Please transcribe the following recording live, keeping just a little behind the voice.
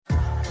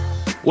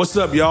What's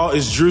up, y'all?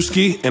 It's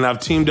Drewski, and I've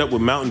teamed up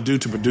with Mountain Dew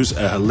to produce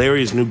a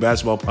hilarious new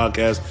basketball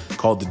podcast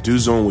called The Dew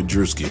Zone with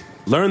Drewski.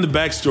 Learn the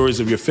backstories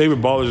of your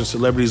favorite ballers and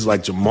celebrities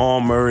like Jamal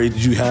Murray.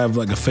 Did you have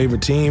like a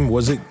favorite team?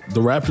 Was it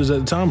the Raptors at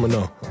the time or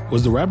no?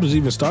 Was the Raptors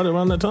even started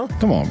around that time?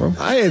 Come on, bro.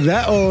 I ain't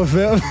that old,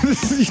 fam.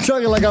 You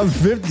talking like I'm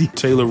 50.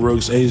 Taylor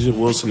Rooks, Asia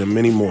Wilson, and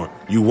many more.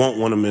 You won't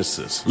want to miss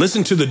this.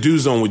 Listen to The Dew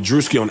Zone with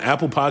Drewski on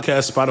Apple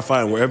Podcasts,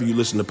 Spotify, and wherever you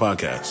listen to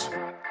podcasts.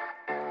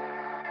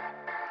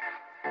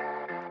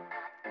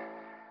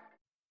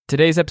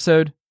 Today's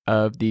episode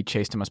of the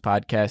Chase Thomas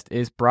podcast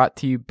is brought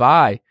to you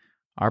by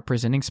our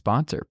presenting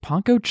sponsor,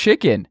 Ponko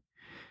Chicken.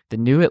 The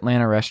new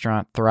Atlanta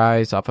restaurant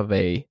thrives off of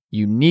a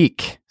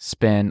unique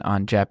spin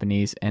on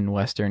Japanese and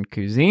Western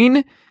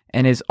cuisine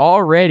and is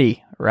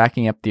already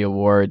racking up the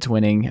awards,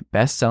 winning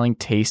Best-Selling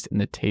Taste in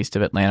the Taste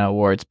of Atlanta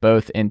Awards,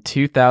 both in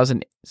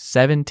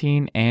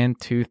 2017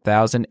 and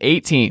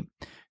 2018.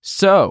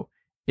 So,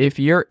 if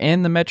you're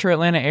in the Metro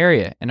Atlanta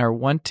area and are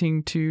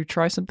wanting to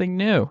try something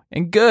new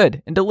and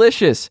good and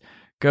delicious,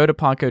 go to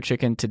Ponko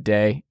Chicken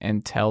today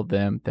and tell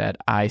them that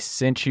I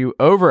sent you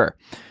over.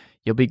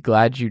 You'll be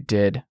glad you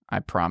did, I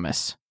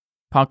promise.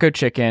 Ponko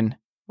Chicken,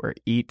 where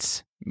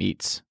eats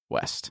meets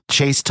West.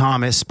 Chase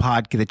Thomas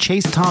the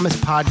Chase Thomas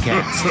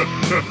podcast.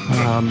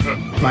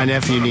 My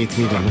nephew needs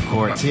me to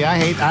record. See,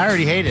 I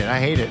already hate it. I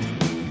hate it.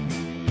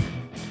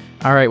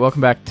 All right, welcome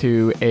back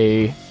to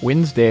a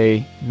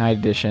Wednesday night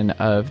edition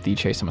of the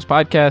Chase Thomas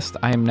podcast.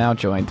 I am now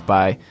joined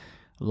by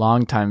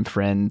longtime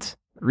friend,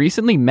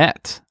 recently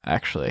met,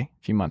 actually,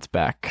 a few months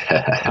back,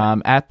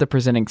 at the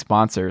presenting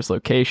sponsor's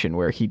location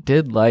where he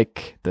did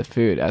like the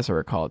food, as I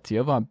recall. It's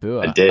Jovan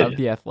Buha of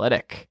The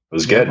Athletic. It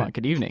was Jovan, good.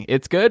 Good evening.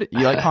 It's good?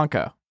 You like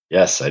Ponko?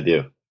 Yes, I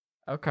do.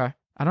 Okay.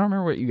 I don't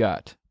remember what you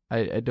got.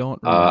 I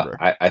don't remember.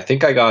 I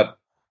think I got,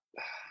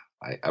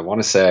 I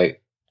want to say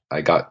I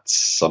got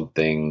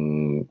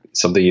something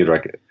you'd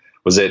recommend.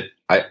 Was it,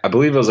 I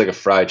believe it was like a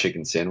fried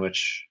chicken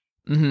sandwich.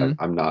 Mm-hmm.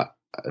 I'm not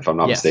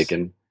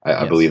mistaken.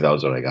 I Yes. believe that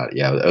was what I got.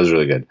 Yeah, that was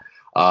really good.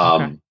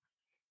 Okay.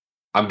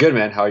 I'm good,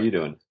 man. How are you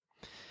doing?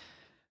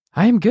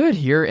 I am good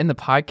here in the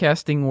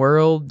podcasting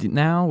world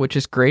now, which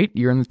is great.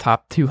 You're in the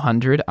top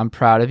 200. I'm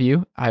proud of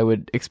you. I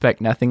would expect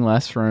nothing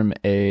less from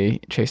a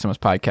Chase Thomas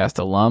podcast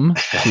alum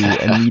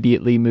to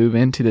immediately move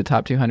into the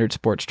top 200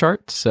 sports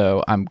chart.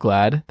 So I'm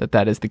glad that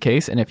that is the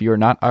case. And if you are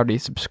not already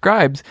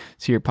subscribed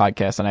to your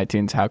podcast on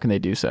iTunes, how can they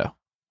do so?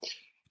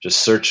 Just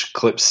search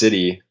Clip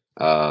City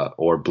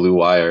or Blue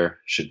Wire,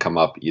 should come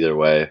up either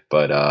way.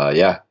 But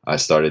yeah, I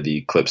started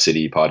the Clip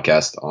City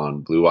podcast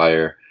on Blue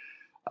Wire.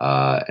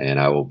 And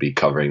I will be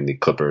covering the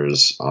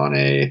Clippers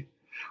I'm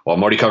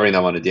already covering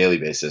them on a daily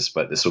basis,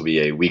 but this will be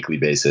a weekly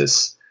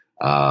basis,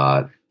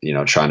 trying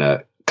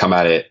to come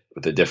at it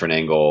with a different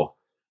angle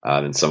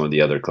than some of the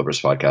other Clippers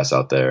podcasts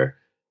out there.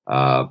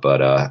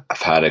 But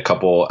I've had a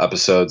couple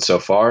episodes so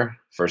far.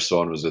 First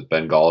one was with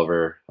Ben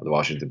Golliver of the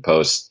Washington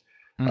Post.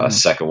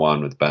 Second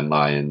one with Ben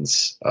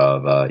Lyons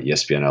of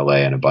ESPN LA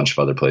and a bunch of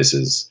other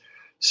places.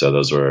 So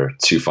those were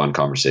two fun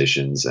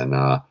conversations, and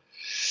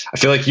I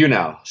feel like you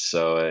now,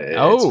 so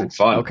it's been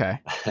fun. Okay.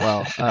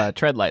 Well,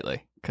 tread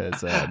lightly,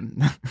 because I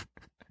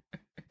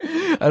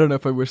don't know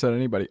if I wish that on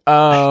anybody.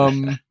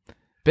 Ben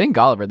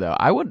Golliver, though,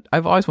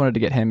 I've always wanted to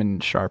get him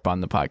and Sharp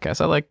on the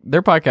podcast. I like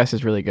their podcast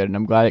is really good, and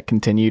I'm glad it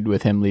continued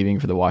with him leaving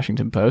for the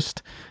Washington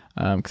Post,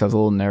 because I was a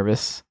little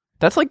nervous.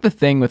 That's like the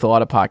thing with a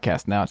lot of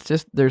podcasts now. It's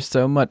just there's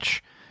so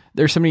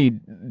many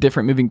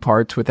different moving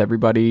parts with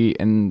everybody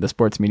in the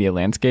sports media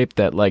landscape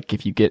that, like,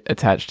 if you get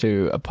attached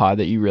to a pod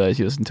that you realize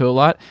you listen to a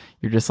lot,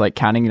 you're just like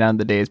counting down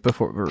the days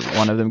before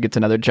one of them gets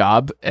another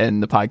job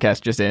and the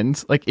podcast just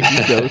ends. Like, if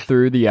you go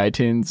through the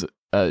iTunes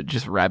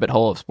just rabbit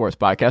hole of sports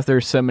podcasts,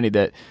 there's so many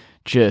that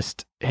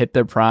just hit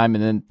their prime,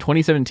 and then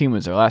 2017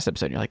 was their last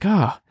episode. And you're like,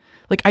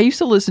 like I used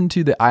to listen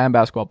to the Eye on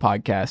Basketball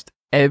podcast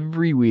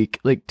every week,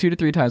 like 2 to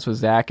 3 times with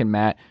Zach and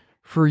Matt,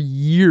 for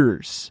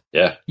years.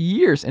 Yeah.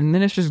 Years. And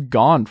then it's just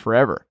gone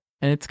forever.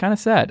 And it's kind of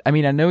sad. I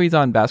mean, I know he's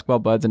on Basketball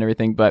Buds and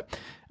everything, but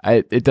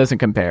it doesn't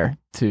compare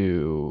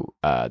to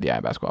the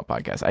Eye Basketball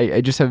podcast. I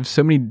just have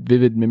so many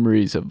vivid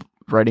memories of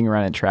riding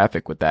around in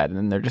traffic with that, and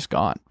then they're just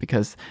gone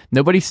because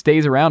nobody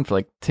stays around for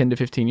like 10 to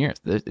 15 years.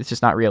 It's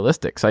just not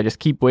realistic. So I just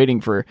keep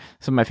waiting for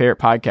some of my favorite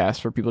podcasts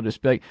for people to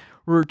just be like,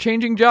 we're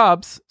changing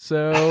jobs,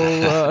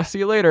 so see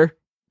you later.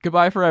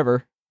 Goodbye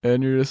forever.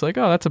 And you're just like,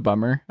 oh, that's a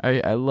bummer.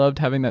 I loved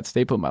having that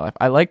staple in my life.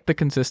 I like the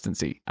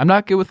consistency. I'm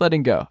not good with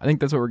letting go. I think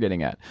that's what we're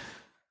getting at.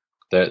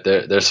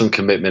 There's some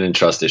commitment and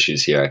trust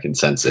issues here. I can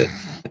sense it.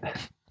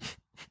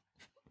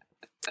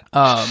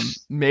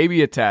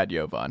 Maybe a tad,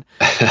 Jovan.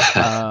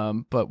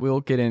 But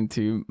we'll get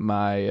into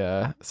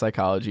my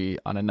psychology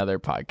on another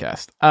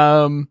podcast.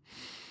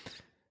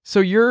 So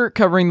you're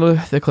covering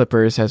the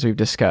Clippers, as we've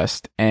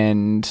discussed,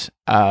 and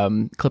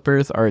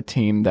Clippers are a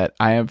team that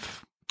I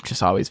have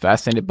just always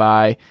fascinated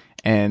by.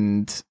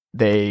 And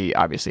they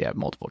obviously have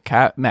multiple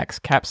max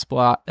cap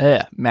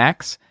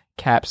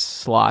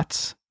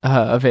slots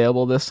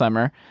available this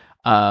summer.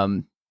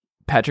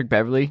 Patrick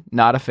Beverley,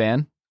 not a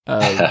fan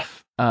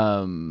of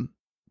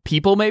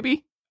people,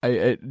 maybe.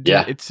 I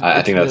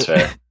think that's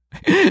fair.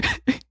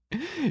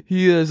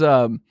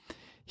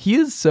 He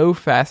is so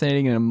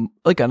fascinating and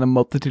like on a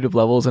multitude of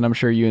levels, and I'm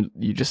sure you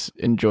just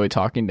enjoy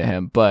talking to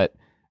him. But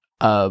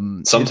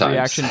sometimes his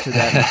reaction to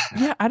that,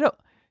 yeah, I don't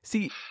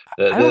see.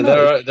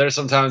 There are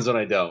some times when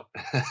I don't.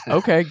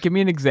 Okay, give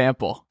me an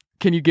example.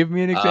 Can you give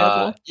me an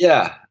example?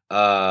 Yeah.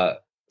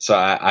 So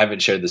I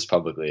haven't shared this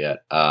publicly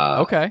yet.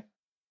 Okay.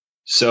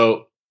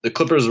 So the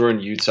Clippers were in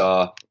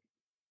Utah,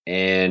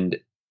 and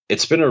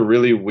it's been a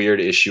really weird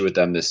issue with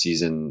them this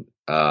season.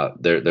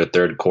 Their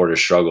third quarter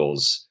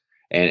struggles,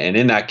 and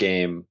in that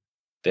game,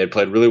 they had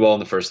played really well in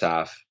the first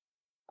half.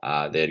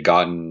 They had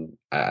gotten,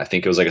 I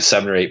think it was like a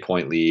 7 or 8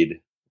 point lead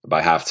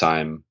by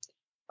halftime,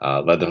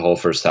 led the whole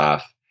first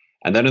half.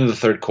 And then in the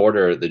third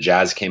quarter, the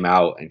Jazz came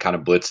out and kind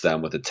of blitzed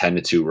them with a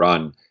 10-2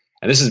 run.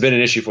 And this has been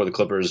an issue for the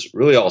Clippers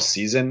really all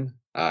season.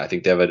 I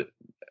think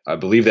I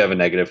believe they have a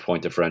negative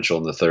point differential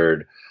in the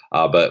third.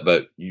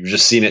 But you've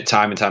just seen it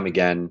time and time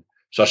again,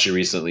 especially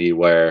recently,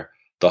 where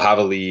they'll have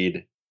a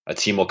lead, a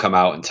team will come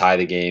out and tie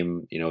the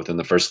game, within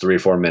the first 3 or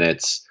 4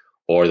 minutes,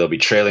 or they'll be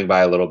trailing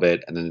by a little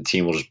bit, and then the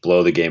team will just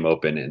blow the game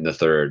open in the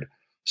third.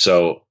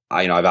 So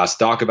I've asked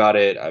Doc about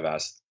it. I've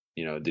asked,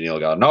 Danilo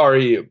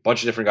Gallinari, a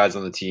bunch of different guys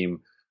on the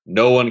team.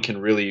 No one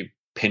can really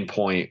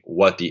pinpoint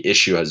what the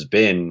issue has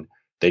been.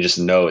 They just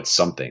know it's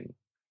something.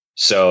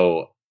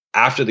 So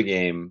after the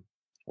game,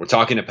 we're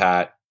talking to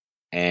Pat,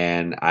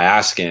 and I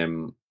ask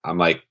him, I'm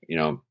like,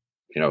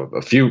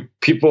 a few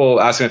people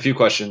asking a few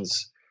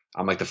questions.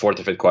 I'm like the 4th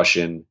or 5th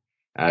question.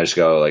 And I just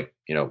go like,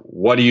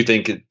 what do you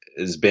think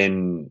has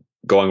been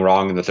going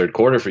wrong in the third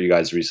quarter for you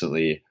guys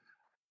recently?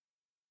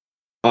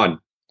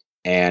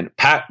 And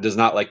Pat does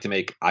not like to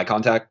make eye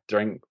contact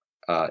during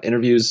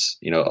interviews.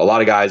 A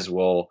lot of guys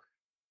will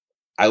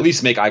at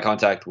least make eye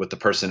contact with the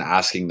person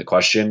asking the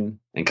question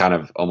and kind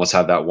of almost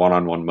have that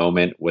one-on-one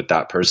moment with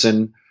that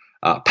person.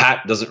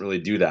 Pat doesn't really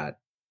do that.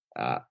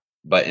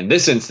 But in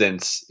this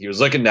instance, he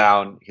was looking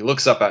down, he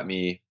looks up at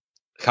me,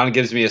 kind of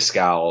gives me a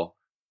scowl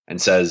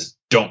and says,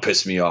 "Don't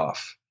piss me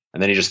off."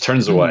 And then he just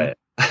turns away.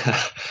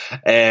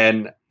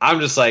 And I'm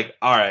just like,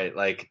 all right,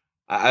 like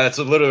that's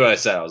literally what I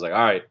said. I was like,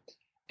 all right.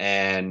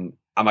 And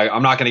I'm like,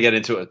 I'm not going to get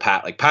into it with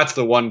Pat. Like Pat's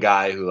the one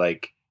guy who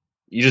like,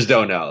 you just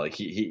don't know. Like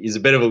he's a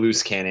bit of a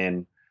loose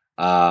cannon.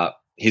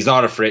 He's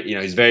not afraid,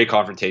 he's very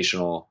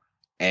confrontational,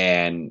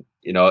 and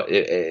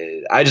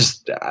I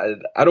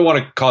don't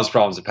want to cause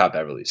problems with Pat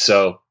Beverly.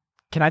 So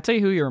can I tell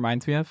you who he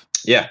reminds me of?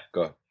 Yeah,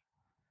 go ahead.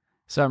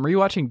 So I'm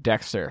rewatching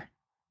Dexter.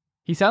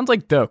 He sounds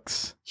like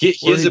Dokes. He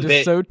is a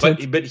bit, so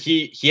but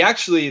he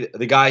actually,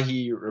 the guy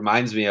he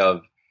reminds me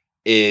of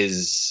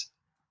is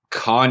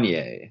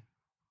Kanye.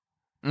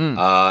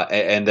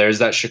 And there's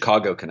that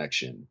Chicago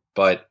connection,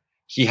 but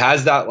he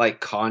has that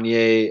like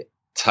Kanye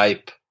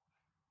type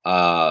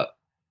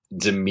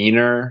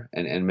demeanor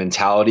and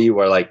mentality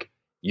where like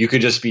you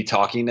could just be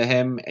talking to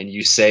him and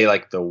you say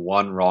like the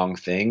one wrong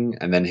thing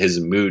and then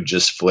his mood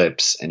just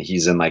flips and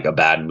he's in like a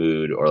bad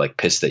mood or like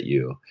pissed at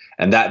you.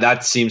 And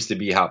that seems to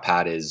be how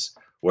Pat is,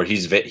 where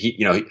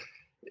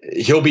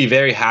he'll be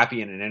very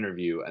happy in an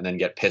interview and then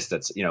get pissed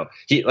at,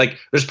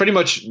 there's pretty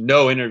much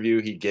no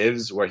interview he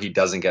gives where he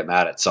doesn't get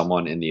mad at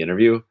someone in the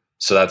interview.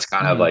 So that's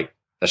kind of like,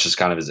 that's just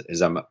kind of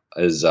his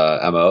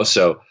MO.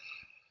 So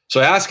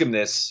I ask him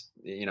this,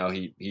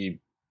 he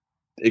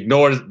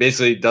ignores,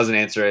 basically doesn't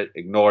answer it,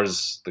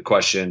 ignores the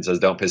question, says,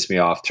 "Don't piss me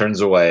off,"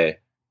 turns away.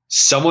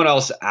 Someone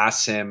else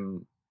asks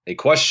him a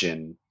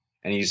question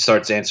and he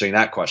starts answering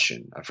that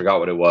question. I forgot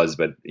what it was,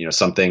 but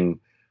something,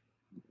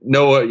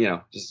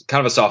 just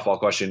kind of a softball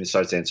question. He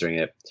starts answering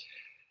it.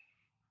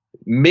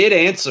 Mid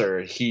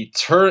answer, he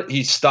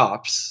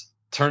stops,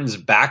 turns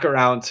back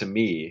around to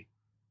me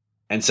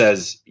and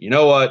says, "You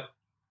know what?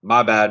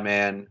 My bad,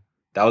 man.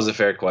 That was a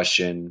fair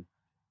question.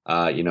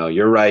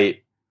 You're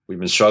right. We've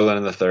been struggling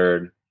in the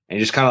third." And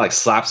he just kind of like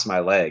slaps my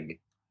leg,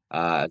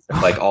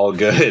 like all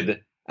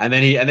good. And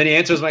then he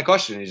answers my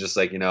question. He's just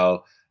like,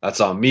 "That's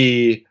on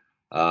me.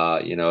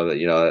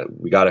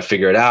 We got to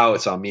figure it out.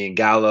 It's on me and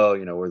Gallo.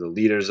 We're the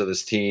leaders of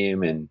this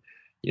team, and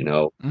we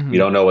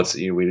don't know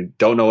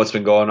what's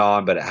been going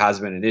on, but it has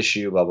been an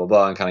issue. Blah blah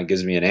blah," and kind of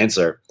gives me an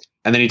answer.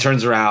 And then he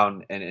turns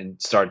around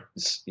and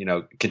starts,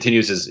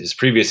 continues his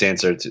previous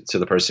answer to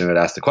the person who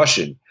had asked the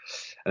question.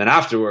 And then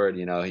afterward,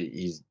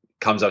 he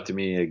comes up to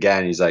me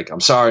again. He's like,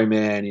 "I'm sorry,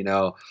 man.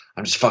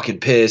 I'm just fucking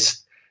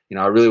pissed.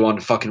 I really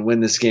wanted to fucking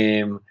win this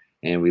game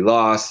and we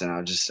lost. And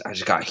I just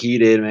got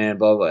heated, man,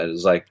 blah, blah." It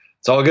was like,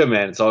 "It's all good,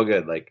 man. It's all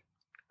good. Like,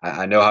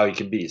 I know how he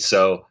can be."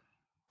 So,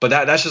 but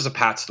that's just a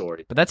Pat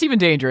story. But that's even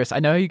dangerous. "I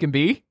know how you can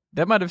be."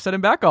 That might have set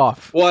him back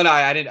off. Well, no,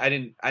 I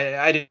didn't.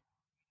 I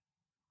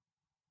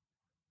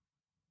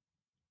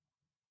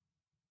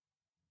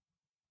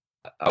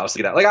was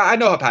thinking that, like, I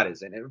know how Pat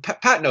is, and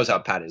Pat knows how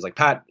Pat is. Like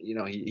Pat,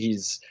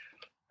 he's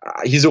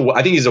I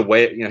think he's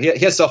aware. He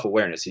has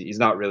self-awareness. He's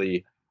not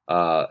really,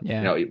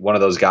 one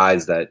of those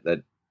guys that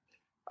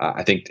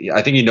I think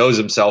he knows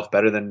himself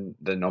better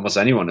than almost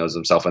anyone knows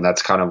himself, and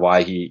that's kind of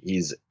why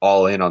he's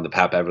all in on the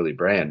Pat Beverly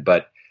brand.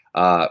 But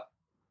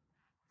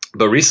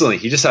but recently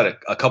he just had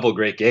a couple of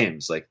great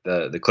games. Like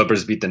the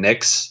Clippers beat the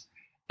Knicks,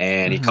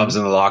 and he comes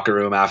in the locker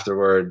room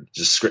afterward.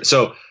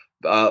 So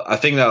a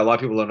thing that a lot of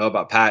people don't know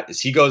about Pat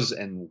is he goes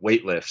and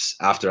weightlifts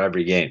after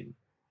every game.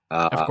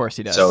 Of course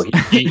he does. So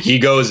he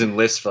goes and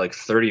lifts for like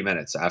 30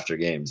 minutes after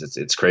games.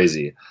 It's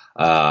crazy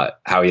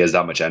how he has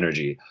that much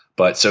energy.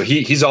 But so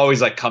he's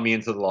always like coming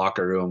into the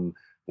locker room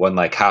when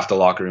like half the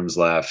locker room's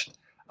left,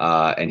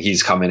 and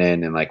he's coming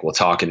in and like we'll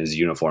talk in his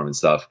uniform and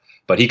stuff.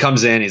 But he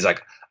comes in, he's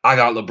like, I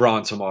got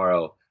LeBron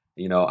tomorrow.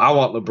 I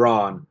want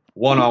LeBron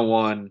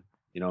 1-on-1.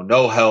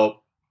 No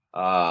help.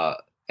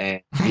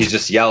 And he's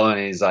just yelling,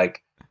 and he's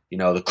like,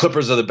 the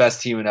Clippers are the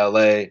best team in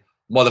LA.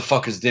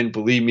 Motherfuckers didn't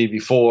believe me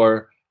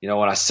before.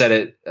 When I said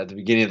it at the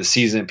beginning of the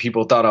season,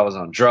 people thought I was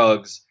on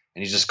drugs,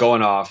 and he's just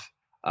going off.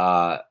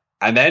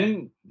 And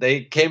then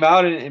they came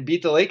out and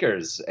beat the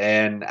Lakers.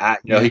 And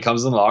he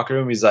comes in the locker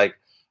room. He's like,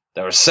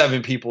 there were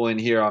 7 people in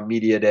here on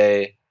media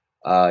day,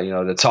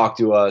 to talk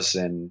to us,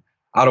 and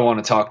I don't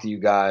want to talk to you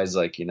guys.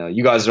 Like,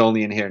 you guys are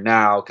only in here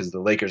now because the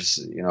Lakers,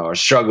 are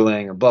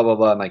struggling and blah, blah,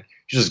 blah. And like,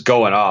 he's just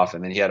going off.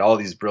 And then he had all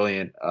these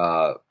brilliant,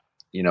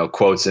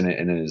 quotes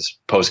in his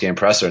post-game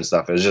presser and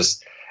stuff. It was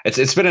just,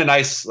 it's been a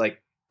nice,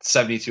 like,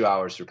 72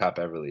 hours for Pat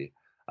Beverly.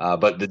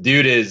 But the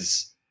dude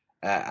is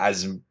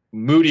as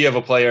moody of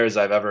a player as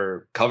I've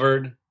ever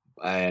covered.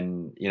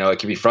 And, it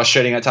can be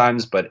frustrating at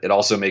times, but it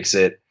also makes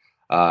it,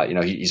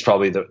 he's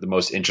probably the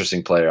most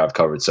interesting player I've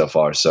covered so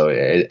far. So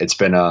it's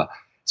been a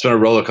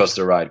roller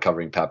coaster ride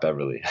covering Pat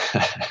Beverly.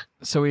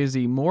 So is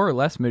he more or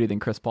less moody than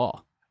Chris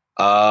Paul?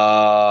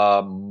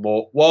 Well,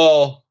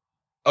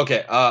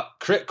 okay.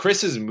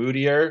 Chris is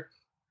moodier,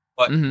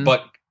 but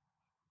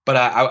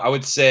I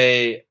would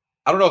say,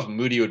 I don't know if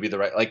moody would be the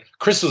right, like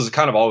Chris was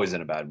kind of always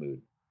in a bad mood.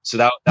 So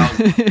that was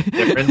the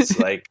difference.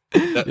 Like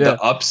the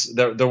ups,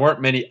 there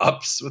weren't many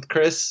ups with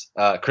Chris.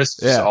 Chris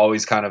was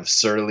always kind of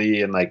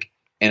surly and like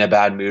in a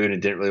bad mood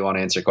and didn't really want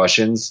to answer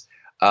questions.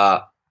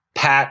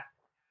 Pat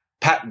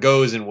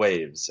goes in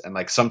waves, and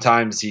like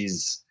sometimes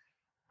he's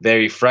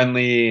very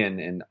friendly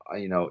and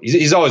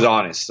he's always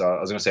honest. So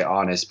I was gonna say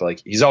honest, but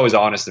like he's always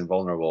honest and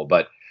vulnerable.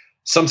 But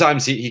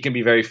sometimes he can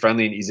be very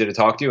friendly and easy to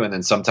talk to, and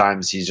then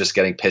sometimes he's just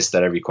getting pissed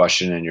at every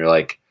question, and you're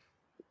like,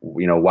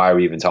 why are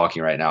we even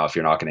talking right now if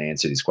you're not going to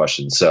answer these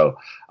questions? So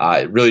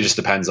it really just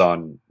depends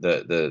on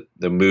the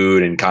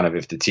mood and kind of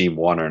if the team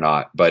won or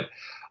not. But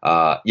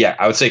I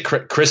would say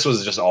Chris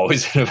was just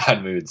always in a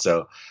bad mood.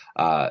 So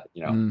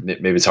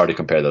maybe it's hard to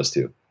compare those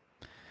two.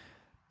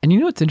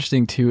 And what's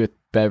interesting too with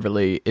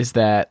Beverly is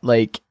that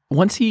like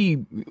once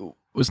he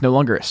was no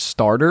longer a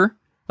starter,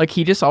 like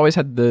he just always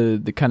had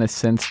the kind of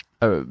sense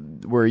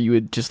where you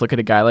would just look at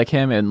a guy like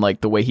him and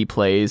like the way he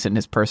plays and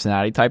his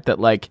personality type that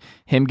like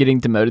him getting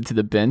demoted to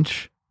the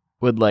bench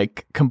would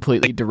like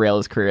completely derail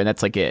his career. And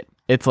that's like it.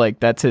 It's like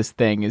that's his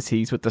thing is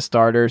he's with the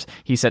starters.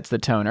 He sets the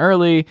tone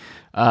early.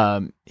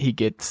 He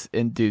gets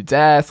in dude's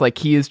ass. Like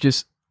he is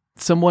just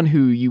someone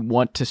who you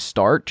want to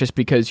start just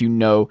because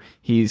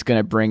he's going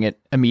to bring it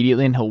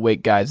immediately and he'll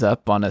wake guys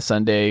up on a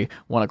Sunday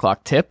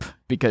 1:00 tip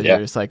because you're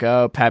just like,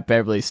 oh, Pat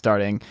Beverly's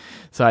starting.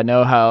 So I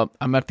know how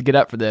I'm going to have to get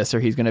up for this or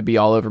he's going to be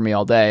all over me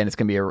all day and it's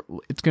going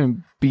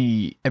to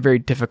be a very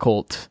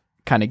difficult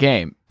kind of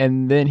game.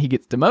 And then he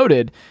gets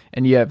demoted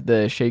and you have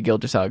the Shai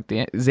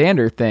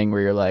Gilgeous-Alexander thing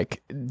where you're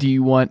like, do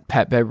you want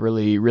Pat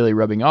Beverly really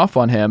rubbing off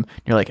on him?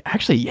 And you're like,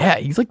 actually, yeah,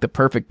 he's like the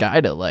perfect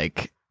guy to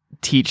like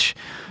teach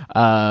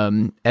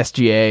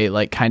SGA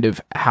like kind of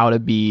how to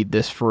be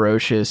this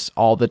ferocious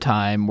all the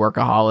time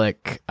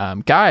workaholic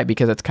guy,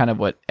 because that's kind of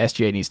what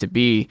SGA needs to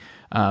be.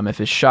 If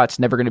his shot's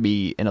never going to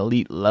be an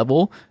elite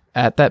level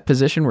at that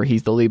position where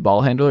he's the lead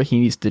ball handler, he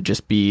needs to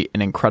just be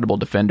an incredible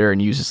defender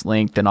and use his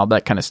length and all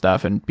that kind of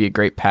stuff and be a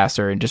great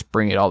passer and just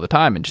bring it all the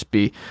time and just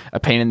be a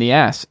pain in the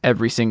ass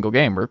every single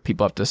game where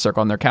people have to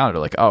circle on their calendar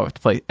like, oh, I have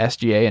to play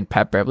SGA and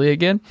Pat Beverly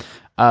again.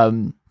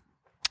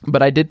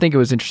 But I did think it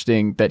was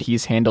interesting that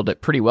he's handled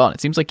it pretty well. And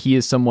it seems like he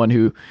is someone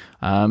who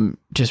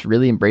just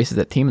really embraces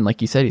that team. And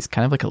like you said, he's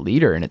kind of like a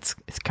leader, and it's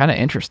kind of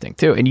interesting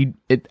too. And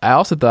I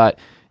also thought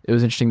it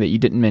was interesting that you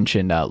didn't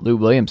mention Lou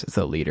Williams as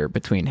a leader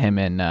between him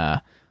and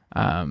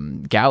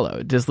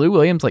Gallo. Does Lou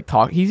Williams like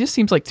talk? He just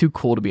seems like too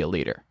cool to be a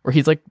leader, or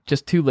he's like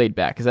just too laid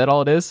back. Is that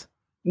all it is?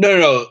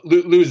 No.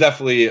 Lou's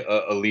definitely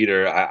a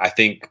leader. I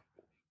think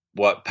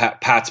what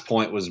Pat's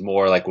point was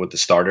more like with the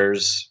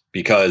starters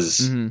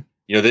because.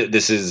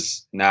 This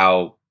is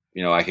now,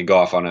 I could go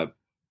off on a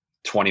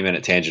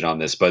 20-minute tangent on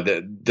this, but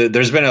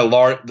there's been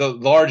the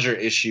larger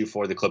issue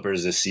for the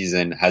Clippers this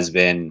season has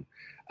been,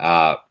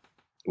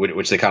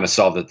 which they kind of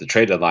solved at the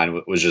trade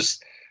deadline, was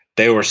just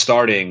they were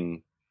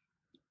starting,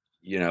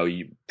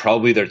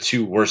 probably their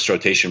 2 worst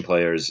rotation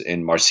players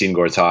in Marcin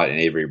Gortat and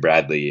Avery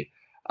Bradley,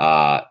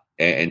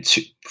 and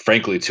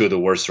frankly, 2 of the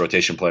worst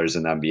rotation players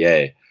in the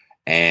NBA.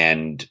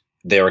 And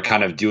they were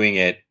kind of doing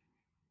it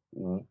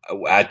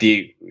at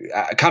the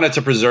kind of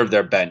to preserve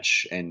their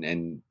bench,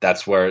 and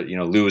that's where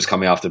Lou was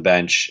coming off the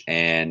bench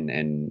and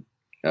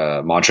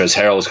Montrezl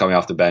Harrell was coming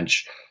off the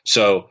bench.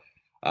 So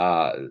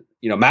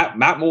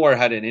Matt Moore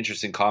had an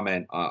interesting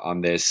comment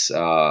on this,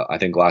 I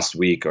think last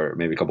week or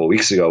maybe a couple of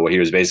weeks ago, where he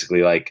was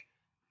basically like,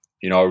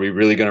 are we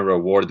really going to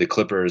reward the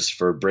Clippers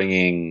for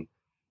bringing,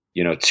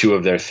 two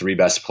of their three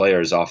best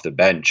players off the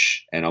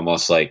bench and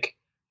almost like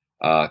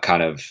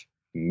kind of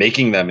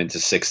making them into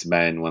six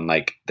men when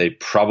like they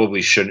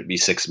probably shouldn't be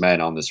six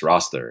men on this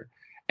roster.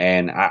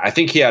 And I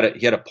think he had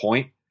a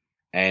point,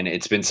 and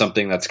it's been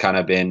something that's kind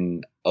of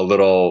been a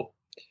little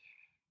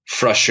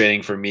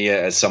frustrating for me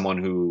as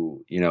someone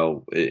who,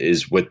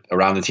 is with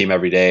around the team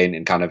every day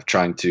and kind of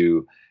trying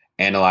to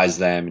analyze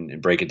them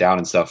and break it down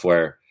and stuff,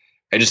 where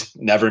it just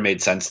never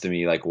made sense to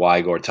me, like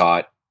why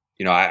Gortat,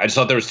 I just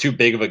thought there was too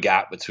big of a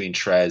gap between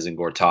Trez and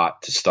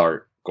Gortat to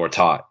start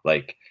Gortat.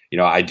 Like,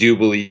 I do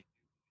believe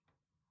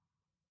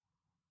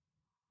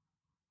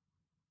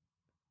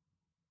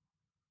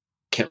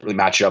can't really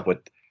match up with,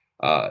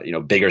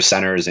 bigger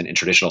centers and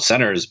traditional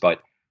centers,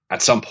 but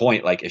at some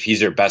point, like if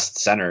he's your best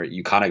center,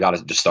 you kind of got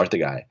to just start the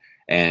guy.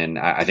 And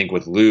I think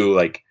with Lou,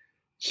 like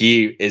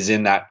he is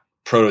in that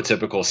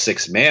prototypical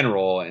 6-man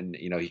role, and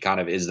he kind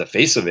of is the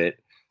face of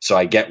it. So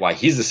I get why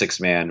he's the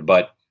 6th man,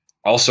 but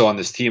also on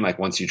this team, like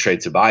once you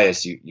trade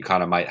Tobias, you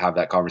kind of might have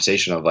that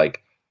conversation of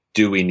like,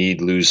 do we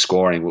need Lou's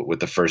scoring with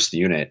the first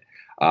unit?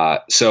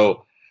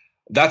 So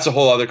that's a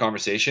whole other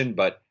conversation.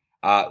 But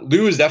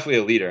Lou is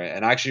definitely a leader,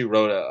 and I actually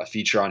wrote a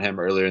feature on him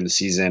earlier in the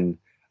season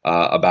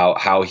about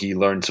how he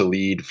learned to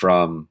lead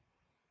from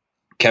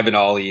Kevin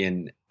Ollie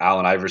and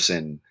Allen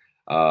Iverson.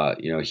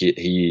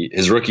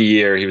 His rookie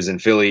year, he was in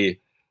Philly.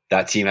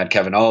 That team had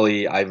Kevin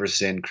Ollie,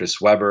 Iverson,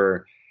 Chris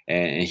Webber,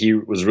 and he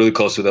was really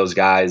close with those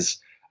guys.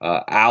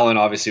 Allen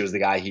obviously was the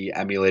guy he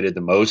emulated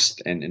the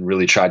most and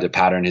really tried to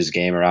pattern his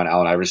game around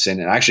Allen Iverson.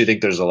 And I actually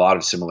think there's a lot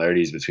of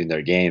similarities between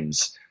their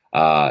games.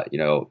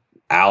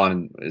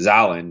 Allen is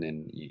Allen,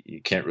 and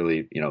you can't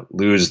really,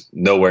 lose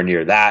nowhere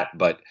near that.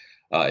 But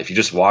if you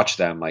just watch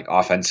them, like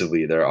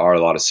offensively, there are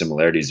a lot of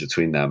similarities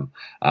between them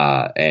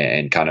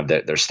and kind of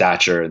their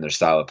stature and their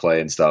style of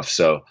play and stuff.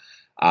 So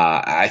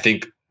I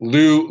think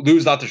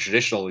Lou's not the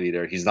traditional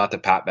leader. He's not the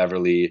Pat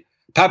Beverly.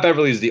 Pat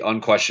Beverly is the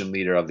unquestioned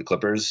leader of the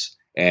Clippers.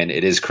 And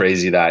it is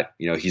crazy that,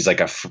 he's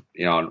like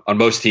on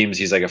most teams,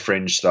 he's like a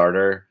fringe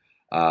starter,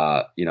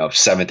 7th,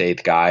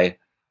 8th guy,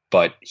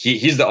 but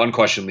he's the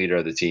unquestioned leader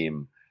of the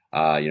team.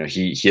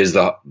 He is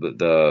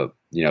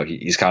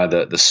he's kind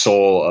of the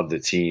soul of the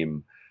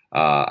team.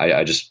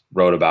 I just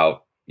wrote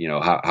about,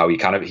 how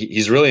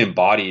he's really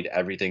embodied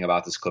everything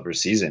about this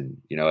Clippers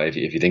season. If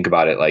you think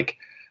about it, like,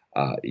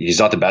 he's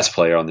not the best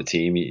player on the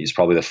team. He's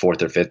probably the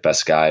 4th or 5th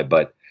best guy,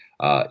 but,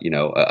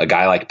 a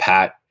guy like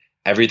Pat,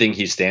 everything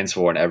he stands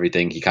for and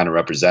everything he kind of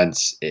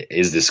represents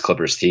is this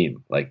Clippers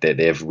team. Like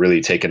they have really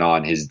taken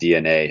on his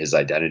DNA, his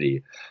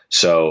identity.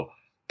 So,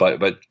 but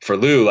for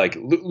Lou, like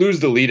Lou's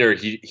the leader.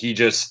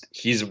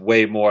 He's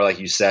way more, like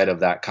you said, of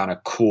that kind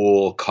of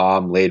cool,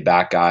 calm, laid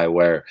back guy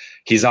where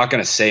he's not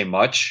going to say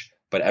much,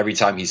 but every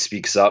time he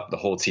speaks up, the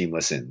whole team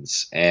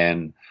listens.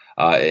 And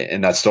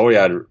in that story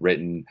I'd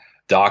written,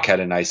 Doc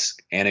had a nice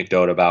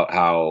anecdote about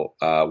how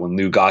when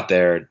Lou got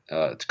there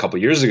a couple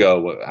years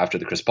ago after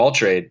the Chris Paul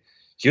trade,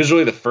 he was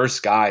really the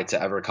first guy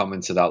to ever come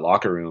into that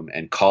locker room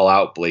and call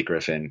out Blake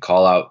Griffin,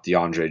 call out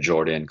DeAndre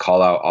Jordan,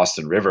 call out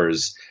Austin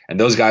Rivers. And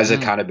those guys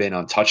had kind of been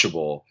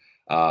untouchable,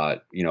 to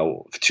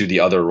the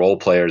other role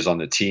players on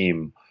the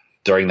team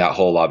during that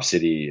whole Lob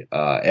City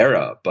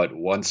era. But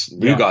once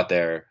Lou got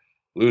there,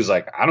 Lou's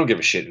like, I don't give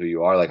a shit who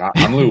you are. Like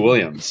I'm Lou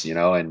Williams,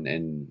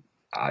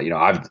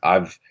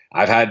 I've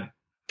had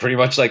pretty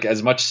much like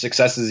as much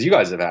success as you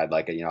guys have had.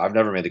 Like, I've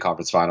never made the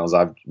conference finals.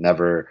 I've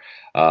never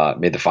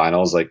made the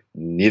finals, like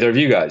neither of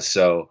you guys.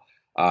 So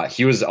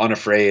he was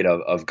unafraid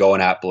of going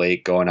at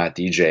Blake, going at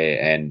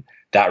DJ. And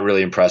that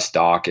really impressed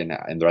Doc and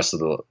the rest of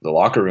the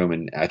locker room.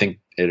 And I think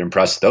it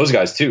impressed those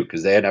guys too,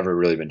 because they had never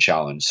really been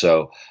challenged.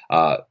 So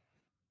I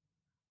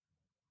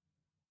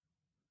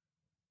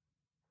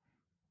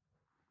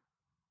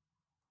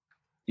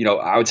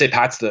would say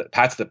Pat's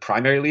the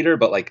primary leader,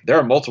 but like there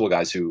are multiple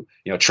guys who,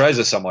 Trez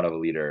is somewhat of a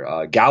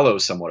leader, Gallo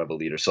is somewhat of a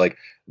leader. So like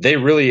they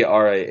really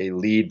are a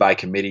lead by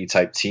committee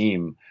type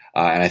team.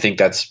 And I think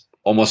that's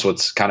almost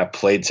what's kind of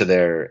played to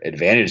their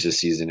advantage this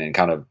season and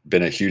kind of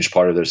been a huge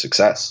part of their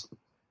success.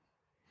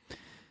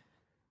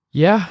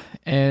 Yeah.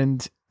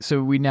 And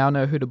so we now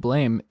know who to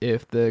blame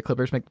if the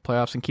Clippers make the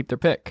playoffs and keep their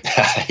pick.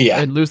 Yeah.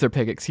 And lose their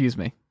pick, excuse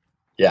me.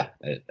 Yeah.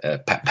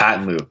 Pat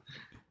and Lou.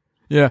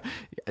 Yeah,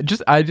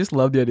 I just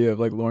love the idea of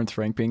like Lawrence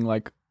Frank being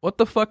like, "What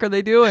the fuck are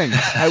they doing?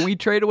 We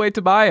trade away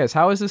Tobias.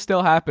 How is this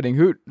still happening?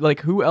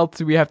 Who else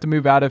do we have to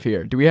move out of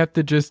here? Do we have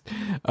to just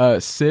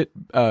sit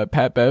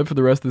Pat Bev for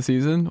the rest of the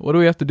season? What do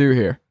we have to do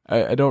here?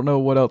 I don't know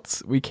what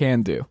else we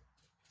can do."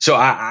 So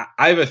I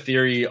have a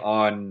theory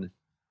on.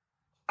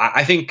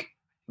 I think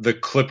the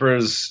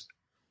Clippers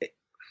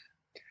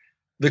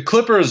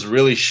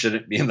really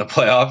shouldn't be in the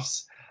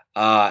playoffs.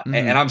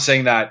 And I'm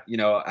saying that,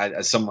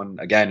 as someone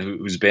again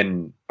who's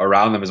been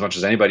around them as much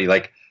as anybody,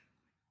 like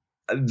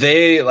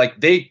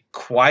they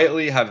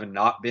quietly have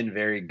not been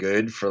very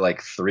good for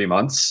like 3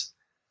 months.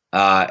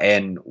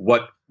 And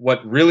what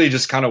really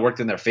just kind of worked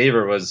in their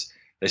favor was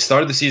they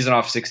started the season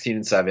off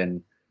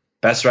 16-7,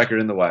 best record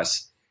in the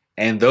West.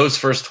 And those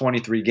first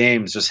 23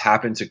 games just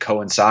happened to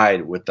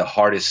coincide with the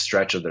hardest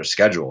stretch of their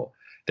schedule.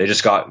 They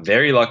just got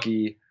very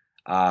lucky.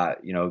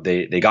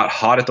 They got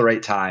hot at the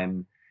right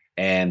time,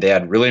 and they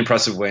had really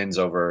impressive wins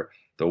over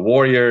the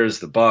Warriors,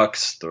 the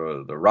Bucks,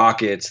 the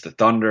Rockets, the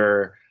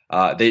Thunder.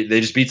 They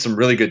just beat some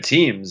really good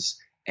teams.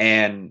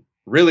 And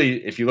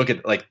really, if you look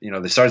at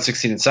they started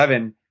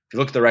 16-7. If you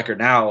look at the record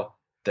now,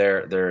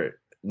 they're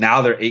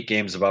 8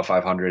 games above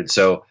 500.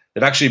 So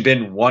they've actually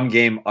been 1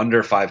 game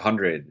under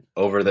 500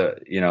 over the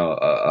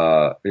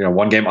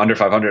 1 game under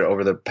 500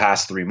 over the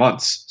past 3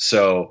 months.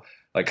 So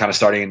kind of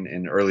starting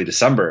in early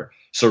December.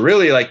 So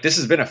really, this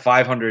has been a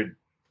 500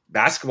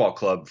 basketball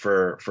club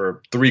for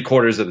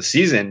 3/4 of the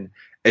season.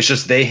 It's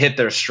just they hit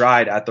their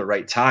stride at the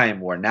right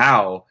time, where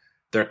now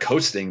they're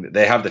coasting.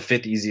 They have the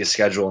 5th easiest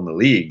schedule in the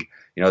league.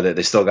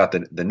 They still got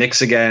the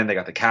Knicks again. They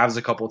got the Cavs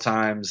a couple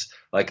times.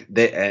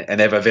 They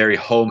have a very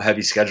home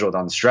heavy schedule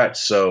down the stretch.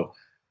 So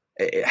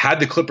had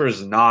the Clippers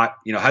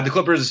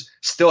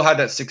still had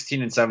that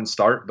 16-7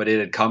 start, but it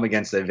had come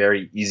against a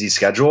very easy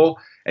schedule,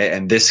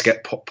 and this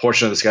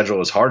portion of the schedule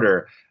was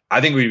harder, I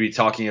think we'd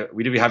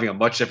be having a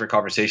much different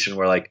conversation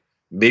where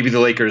maybe the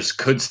Lakers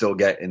could still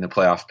get in the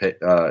playoff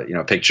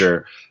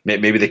picture.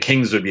 Maybe the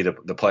Kings would be the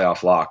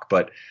playoff lock,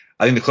 but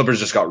I think the Clippers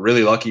just got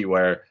really lucky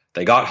where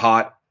they got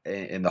hot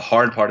in the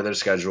hard part of their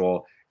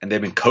schedule, and they've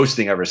been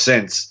coasting ever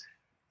since.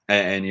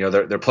 And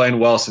they're playing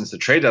well since the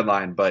trade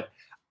deadline, but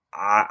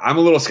I'm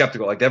a little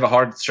skeptical. They have a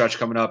hard stretch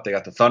coming up. They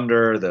got the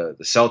Thunder, the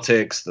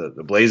Celtics,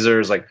 the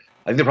Blazers. I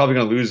think they're probably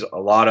going to lose a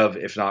lot of,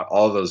 if not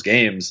all of those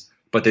games,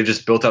 but they've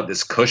just built up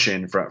this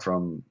cushion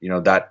from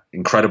that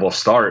incredible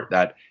start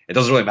that it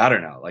doesn't really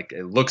matter now.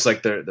 It looks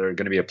like they're going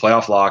to be a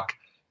playoff lock.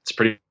 It's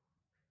pretty.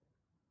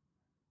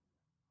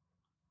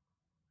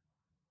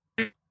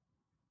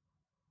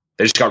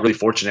 They just got really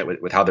fortunate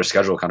with how their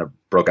schedule kind of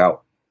broke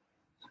out.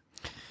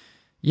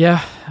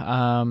 Yeah.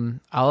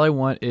 All I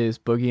want is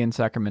Boogie in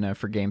Sacramento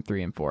for game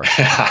 3 and 4.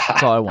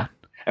 That's all I want.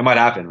 It might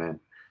happen, man.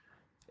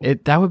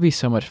 That would be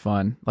so much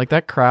fun.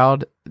 That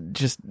crowd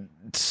just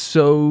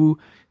so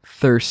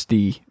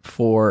thirsty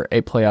for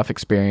a playoff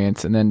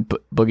experience, and then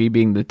Boogie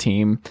being the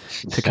team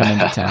to come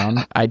into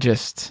town.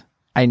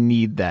 I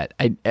need that.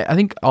 I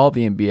think all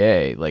the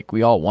NBA,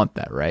 we all want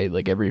that, right?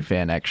 Every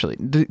fan actually.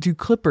 Do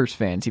Clippers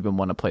fans even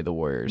want to play the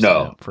Warriors?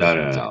 No.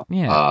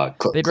 Yeah,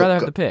 they'd rather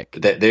have the pick.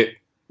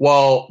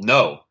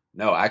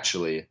 No,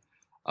 actually.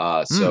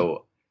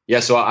 So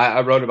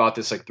I wrote about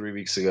this 3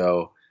 weeks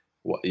ago.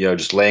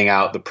 Just laying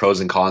out the pros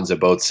and cons of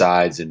both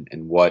sides and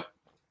what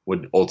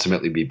would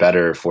ultimately be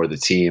better for the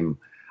team.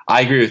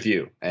 I agree with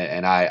you,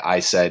 and I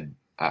said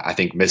I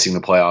think missing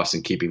the playoffs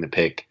and keeping the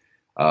pick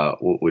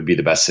would be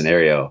the best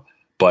scenario.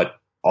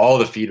 But all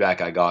the feedback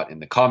I got in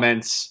the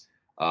comments,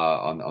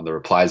 on the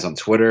replies on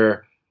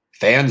Twitter,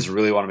 fans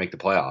really want to make the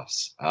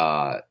playoffs,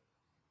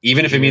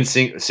 even if it means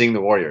seeing the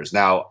Warriors.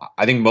 Now,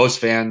 I think most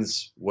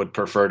fans would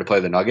prefer to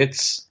play the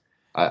Nuggets.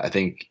 I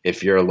think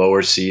if you're a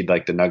lower seed,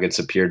 the Nuggets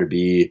appear to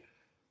be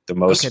the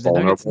most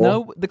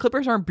vulnerable. The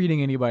Clippers aren't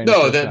beating anybody.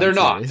 No, they're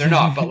not. They're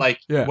not. But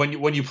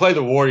when you play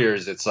the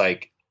Warriors, it's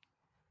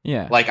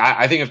yeah.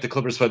 I think if the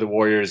Clippers play the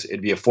Warriors,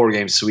 it'd be a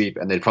 4-game sweep,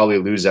 and they'd probably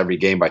lose every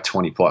game by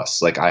 20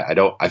 plus. I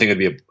think it'd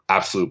be an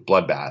absolute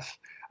bloodbath.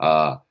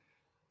 I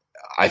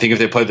think if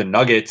they play the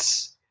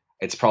Nuggets,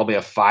 it's probably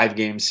a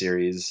 5-game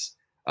series.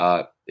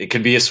 It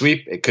could be a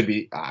sweep. It could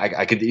be.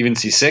 I could even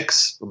see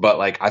 6, but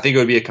I think it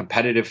would be a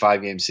competitive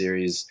 5-game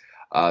series.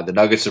 The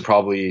Nuggets would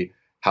probably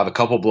have a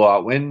couple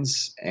blowout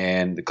wins,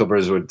 and the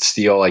Clippers would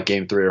steal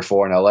game 3 or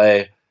 4 in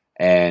LA,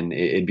 and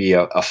it'd be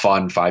a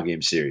fun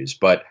 5-game series.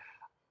 But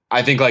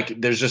I think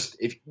there's just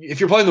if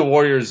you're playing the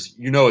Warriors,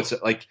 it's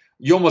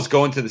you almost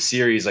go into the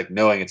series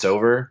knowing it's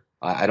over.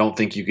 I don't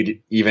think you could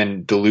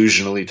even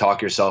delusionally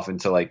talk yourself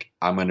into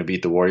I'm going to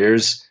beat the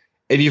Warriors.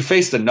 If you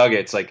face the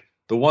Nuggets,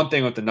 the one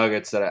thing with the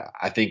Nuggets that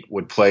I think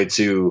would play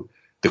to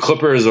the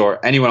Clippers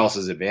or anyone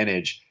else's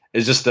advantage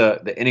is just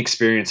the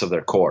inexperience of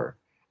their core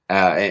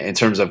in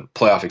terms of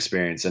playoff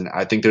experience. And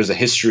I think there's a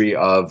history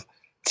of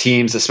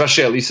teams,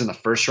 especially at least in the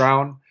first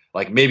round,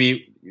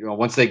 maybe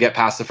once they get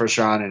past the first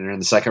round and are in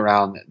the second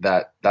round,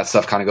 that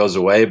stuff kind of goes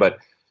away. But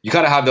you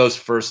kind of have those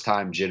first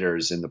time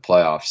jitters in the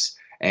playoffs,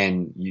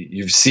 and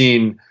you've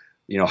seen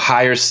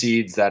higher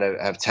seeds that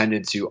have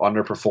tended to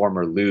underperform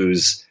or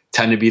lose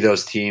tend to be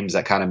those teams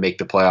that kind of make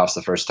the playoffs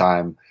the first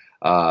time,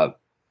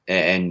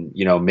 and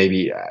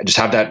maybe just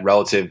have that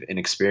relative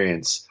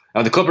inexperience.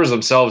 Now the Clippers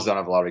themselves don't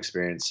have a lot of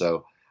experience,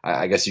 so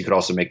I guess you could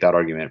also make that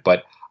argument.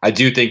 But I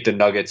do think the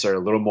Nuggets are a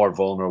little more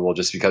vulnerable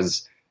just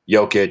because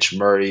Jokic,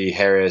 Murray,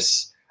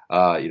 Harris,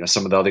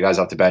 some of the other guys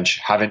off the bench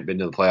haven't been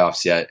to the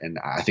playoffs yet, and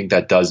I think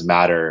that does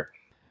matter.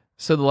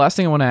 So the last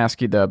thing I want to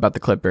ask you, though, about the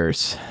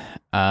Clippers,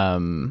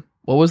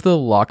 what was the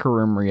locker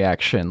room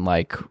reaction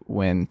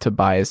when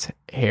Tobias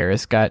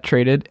Harris got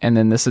traded? And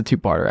then this is a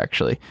 2-parter,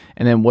 actually.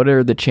 And then what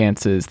are the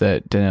chances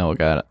that Danilo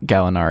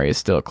Gallinari is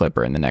still a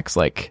Clipper in the next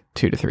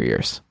 2 to 3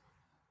 years?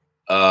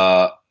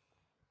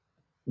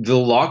 The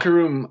locker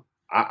room,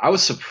 I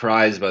was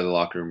surprised by the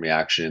locker room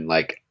reaction.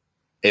 Like,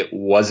 it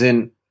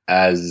wasn't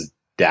as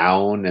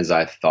down as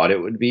I thought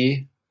it would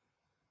be.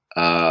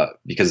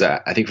 Because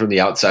I think from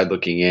the outside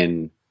looking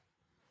in,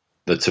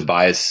 the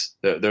Tobias,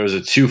 there was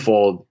a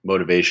twofold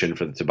motivation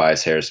for the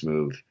Tobias Harris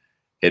move.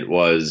 It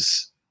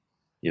was,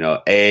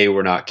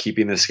 we're not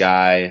keeping this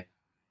guy,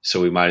 so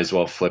we might as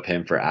well flip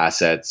him for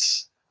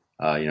assets.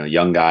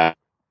 Young guy.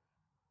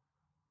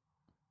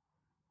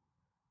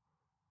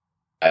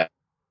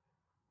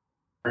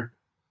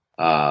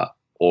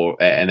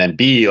 And then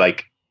B,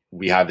 like,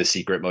 we have the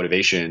secret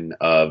motivation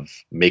of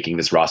making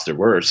this roster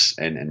worse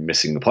and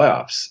missing the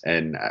playoffs.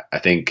 And I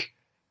think,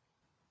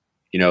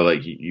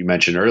 like you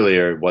mentioned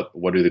earlier,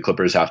 what do the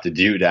Clippers have to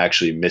do to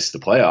actually miss the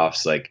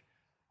playoffs? Like,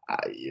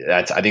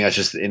 I think that's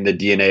just in the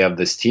DNA of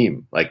this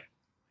team. Like,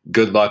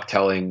 good luck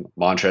telling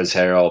Montrezl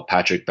Harrell,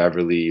 Patrick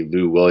Beverley,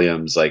 Lou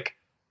Williams, like,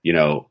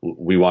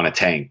 we want to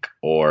tank,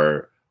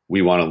 or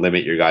we want to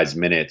limit your guys'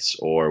 minutes,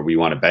 or we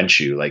want to bench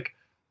you. Like,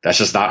 that's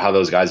just not how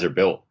those guys are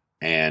built.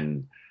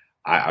 And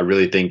I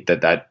really think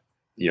that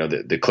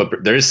the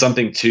Clipper, there is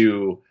something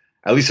to,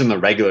 at least in the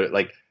regular,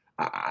 like,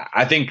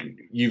 I think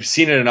you've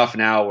seen it enough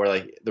now where,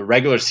 like, the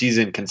regular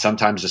season can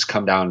sometimes just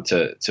come down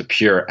to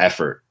pure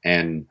effort.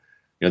 And,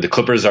 the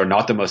Clippers are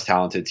not the most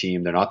talented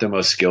team. They're not the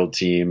most skilled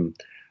team.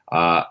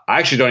 I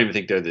actually don't even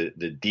think they're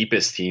the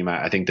deepest team.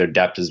 I think their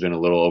depth has been a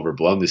little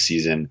overblown this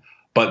season,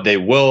 but they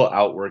will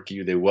outwork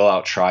you. They will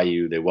out-try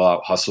you. They will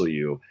out-hustle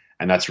you.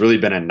 And that's really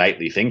been a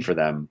nightly thing for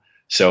them.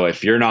 So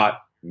if you're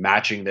not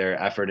matching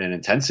their effort and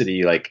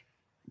intensity, like,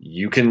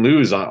 you can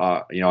lose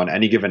on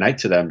any given night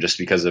to them just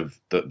because of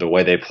the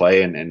way they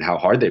play and how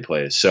hard they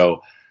play.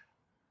 So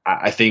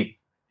I think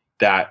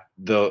that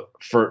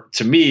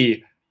to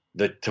me,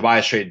 the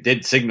Tobias trade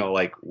did signal,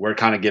 like, we're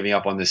kind of giving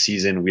up on this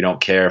season. We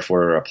don't care if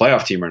we're a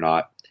playoff team or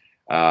not.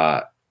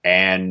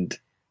 And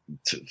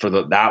for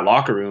that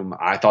locker room,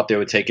 I thought they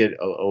would take it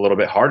a little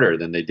bit harder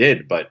than they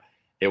did, but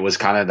it was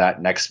kind of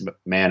that next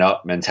man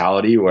up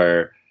mentality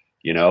where,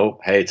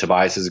 hey,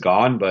 Tobias is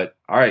gone, but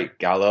all right,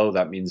 Gallo,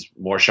 that means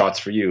more shots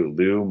for you.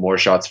 Lou, more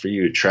shots for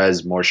you.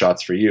 Trez, more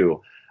shots for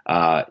you.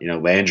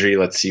 Landry,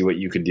 let's see what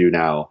you can do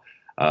now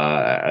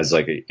as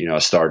like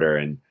a starter.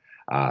 And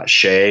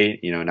Shea,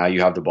 now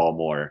you have the ball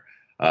more.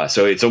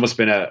 So it's almost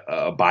been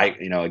a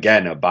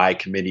by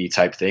committee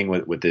type thing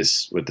with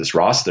this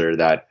roster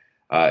that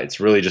it's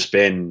really just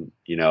been,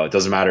 it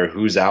doesn't matter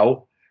who's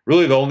out.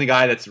 Really, the only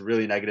guy that's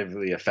really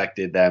negatively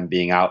affected them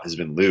being out has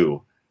been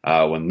Lou.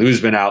 When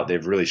Lou's been out,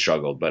 they've really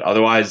struggled. But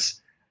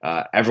otherwise,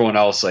 everyone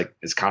else, like,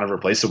 is kind of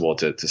replaceable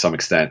to some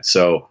extent.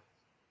 So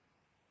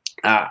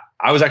I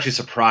was actually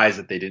surprised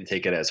that they didn't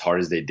take it as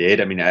hard as they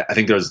did. I mean, I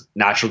think there was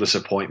natural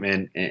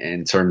disappointment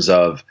in terms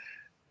of,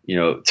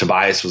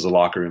 Tobias was a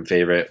locker room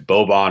favorite.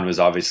 Boban was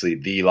obviously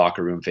the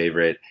locker room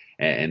favorite,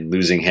 and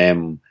losing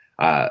him,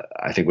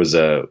 I think was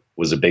a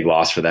big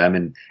loss for them.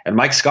 And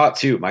Mike Scott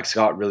too. Mike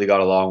Scott really got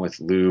along with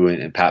Lou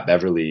and Pat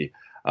Beverley.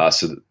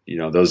 So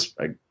those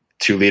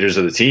two leaders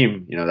of the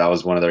team, that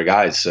was one of their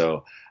guys.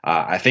 So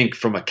I think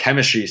from a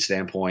chemistry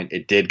standpoint,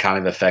 it did kind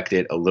of affect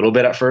it a little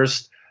bit at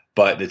first,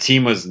 but the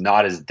team was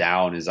not as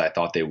down as I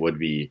thought they would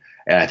be.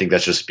 And I think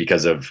that's just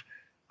because of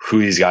who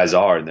these guys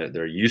are. And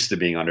they're used to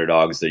being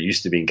underdogs. They're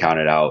used to being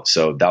counted out.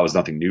 So that was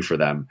nothing new for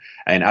them.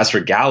 And as for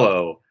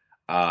Gallo,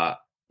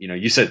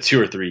 you said 2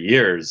 or 3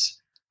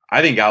 years.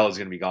 I think Gallo is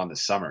going to be gone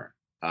this summer.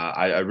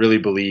 I really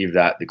believe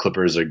that the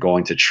Clippers are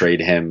going to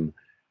trade him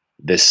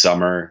this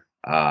summer.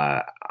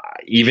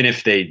 Even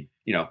if they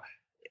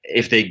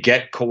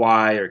get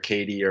Kawhi or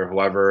KD or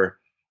whoever,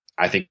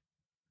 I think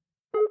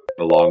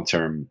a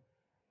long-term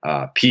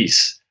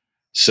piece.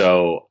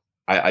 So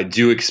I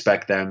do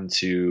expect them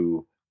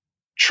to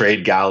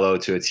trade Gallo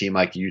to a team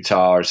like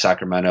Utah or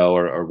Sacramento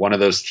or one of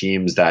those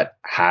teams that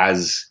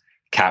has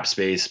cap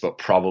space but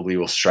probably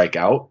will strike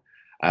out.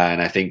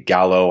 And I think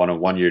Gallo on a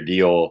 1-year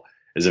deal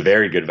is a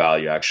very good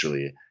value,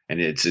 actually.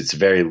 And it's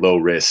very low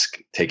risk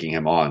taking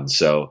him on.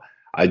 So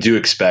I do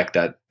expect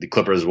that the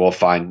Clippers will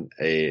find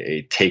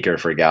a taker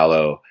for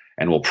Gallo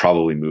and will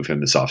probably move him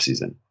this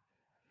offseason.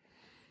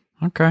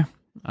 Okay.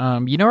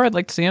 Where I'd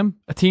like to see him?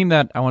 A team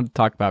that I wanted to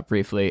talk about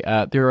briefly.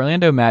 The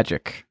Orlando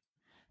Magic.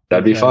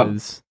 That'd be fun.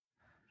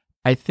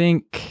 I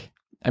think,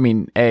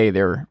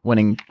 they're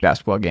winning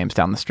basketball games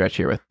down the stretch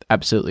here with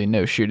absolutely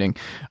no shooting.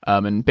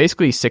 And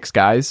basically 6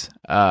 guys.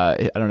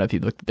 I don't know if you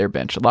looked at their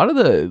bench. A lot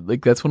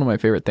of that's one of my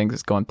favorite things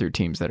is going through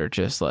teams that are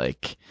just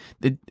like,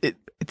 it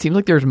seems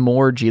like there's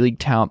more G League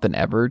talent than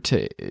ever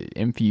to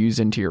infuse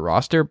into your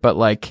roster, but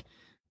like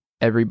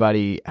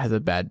everybody has a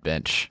bad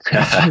bench.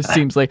 It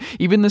seems like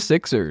even the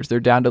Sixers, they're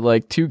down to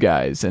like 2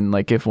 guys. And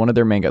like if one of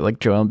their main guys, like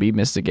Joel Embiid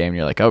misses a game,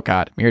 you're like, oh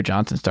God, Amir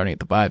Johnson starting at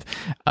the 5.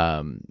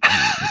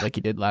 Like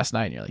he did last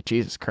night. And you're like,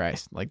 Jesus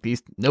Christ. Like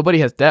nobody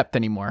has depth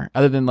anymore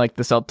other than like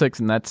the Celtics.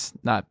 And that's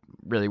not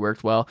really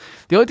worked well.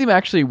 The only team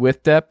actually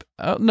with depth,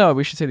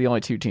 we should say the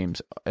only 2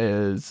 teams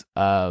is,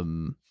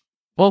 2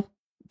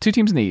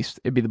 teams in the East.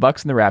 It'd be the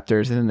Bucks and the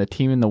Raptors. And then the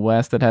team in the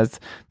West that has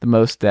the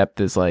most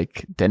depth is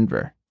like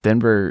Denver.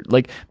 Denver,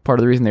 like part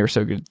of the reason they were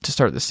so good to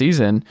start the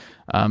season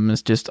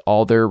is just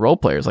all their role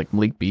players, like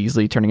Malik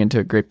Beasley turning into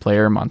a great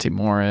player, Monty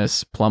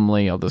Morris,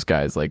 Plumlee, all those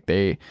guys. Like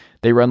they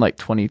run like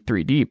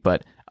 23 deep.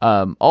 But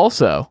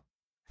also,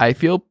 I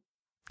feel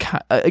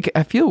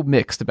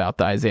mixed about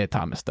the Isaiah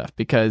Thomas stuff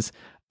because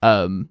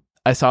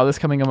I saw this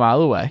coming a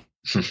mile away.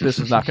 This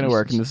was not going to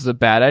work, and this is a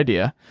bad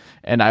idea.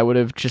 And I would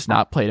have just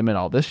not played him at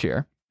all this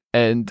year.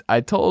 And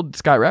I told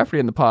Scott Rafferty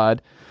in the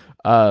pod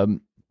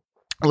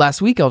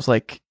last week, I was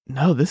like,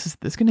 no, this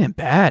is going to end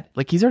bad.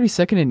 Like, he's already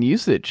second in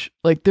usage.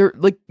 Like,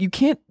 you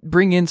can't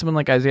bring in someone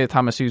like Isaiah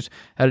Thomas, who's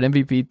had an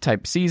MVP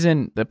type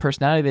season, the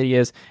personality that he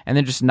is, and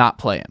then just not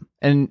play him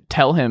and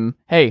tell him,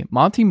 hey,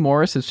 Monty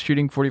Morris is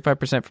shooting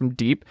 45% from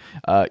deep.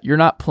 You're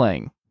not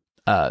playing.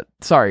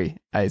 Sorry,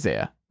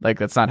 Isaiah. Like,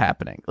 that's not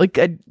happening. Like,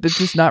 that's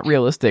just not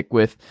realistic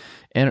with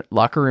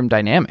locker room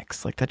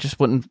dynamics. Like, that just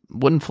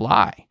wouldn't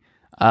fly.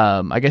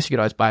 I guess you could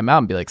always buy him out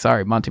and be like,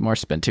 sorry, Monty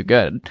Morris has been too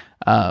good.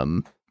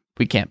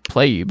 We can't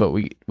play you, but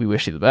we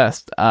wish you the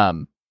best.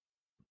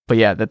 But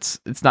yeah,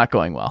 it's not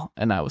going well.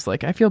 And I was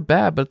like, I feel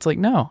bad, but it's like,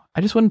 no,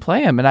 I just wouldn't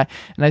play him. And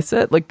I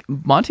said, like,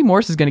 Monty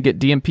Morris is going to get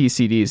DMP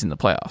CDs in the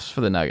playoffs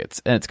for the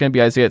Nuggets, and it's going to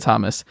be Isaiah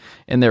Thomas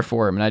in there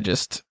for him.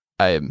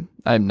 And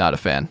I'm not a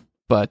fan.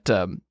 But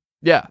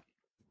yeah,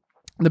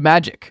 the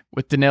Magic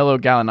with Danilo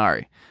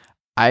Gallinari.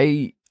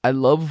 I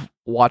love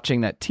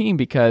watching that team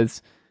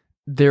because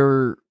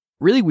they're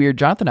really weird.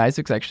 Jonathan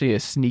Isaac's actually a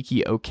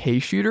sneaky okay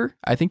shooter.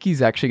 I think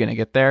he's actually going to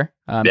get there.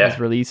 His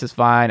release is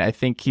fine. I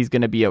think he's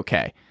going to be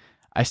okay.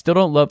 I still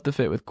don't love the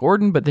fit with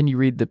Gordon, but then you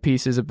read the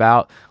pieces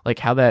about like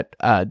how that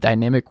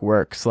dynamic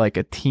works, like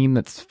a team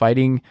that's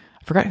fighting.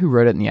 I forgot who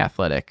wrote it in The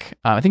Athletic.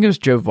 I think it was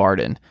Joe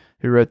Varden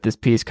who wrote this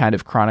piece kind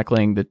of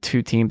chronicling the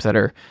two teams that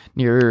are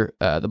near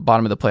the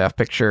bottom of the playoff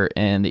picture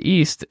in the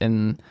East.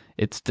 And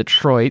it's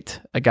Detroit,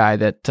 a guy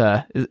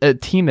that is a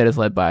team that is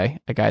led by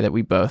a guy that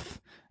we both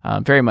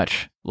very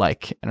much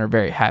like and are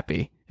very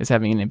happy is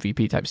having an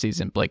MVP type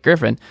season, Blake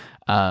Griffin.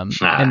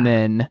 And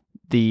then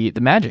the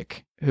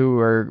Magic, who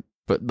are,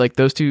 but like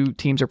those two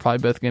teams are probably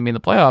both going to be in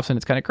the playoffs, and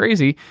it's kind of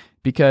crazy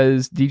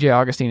because DJ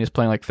Augustine is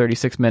playing like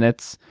 36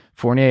 minutes.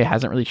 Fournier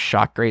hasn't really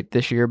shot great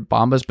this year.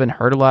 Bamba's been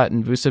hurt a lot,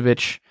 and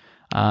Vucevic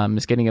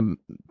is getting a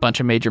bunch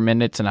of major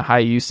minutes and a high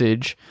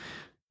usage.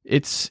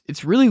 It's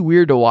really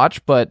weird to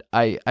watch, but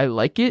I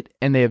like it,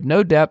 and they have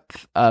no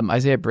depth.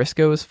 Isaiah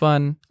Briscoe is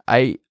fun.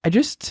 I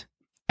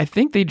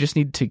think they just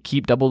need to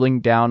keep doubling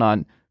down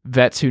on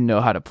vets who know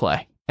how to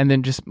play, and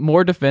then just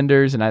more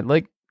defenders. And I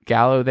like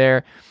Gallo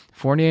there.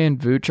 Fournier and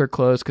Vooch are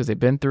close because they've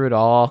been through it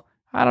all.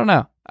 I don't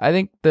know. I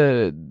think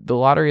the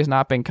lottery has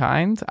not been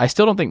kind. I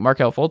still don't think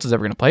Markelle Fultz is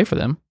ever going to play for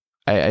them.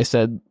 I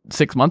said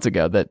 6 months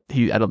ago that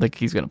I don't think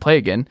he's going to play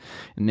again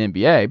in the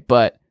NBA,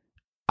 but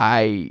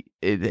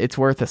it's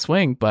worth a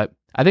swing. But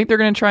I think they're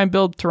going to try and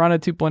build Toronto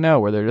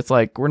 2.0, where they're just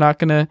like, we're not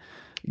going to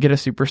get a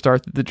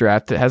superstar through the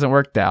draft. It hasn't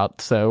worked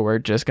out, so we're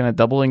just going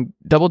to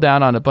double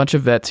down on a bunch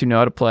of vets who know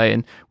how to play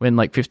and win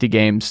like 50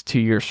 games 2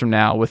 years from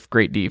now with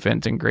great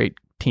defense and great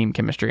team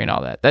chemistry and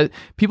all that. That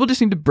people just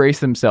need to brace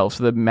themselves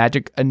for the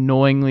Magic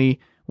annoyingly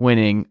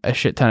winning a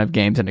shit ton of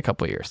games in a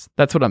couple of years.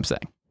 That's what I'm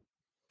saying.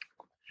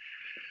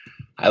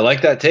 I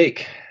like that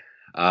take.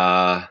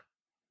 I'm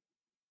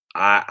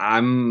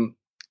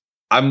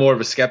more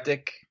of a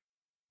skeptic.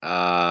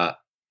 I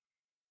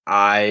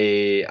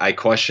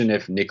question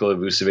if Nikola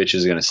Vucevic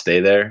is going to stay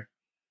there.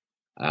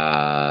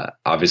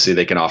 Obviously,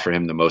 they can offer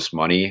him the most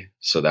money,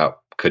 so that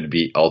could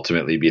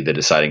ultimately be the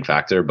deciding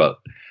factor. But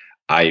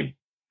I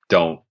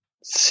don't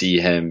see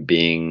him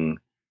being.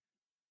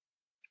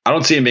 I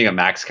don't see him being a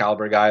max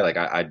caliber guy. Like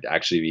I'd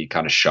actually be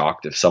kind of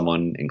shocked if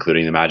someone,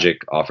 including the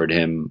Magic, offered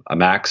him a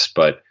max.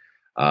 But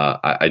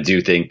I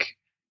do think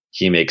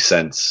he makes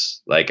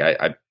sense. Like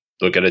I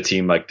look at a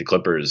team like the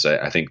Clippers.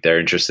 I think they're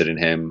interested in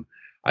him.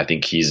 I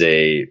think he's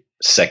a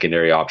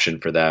secondary option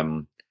for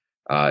them.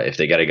 If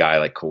they get a guy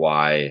like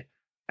Kawhi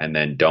and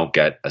then don't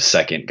get a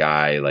second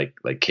guy like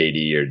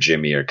KD or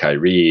Jimmy or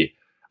Kyrie,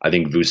 I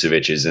think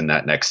Vucevic is in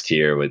that next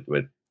tier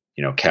with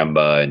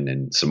Kemba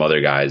and some other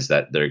guys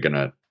that they're going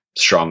to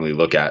strongly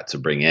look at to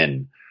bring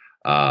in.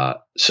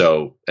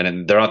 So, and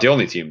then they're not the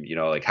only team,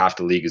 like half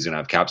the league is going to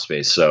have cap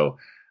space. So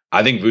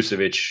I think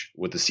Vucevic,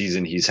 with the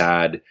season he's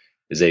had,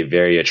 is a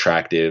very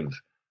attractive,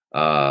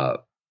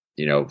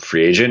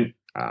 free agent.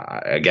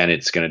 Again,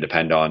 it's going to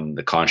depend on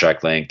the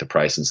contract length, the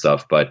price and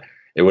stuff, but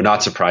it would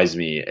not surprise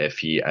me if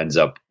he ends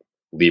up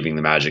leaving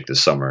the Magic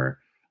this summer,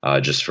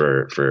 just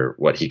for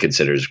what he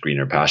considers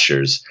greener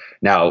pastures.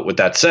 Now, with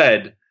that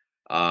said,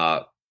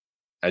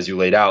 as you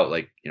laid out,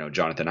 like,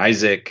 Jonathan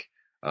Isaac,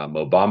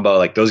 Mo Bamba,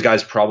 like those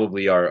guys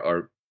probably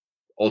are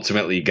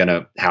ultimately going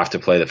to have to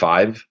play the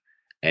five.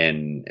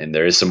 And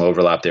there is some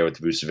overlap there with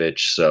Vucevic.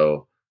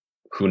 So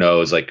who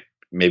knows, like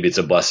maybe it's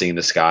a blessing in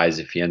disguise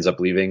if he ends up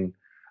leaving.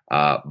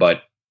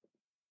 But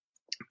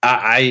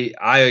I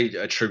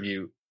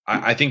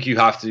think you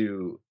have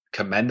to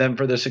commend them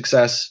for their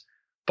success,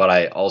 but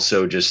I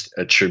also just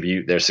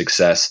attribute their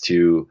success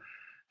to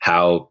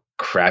how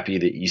crappy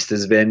the East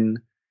has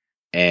been.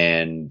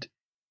 And,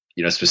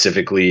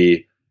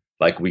 specifically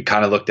like we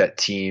kind of looked at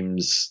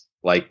teams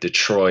like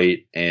Detroit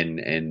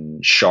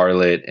and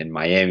Charlotte and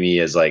Miami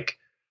as like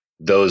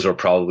those were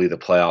probably the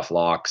playoff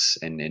locks,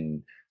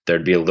 and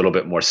there'd be a little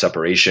bit more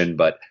separation.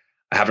 But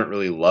I haven't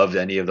really loved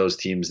any of those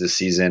teams this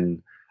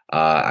season.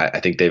 I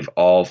think they've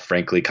all,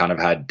 frankly, kind of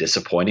had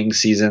disappointing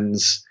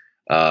seasons,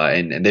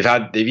 and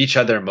they've each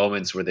had their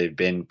moments where they've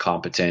been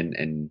competent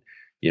and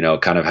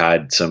kind of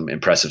had some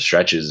impressive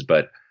stretches.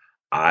 But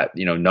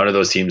none of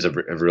those teams have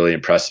really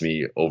impressed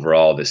me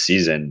overall this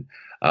season.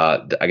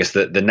 I guess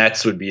the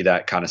Nets would be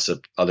that kind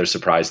of other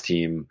surprise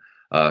team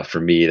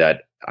for me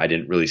that I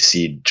didn't really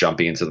see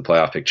jumping into the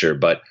playoff picture.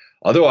 But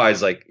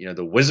otherwise, like,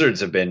 the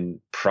Wizards have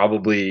been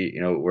probably,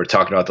 we're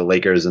talking about the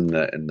Lakers and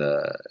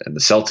the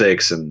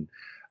Celtics and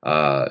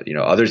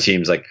other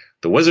teams. Like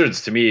the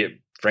Wizards, to me,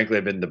 frankly,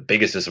 have been the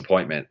biggest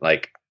disappointment.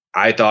 Like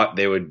I thought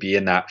they would be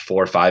in that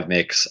 4 or 5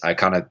 mix. I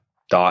kind of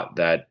thought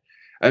that,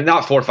 and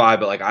not 4 or 5,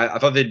 but like I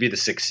thought they'd be the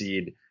 6th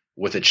seed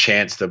with a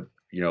chance to,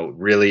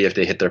 really, if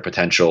they hit their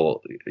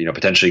potential,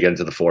 potentially get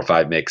into the 4 or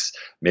 5 mix,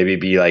 maybe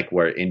be like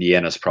where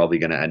Indiana's probably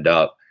going to end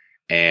up.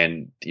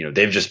 And,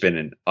 they've just been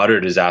an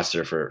utter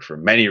disaster for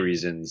many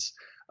reasons.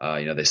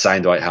 They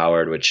signed Dwight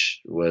Howard,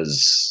 which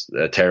was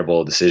a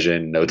terrible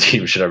decision. No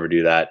team should ever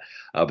do that.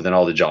 But then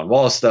all the John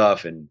Wall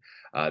stuff, and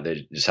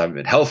they just haven't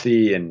been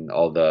healthy, and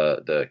all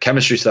the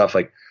chemistry stuff.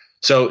 Like,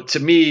 so to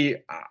me,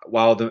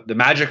 while the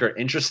Magic are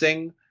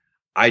interesting,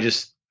 I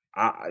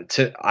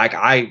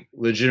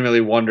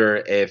legitimately wonder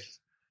if,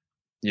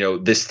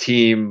 this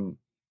team,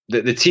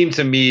 the team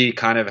to me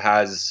kind of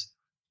has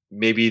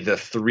maybe the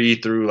 3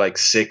 through like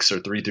 6 or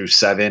 3 through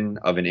 7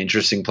 of an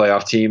interesting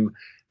playoff team.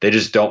 They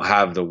just don't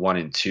have the 1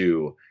 and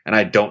 2, and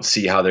I don't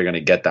see how they're going to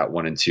get that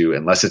 1 and 2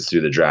 unless it's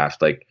through the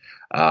draft. Like,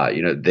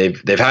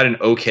 they've had an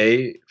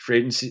okay free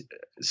agency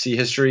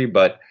history,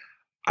 but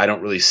I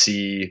don't really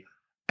see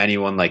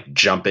anyone like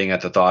jumping at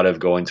the thought of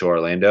going to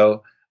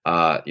Orlando.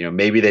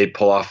 Maybe they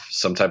pull off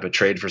some type of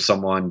trade for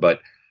someone,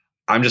 but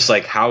I'm just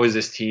like, how is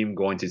this team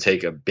going to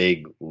take a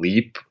big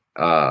leap?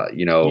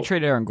 You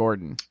trade Aaron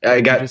Gordon.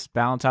 Just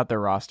balance out their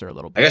roster a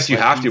little bit. I guess you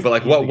have to, but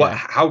like, what?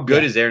 How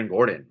good is Aaron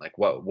Gordon? Like,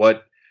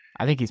 what?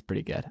 I think he's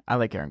pretty good. I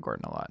like Aaron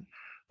Gordon a lot.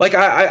 Like,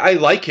 I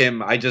like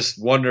him. I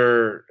just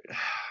wonder.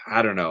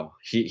 I don't know.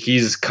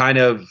 He's kind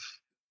of.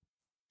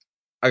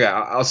 Okay,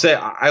 I'll say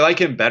I like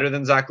him better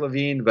than Zach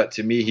LaVine, but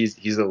to me,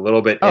 he's a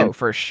little bit.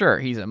 For sure,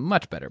 he's a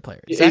much better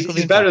player.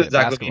 He's better than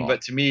Zach LaVine,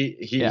 but to me,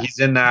 he's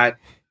in that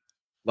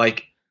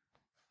like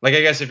I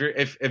guess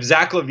if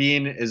Zach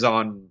LaVine is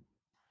on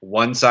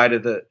one side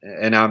of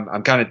and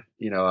I'm kind of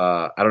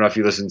I don't know if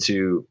you listened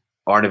to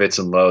Arnovitz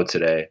and Lowe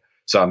today,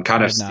 so I'm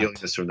kind of stealing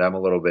this from them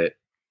a little bit,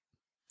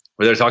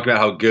 where they're talking about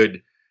how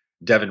good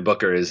Devin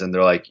Booker is, and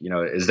they're like,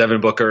 is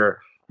Devin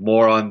Booker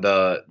more on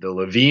the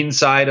LaVine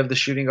side of the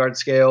shooting guard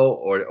scale,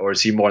 or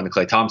is he more on the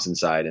Klay Thompson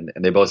side? And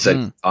they both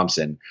said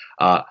Thompson.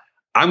 I'm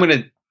going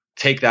to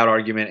take that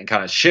argument and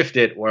kind of shift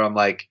it where I'm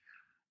like,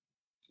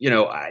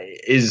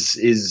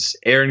 is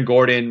Aaron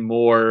Gordon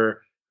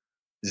more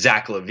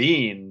Zach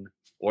LaVine,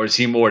 or is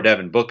he more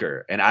Devin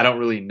Booker? And I don't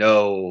really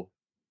know.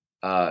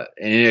 And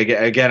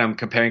again, I'm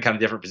comparing kind of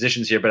different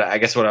positions here, but I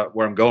guess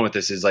where I'm going with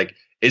this is like,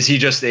 is he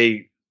just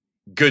a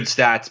good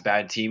stats,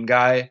 bad team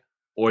guy?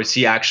 Or is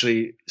he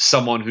actually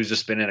someone who's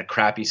just been in a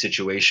crappy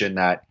situation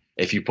that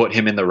if you put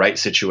him in the right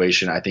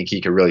situation, I think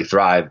he could really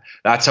thrive?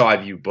 That's how I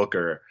view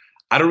Booker.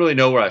 I don't really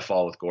know where I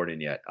fall with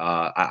Gordon yet.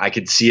 I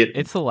could see it.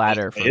 It's the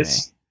latter for me.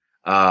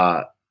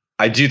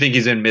 I do think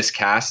he's been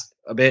miscast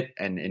a bit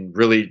and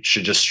really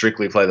should just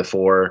strictly play the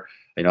 4.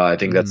 I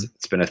think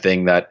it's been a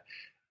thing that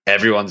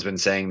everyone's been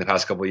saying the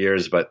past couple of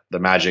years, but the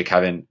Magic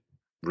haven't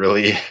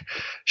really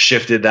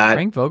shifted that.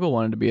 Frank Vogel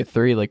wanted to be a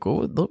 3. Like,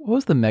 what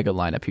was the mega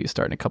lineup he was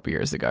starting a couple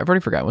years ago? I've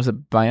already forgotten. Was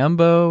it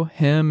Biyombo,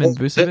 him, and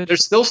Vucevic? They're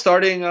still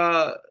starting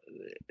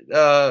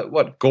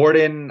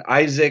Gordon,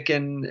 Isaac,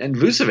 and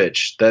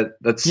Vucevic.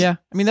 That's I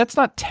mean, that's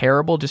not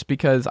terrible just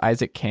because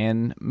Isaac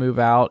can move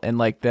out, and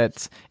like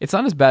it's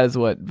not as bad as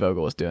what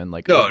Vogel was doing.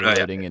 Like,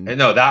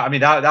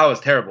 that was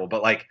terrible.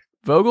 But like,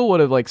 Vogel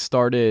would have like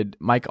started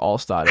Mike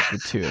Allstott at the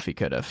 2 if he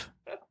could have.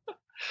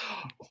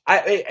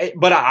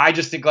 But I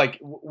just think like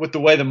with the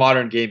way the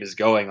modern game is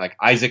going, like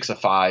Isaac's a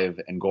 5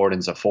 and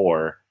Gordon's a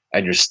 4,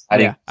 and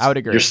I would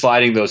agree. You're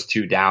sliding those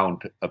 2 down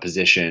a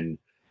position.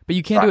 But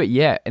you can't do it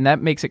yet, and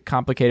that makes it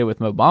complicated with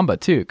Mo Bamba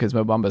too, because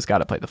Mo Bamba's got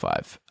to play the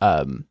 5,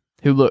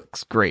 who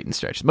looks great in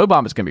stretches. Mo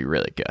Bamba's going to be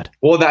really good.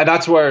 Well,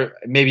 that's where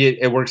maybe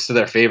it works to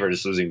their favor,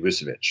 just losing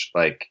Vucevic.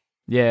 Like,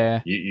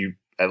 yeah, you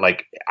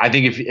like. I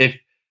think if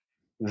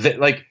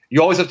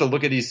you always have to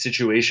look at these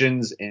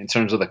situations in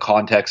terms of the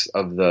context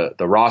of the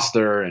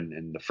roster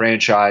and the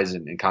franchise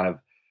and kind of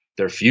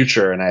their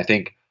future. And I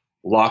think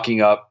locking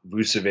up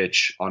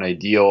Vucevic on a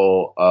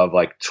deal of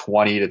like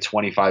 20 to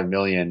 25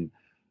 million,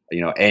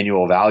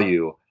 annual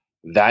value,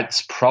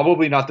 that's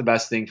probably not the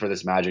best thing for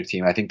this Magic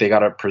team. I think they got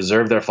to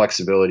preserve their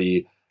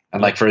flexibility.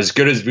 And like, for as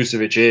good as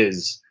Vucevic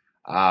is,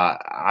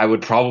 I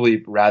would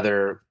probably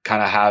rather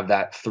kind of have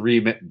that 3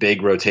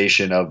 big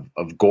rotation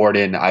of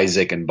Gordon,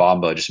 Isaac, and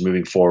Bamba just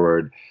moving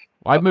forward,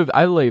 Well,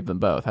 I leave them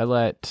both. I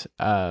let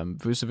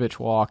Vucevic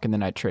walk, and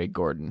then I trade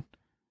Gordon.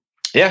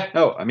 Yeah,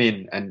 no, I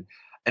mean, and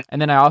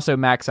then I also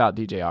max out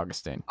DJ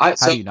Augustine. How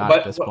do you not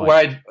at this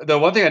point? The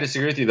one thing I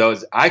disagree with you though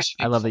is I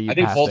love that you I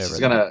think passed Fultz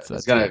over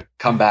is gonna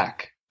come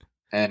back,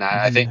 and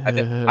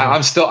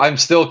I'm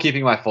still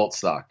keeping my Fultz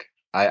stock.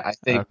 I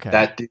think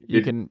that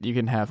dude, you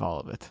can have all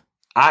of it.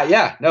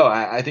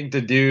 I think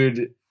the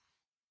dude.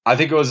 I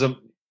think it was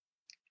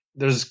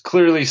there's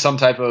clearly some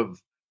type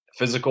of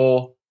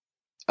physical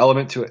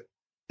element to it,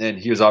 and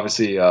he was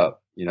obviously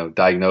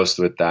diagnosed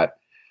with that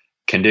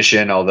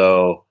condition.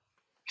 Although,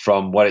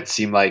 from what it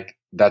seemed like,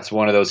 that's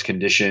one of those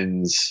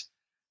conditions,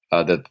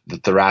 the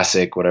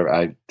thoracic, whatever.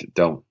 I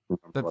don't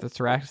remember. The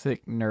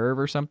thoracic nerve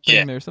or something.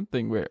 Yeah. There's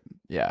something weird.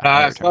 Yeah.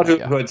 I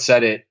forgot who had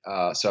said it.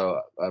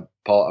 So,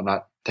 Paul, I'm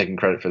not taking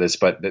credit for this,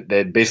 but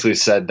they basically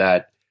said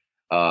that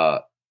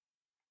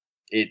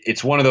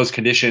it's one of those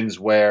conditions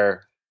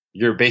where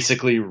you're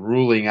basically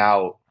ruling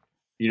out.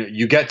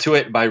 You get to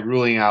it by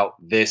ruling out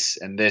this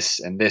and this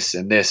and this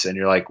and this, and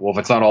you're like, well, if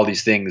it's not all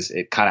these things,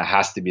 it kind of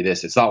has to be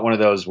this. It's not one of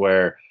those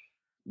where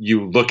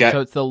you look at. So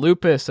it's the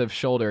lupus of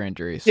shoulder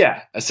injuries.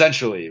 Yeah,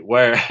 essentially,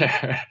 where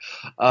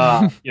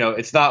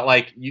it's not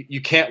like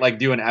you can't like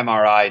do an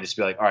MRI and just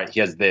be like, all right, he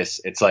has this.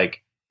 It's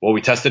like, well,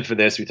 we tested for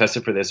this, we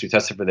tested for this, we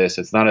tested for this.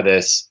 It's none of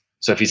this.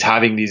 So if he's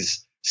having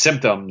these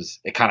symptoms,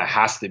 it kind of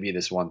has to be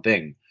this one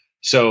thing.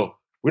 So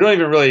we don't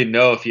even really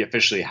know if he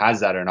officially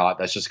has that or not.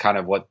 That's just kind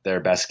of what their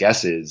best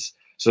guess is.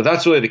 So if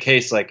that's really the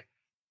case, like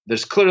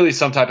there's clearly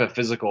some type of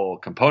physical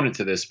component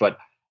to this, but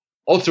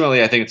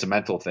ultimately I think it's a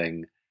mental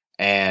thing.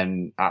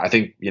 And I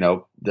think,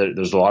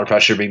 there's a lot of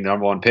pressure being the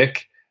number one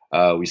pick.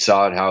 We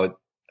saw how it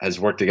has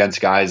worked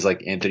against guys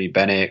like Anthony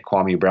Bennett,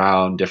 Kwame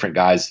Brown, different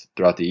guys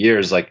throughout the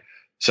years.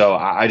 So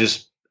I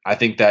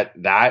think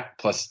that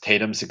plus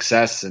Tatum's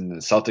success and the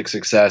Celtics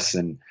success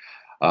and,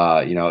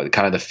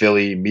 kind of the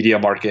Philly media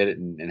market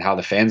and how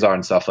the fans are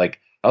and stuff,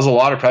 like that was a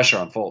lot of pressure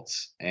on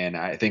Fultz. And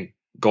I think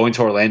going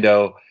to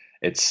Orlando,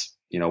 it's,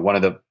 one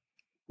of the,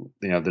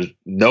 there's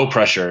no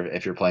pressure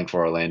if you're playing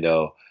for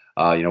Orlando.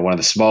 One of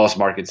the smallest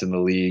markets in the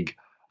league,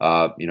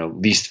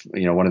 least,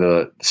 one of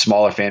the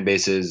smaller fan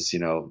bases,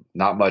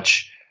 not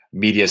much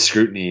media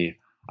scrutiny.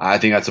 I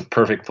think that's a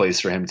perfect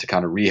place for him to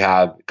kind of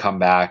rehab, come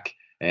back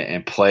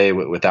and play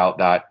without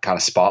that kind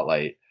of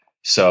spotlight.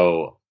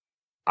 So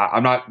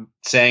I'm not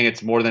saying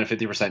it's more than a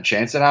 50%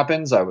 chance it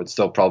happens. I would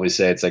still probably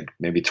say it's like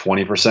maybe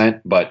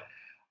 20%, but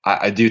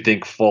I do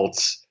think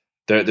Fultz,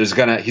 he's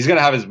going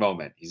to have his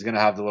moment. He's going to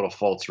have the little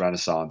Fultz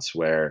renaissance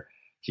where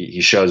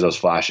he shows those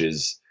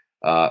flashes.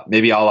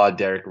 Maybe a la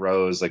Derrick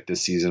Rose like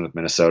this season with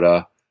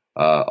Minnesota,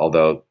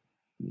 although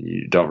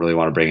you don't really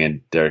want to bring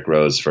in Derrick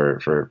Rose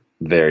for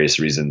various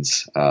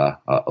reasons.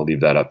 I'll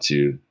leave that up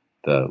to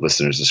the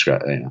listeners'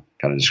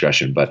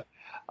 discretion. But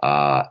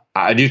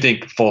I do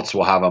think Fultz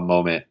will have a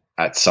moment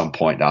at some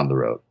point down the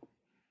road.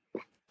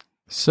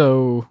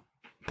 So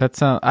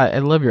I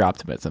love your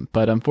optimism,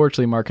 but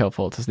unfortunately Markelle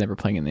Fultz is never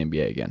playing in the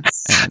NBA again.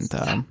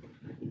 And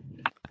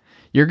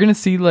you're going to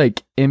see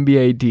like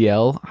NBA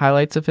DL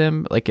highlights of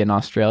him like in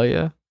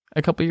Australia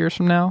a couple years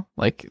from now.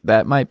 Like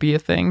that might be a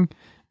thing,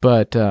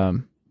 but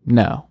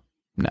no.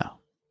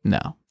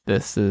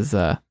 This is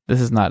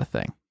not a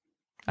thing.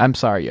 I'm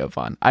sorry,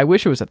 Jovan. I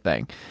wish it was a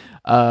thing.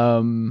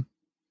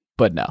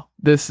 But no,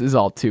 this is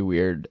all too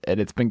weird, and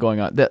it's been going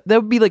on. That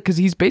would be like, because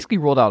he's basically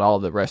rolled out all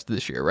the rest of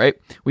this year, right?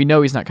 We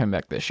know he's not coming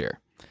back this year.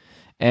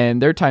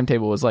 And their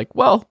timetable was like,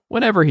 well,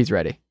 whenever he's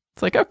ready.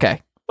 It's like,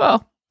 okay,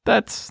 well,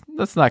 that's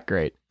not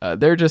great.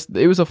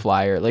 It was a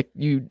flyer. Like,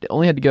 you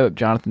only had to go up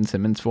Jonathan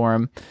Simmons for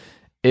him.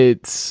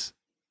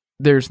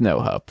 There's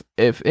no hope.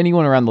 If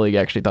anyone around the league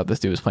actually thought this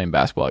dude was playing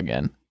basketball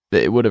again,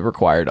 it would have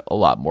required a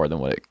lot more than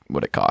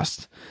what it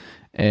cost.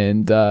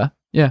 And,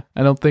 yeah,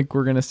 I don't think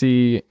we're going to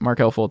see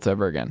Markelle Fultz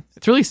ever again.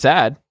 It's really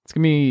sad. It's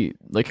going to be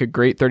like a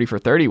great 30 for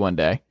 30 one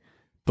day,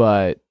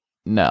 but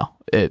no,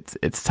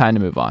 it's time to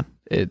move on.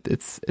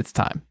 It's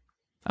time.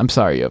 I'm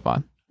sorry,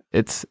 Jovan.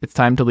 It's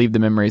time to leave the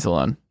memories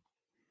alone.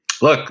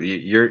 Look,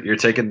 you're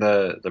taking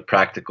the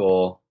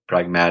practical,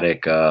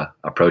 pragmatic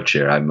approach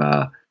here.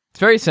 It's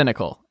very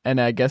cynical, and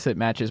I guess it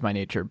matches my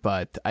nature,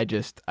 but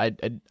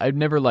I've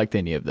never liked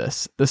any of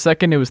this. The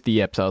second it was the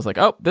yips, I was like,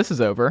 oh, this is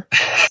over.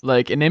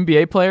 Like an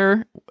NBA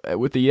player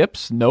with the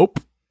yips,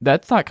 nope.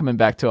 That's not coming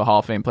back to a Hall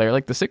of Fame player.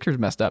 Like the Sixers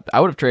messed up. I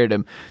would have traded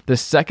him the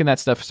second that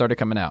stuff started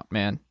coming out,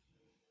 man.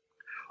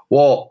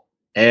 Well,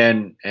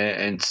 and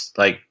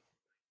like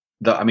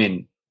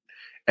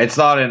it's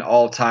not an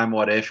all-time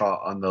what if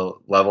on the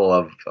level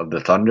of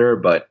the Thunder,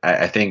 but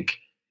I think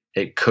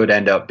it could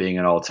end up being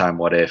an all-time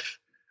what if.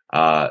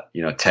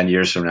 10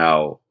 years from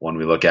now, when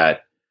we look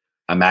at,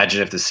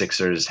 imagine if the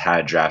Sixers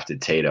had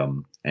drafted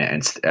Tatum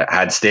and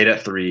had stayed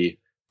at 3,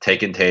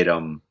 taken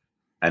Tatum,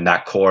 and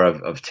that core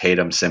of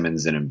Tatum,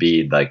 Simmons, and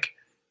Embiid, like,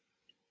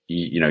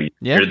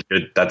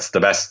 that's the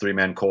best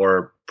 3-man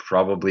core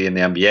probably in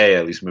the NBA,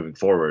 at least moving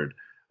forward.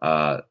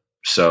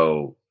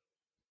 So,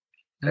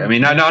 I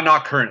mean,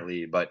 not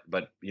currently, but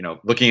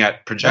looking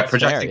at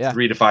projecting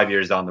 3 to 5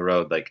 years down the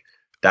road, like,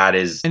 that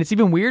is. And it's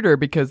even weirder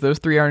because those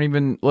three aren't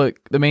even, look,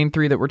 the main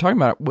three that we're talking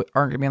about aren't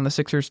going to be on the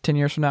Sixers 10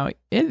 years from now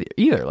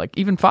either, like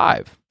even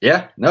 5.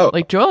 Yeah, no.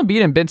 Like Joel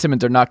Embiid and Ben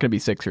Simmons are not going to be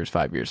Sixers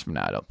 5 years from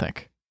now, I don't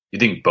think. You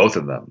think both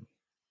of them?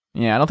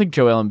 Yeah, I don't think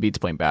Joel Embiid's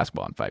playing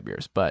basketball in 5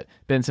 years, but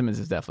Ben Simmons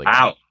is definitely.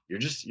 Wow, you're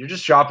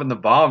just dropping the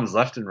bombs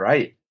left and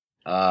right.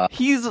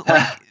 He's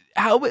like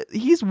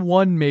he's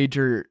one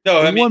major. No,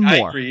 I mean, one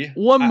more. I agree.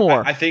 One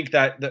more. I think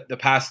that the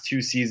past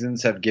 2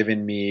 seasons have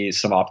given me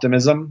some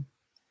optimism.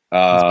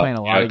 He's playing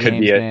a lot of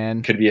games,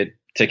 man. Could be a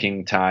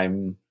ticking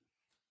time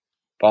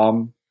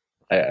bomb,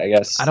 I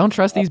guess. I don't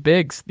trust these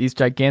bigs, these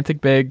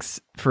gigantic bigs,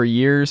 for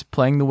years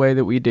playing the way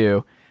that we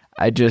do.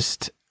 I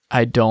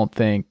don't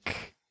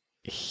think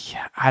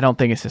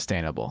it's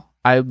sustainable.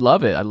 I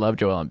love it. I love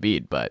Joel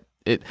Embiid, but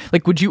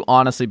would you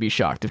honestly be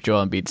shocked if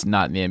Joel Embiid's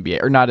not in the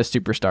NBA or not a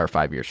superstar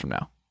 5 years from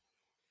now?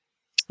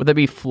 Would that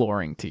be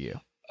flooring to you?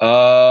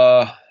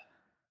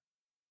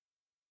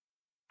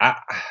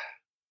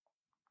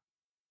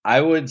 I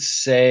would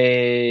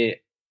say,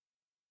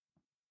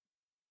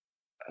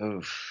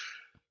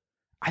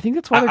 I think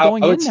that's why they're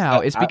going in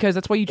now. Is because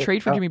that's why you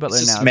trade for Jimmy Butler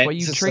now. That's why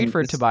you trade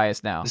for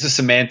Tobias now. This is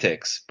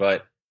semantics,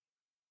 but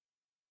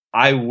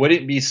I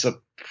wouldn't be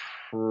surprised.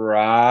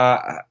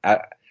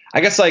 I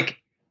guess, like,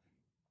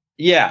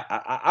 yeah,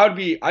 I'd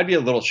be a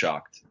little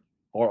shocked,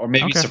 or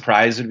maybe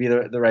surprised would be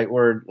the right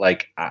word.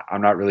 Like,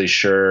 I'm not really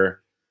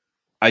sure.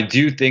 I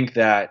do think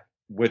that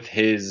with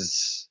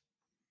his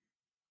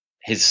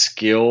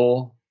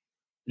skill,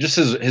 just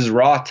his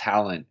raw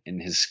talent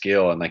and his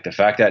skill, and like the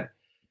fact that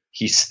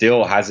he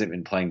still hasn't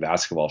been playing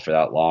basketball for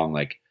that long,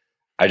 like,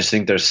 I just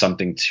think there's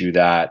something to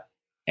that.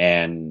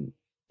 And,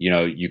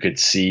 you could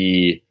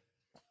see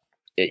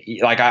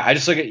it, like, I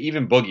just look at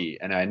even Boogie,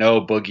 and I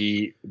know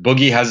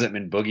Boogie hasn't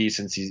been Boogie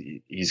since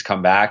he's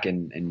come back,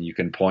 and you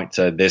can point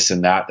to this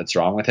and that's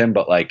wrong with him,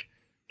 but like,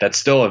 that's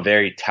still a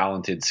very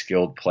talented,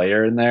 skilled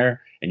player in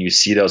there. And you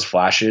see those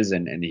flashes,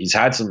 and he's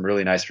had some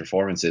really nice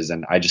performances.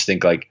 And I just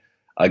think, like,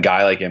 a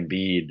guy like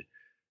Embiid,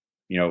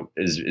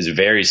 is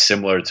very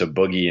similar to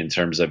Boogie in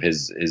terms of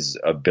his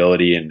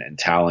ability and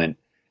talent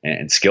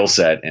and skill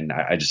set. And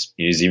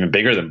he's even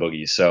bigger than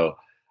Boogie. So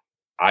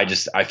I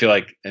feel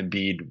like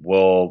Embiid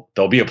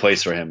there'll be a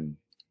place for him.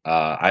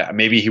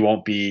 Maybe he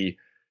won't be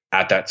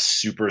at that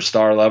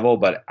superstar level,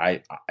 but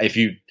if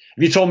you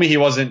told me he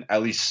wasn't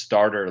at least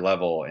starter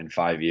level in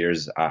 5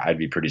 years, I'd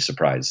be pretty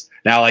surprised.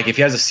 Now, like, if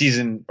he has a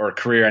season or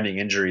career-ending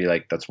injury,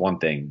 like, that's one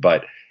thing.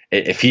 But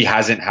if he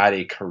hasn't had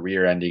a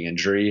career-ending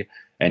injury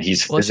and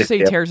let's just say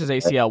he tears his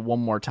ACL one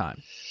more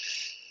time.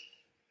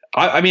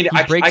 I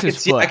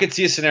could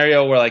see a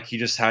scenario where, like,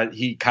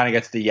 he kind of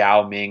gets the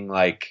Yao Ming,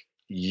 like,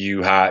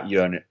 you have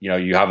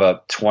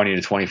a 20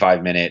 to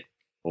 25 minute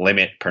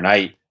limit per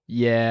night.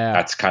 Yeah,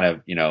 that's kind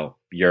of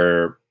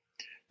you're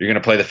going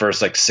to play the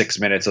first, like, 6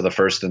 minutes of the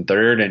first and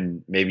third,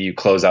 and maybe you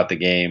close out the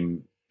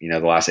game, the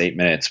last 8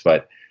 minutes.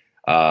 But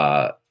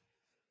I'd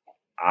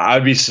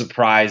be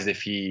surprised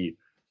if he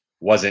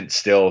wasn't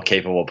still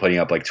capable of putting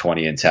up like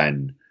 20 and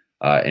 10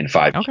 in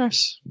 5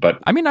 years. But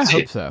I mean, I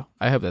hope so.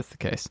 I hope that's the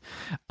case.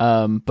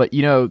 But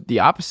the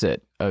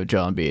opposite of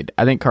Joel Embiid,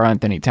 I think Karl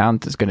Anthony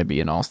Towns is going to be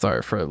an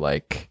all-star for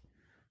like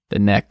the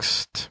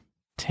next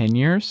 10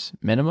 years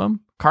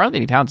minimum. Karl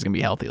Anthony Towns is going to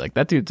be healthy. Like,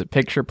 that dude's a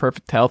picture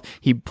perfect health.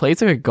 He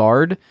plays like a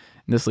guard. And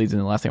this leads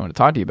into the last thing I want to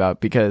talk to you about,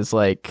 because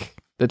like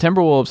the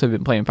Timberwolves have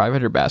been playing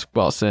 500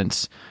 basketball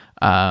since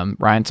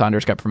Ryan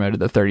Saunders got promoted,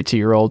 the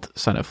 32-year-old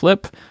son of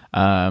Flip.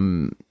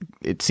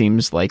 It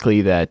seems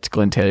likely that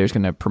Glenn Taylor is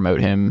going to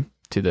promote him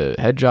to the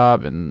head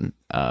job. And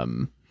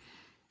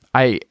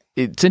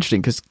it's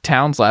interesting because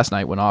Towns last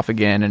night went off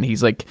again, and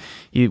he's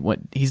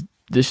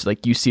just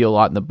like you see a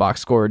lot in the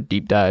box score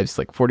deep dives,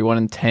 like 41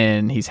 and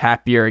 10. He's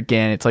happier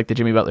again. It's like the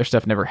Jimmy Butler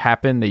stuff never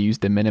happened. They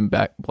used the Men in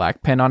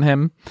Black pen on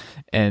him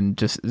and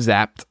just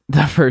zapped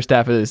the first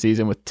half of the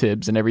season with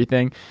Tibbs and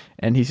everything.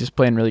 And he's just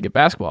playing really good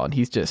basketball. And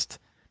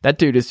that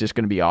dude is just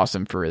going to be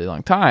awesome for a really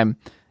long time.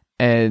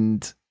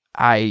 And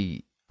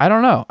I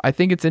don't know. I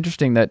think it's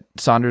interesting that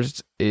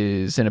Saunders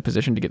is in a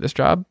position to get this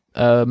job.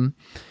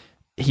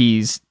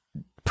 He's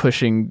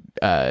pushing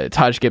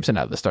Taj Gibson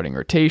out of the starting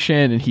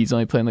rotation, and he's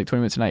only playing like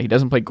 20 minutes a night. He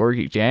doesn't play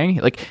Gorgie Jang.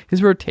 Like,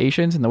 his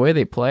rotations and the way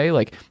they play,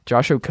 like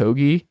Josh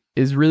Okogie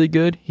is really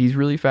good. He's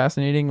really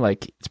fascinating.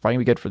 Like, it's probably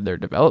gonna be good for their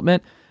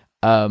development.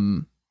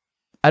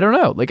 I don't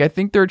know. Like, I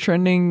think they're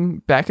trending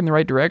back in the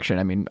right direction.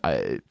 I mean,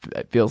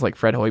 it feels like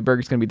Fred Hoiberg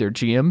is gonna be their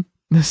GM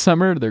this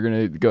summer. They're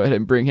gonna go ahead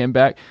and bring him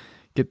back,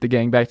 get the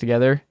gang back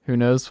together. Who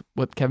knows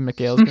what Kevin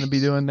McHale is gonna be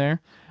doing there.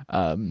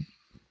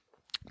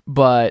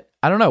 But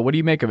I don't know. What do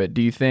you make of it?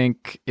 Do you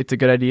think it's a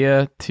good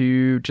idea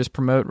to just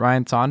promote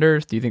Ryan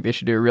Saunders? Do you think they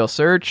should do a real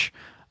search?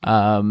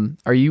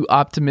 Are you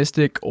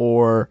optimistic,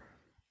 or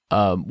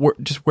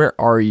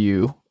where are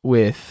you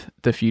with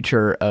the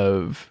future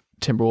of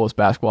Timberwolves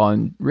basketball,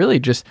 and really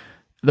just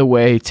the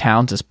way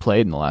Towns has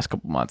played in the last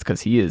couple months?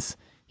 Because he is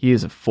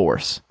a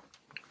force.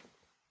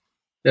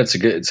 Yeah,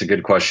 it's a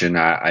good question.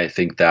 I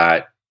think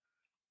that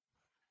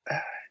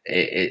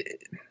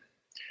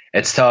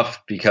it's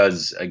tough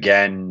because,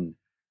 again,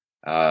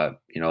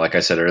 Like I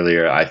said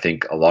earlier, I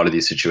think a lot of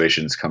these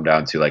situations come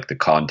down to like the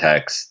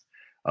context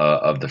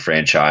of the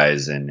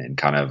franchise and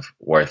kind of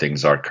where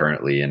things are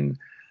currently. And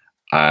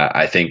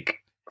I think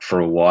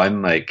for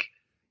one, like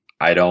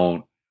I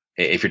don't.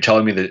 If you're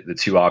telling me that the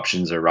two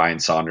options are Ryan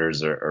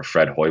Saunders or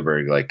Fred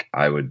Hoiberg, like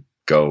I would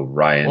go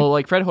Ryan. Well,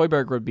 like Fred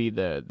Hoiberg would be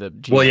the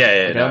GM. Well,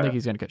 yeah, like, I don't think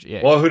he's going to catch it.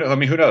 Yeah. Well,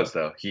 who knows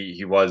though?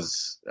 He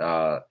was,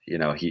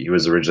 he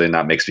was originally in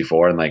that mix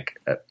before, and like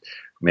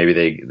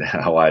maybe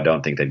I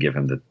don't think they'd give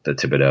him the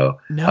Thibodeau.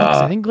 No,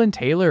 'cause I think Glenn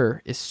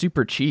Taylor is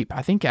super cheap.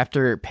 I think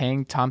after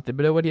paying Tom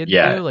Thibodeau what he had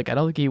to do, like I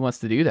don't think he wants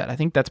to do that. I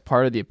think that's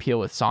part of the appeal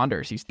with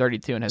Saunders. He's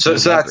 32 and has no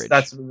leverage.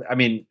 That's I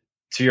mean,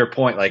 to your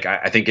point, like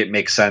I think it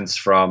makes sense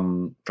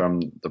from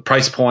the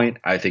price point.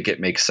 I think it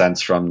makes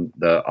sense from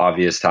the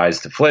obvious ties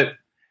to Flip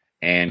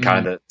and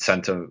kind of the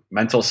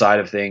sentimental side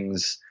of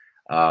things.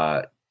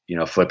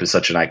 Flip is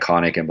such an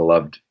iconic and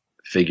beloved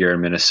figure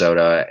in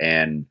Minnesota,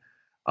 and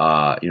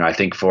I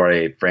think for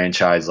a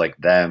franchise like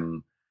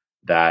them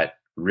that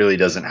really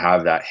doesn't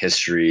have that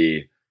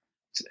history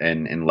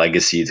and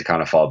legacy to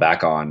kind of fall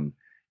back on,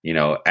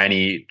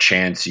 any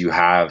chance you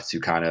have to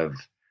kind of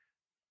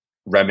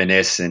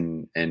reminisce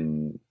and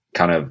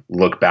kind of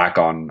look back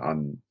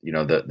on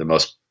the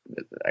most,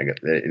 I guess,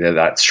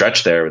 that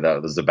stretch there,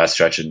 that was the best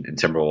stretch in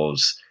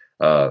Timberwolves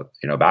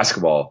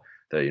basketball,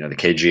 the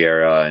KG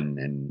era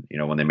and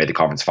when they made the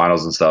conference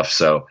finals and stuff.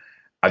 So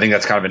I think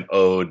that's kind of an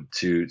ode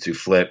to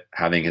Flip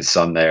having his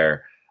son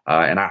there.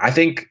 And I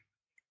think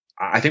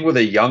with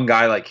a young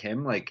guy like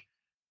him, like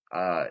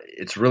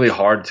it's really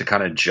hard to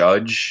kind of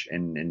judge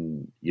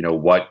and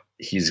what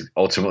he's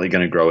ultimately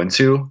going to grow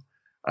into.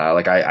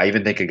 Like I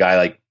even think a guy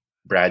like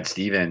Brad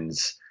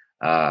Stevens,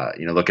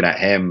 looking at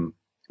him,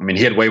 I mean,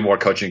 he had way more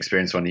coaching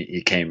experience when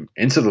he came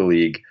into the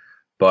league,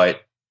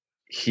 but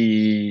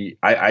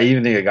I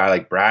even think a guy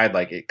like Brad,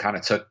 like it kind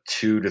of took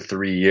 2 to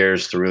 3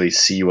 years to really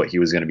see what he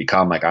was going to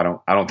become. Like, I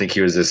don't think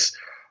he was this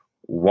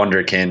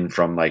wonderkin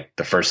from like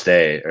the first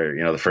day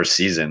or, the first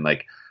season.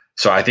 Like,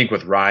 so I think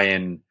with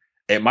Ryan,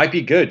 it might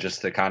be good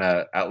just to kind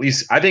of, at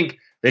least, I think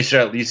they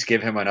should at least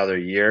give him another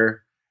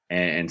year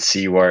and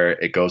see where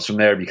it goes from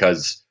there,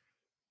 because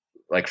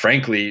like,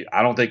 frankly,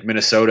 I don't think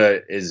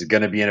Minnesota is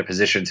going to be in a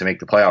position to make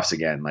the playoffs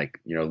again. Like,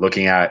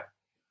 looking at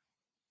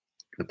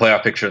the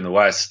playoff picture in the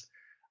West,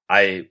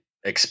 I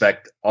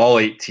expect all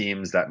 8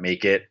 teams that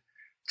make it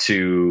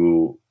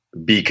to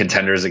be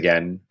contenders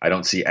again. I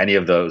don't see any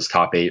of those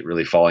top 8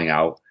 really falling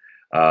out.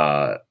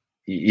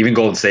 Even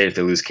Golden State, if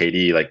they lose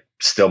KD, like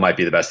still might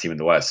be the best team in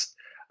the West.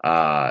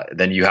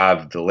 Then you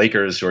have the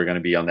Lakers, who are going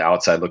to be on the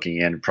outside looking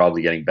in,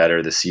 probably getting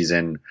better this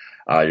season.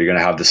 You're going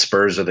to have the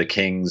Spurs or the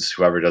Kings,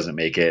 whoever doesn't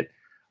make it,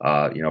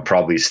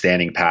 probably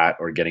standing pat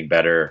or getting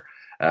better.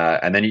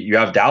 And then you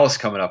have Dallas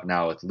coming up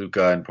now with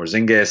Luka and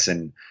Porzingis,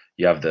 and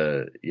you have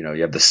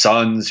the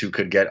Suns, who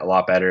could get a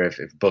lot better if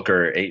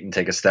Booker or Ayton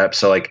take a step.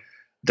 So like,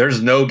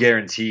 there's no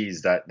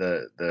guarantees that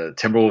the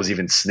Timberwolves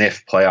even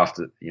sniff playoff,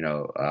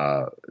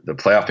 the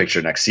playoff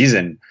picture next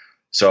season.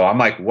 So I'm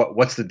like,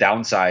 what's the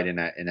downside in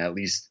at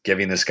least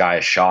giving this guy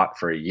a shot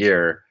for a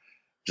year?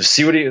 Just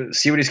see what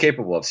he's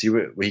capable of. See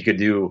what he could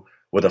do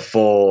with a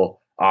full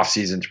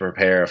offseason to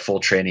prepare, a full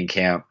training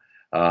camp.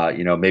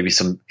 Maybe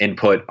some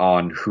input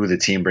on who the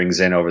team brings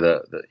in over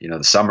the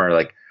summer.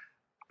 Like,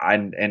 I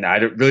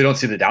really don't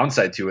see the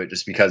downside to it,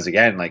 just because,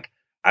 again, like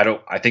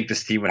I think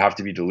this team would have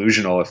to be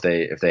delusional if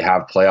they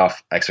have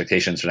playoff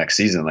expectations for next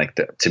season. Like,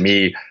 to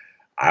me,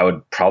 I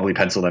would probably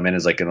pencil them in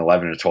as like an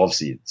 11 or 12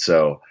 seed.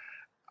 So,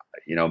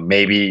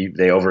 maybe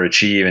they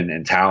overachieve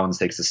and Towns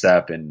takes a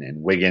step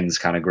and Wiggins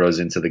kind of grows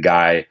into the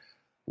guy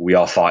we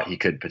all thought he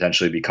could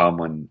potentially become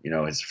when,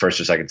 his first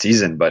or second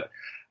season. But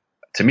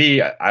to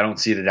me, I don't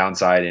see the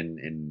downside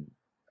in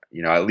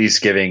at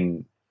least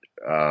giving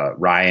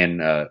Ryan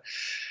a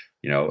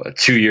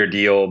 2-year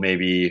deal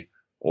maybe,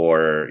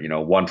 or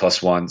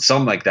 1+1,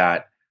 something like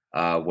that,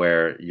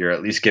 where you're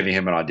at least giving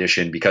him an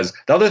audition. Because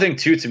the other thing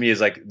too, to me, is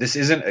like, this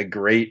isn't a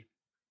great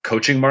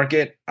coaching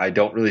market. I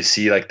don't really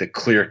see like the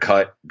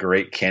clear-cut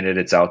great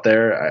candidates out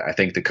there. I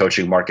think the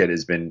coaching market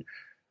has been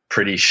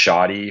pretty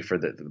shoddy for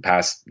the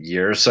past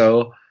year or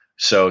so.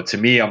 So to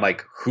me, I'm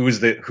like, who's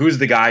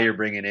the guy you're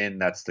bringing in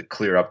that's the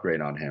clear upgrade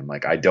on him?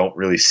 Like, I don't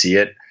really see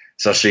it,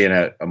 especially in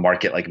a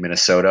market like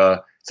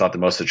Minnesota. It's not the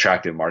most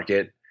attractive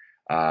market.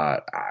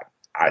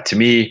 To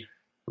me,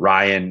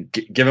 Ryan,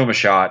 give him a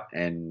shot,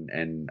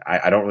 and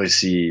I don't really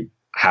see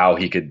how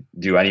he could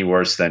do any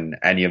worse than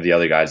any of the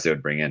other guys they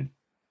would bring in.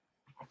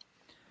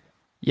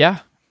 Yeah,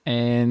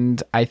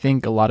 and I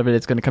think a lot of it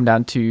is going to come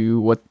down to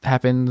what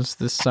happens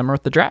this summer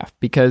with the draft,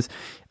 because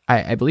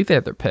I believe they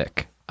have their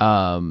pick.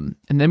 And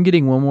them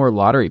getting one more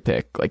lottery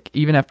pick, like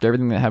even after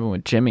everything that happened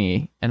with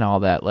Jimmy and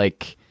all that,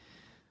 like,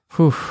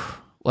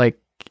 the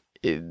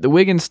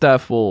Wiggins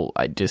stuff,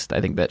 I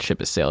think that ship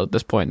has sailed at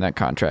this point, and that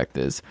contract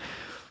is,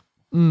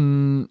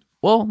 well,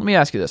 let me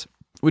ask you this.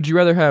 Would you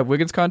rather have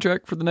Wiggins'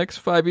 contract for the next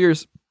 5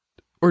 years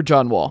or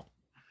John Wall?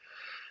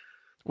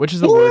 Which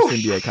is the worst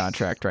NBA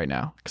contract right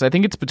now? Because I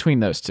think it's between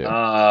those two.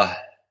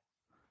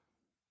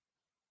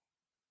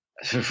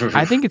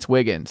 I think it's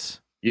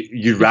Wiggins.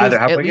 You'd rather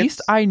have at Wiggins?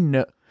 least I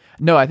know.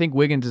 No, I think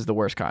Wiggins is the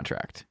worst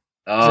contract.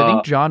 I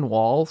think John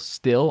Wall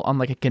still on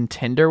like a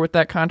contender with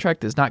that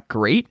contract is not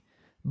great,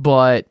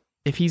 but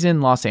if he's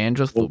in Los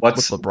Angeles with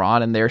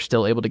LeBron and they're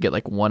still able to get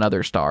like one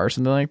other star or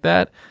something like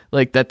that,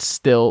 like that's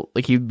still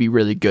like he'd be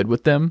really good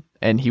with them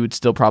and he would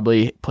still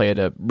probably play at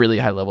a really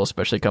high level,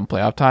 especially come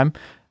playoff time.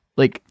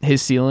 Like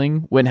his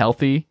ceiling when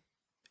healthy,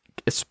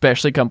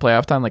 especially come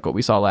playoff time, like what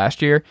we saw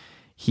last year,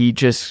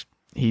 he's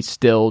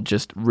still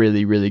just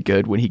really, really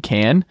good when he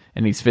can,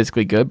 and he's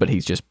physically good, but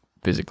he's just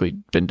physically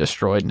been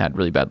destroyed and had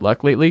really bad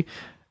luck lately.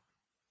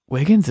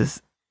 Wiggins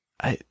is,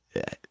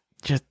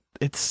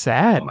 it's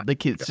sad.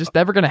 Like it's just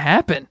never going to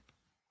happen.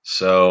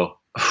 So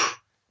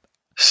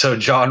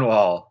John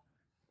Wall.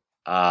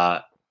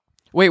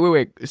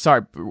 Wait.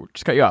 Sorry,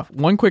 just cut you off.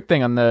 One quick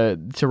thing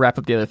to wrap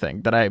up the other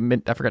thing that I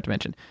forgot to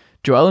mention.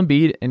 Joel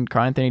Embiid and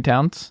Karl Anthony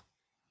Towns,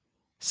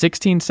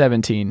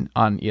 16-17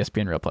 on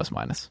ESPN Real Plus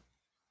Minus.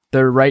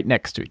 They're right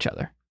next to each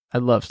other. I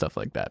love stuff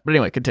like that. But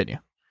anyway, continue.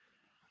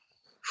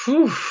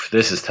 Whew,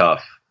 this is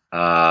tough.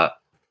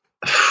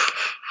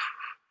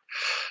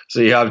 So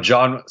you have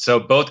John. So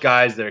both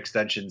guys, their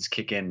extensions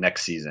kick in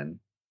next season,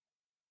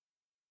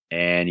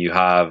 and you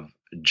have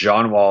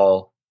John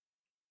Wall,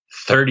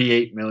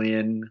 38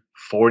 million,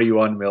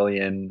 41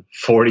 million,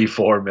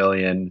 44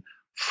 million,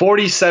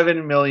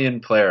 47 million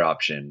player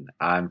option.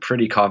 I'm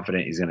pretty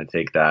confident he's going to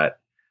take that.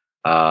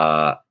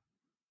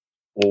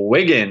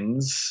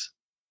 Wiggins.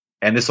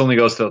 And this only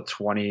goes till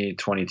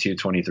 2022,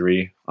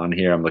 23 on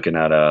here. I'm looking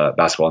at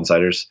Basketball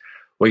Insiders.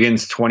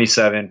 Wiggins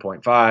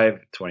 27.5,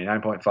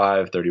 29.5,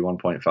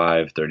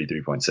 31.5,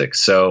 33.6.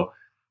 So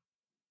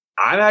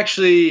I'm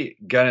actually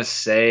going to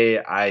say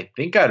I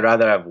think I'd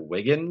rather have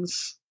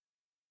Wiggins.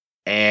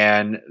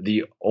 And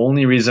the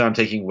only reason I'm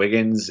taking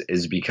Wiggins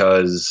is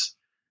because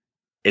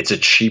it's a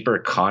cheaper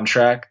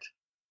contract.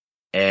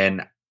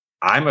 And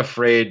I'm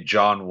afraid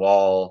John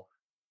Wall,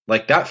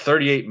 like that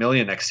 38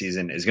 million next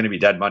season is going to be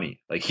dead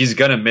money. Like he's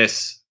going to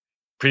miss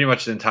pretty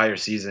much the entire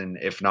season,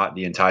 if not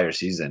the entire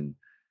season.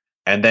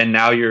 And then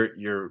now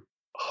you're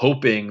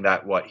hoping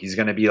that he's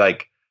going to be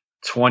like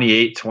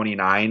 28,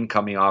 29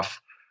 coming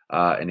off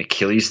an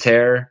Achilles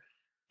tear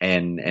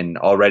and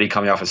already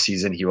coming off a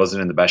season he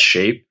wasn't in the best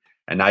shape.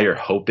 And now you're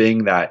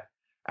hoping that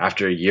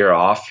after a year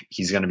off,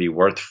 he's going to be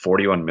worth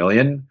 41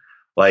 million.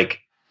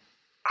 Like,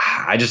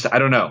 I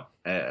don't know.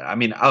 I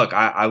mean, look,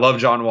 I love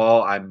John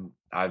Wall.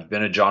 I've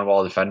been a John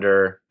Wall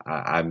defender.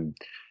 I'm,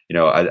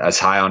 as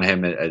high on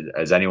him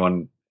as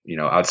anyone,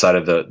 outside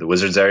of the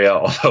Wizards area,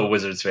 although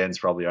Wizards fans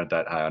probably aren't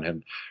that high on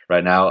him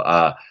right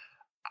now.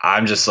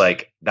 I'm just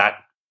like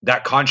that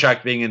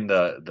contract being in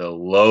the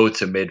low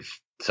to mid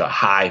to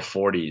high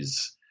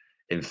 40s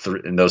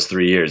in those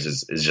 3 years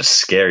is just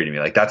scary to me.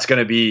 Like that's going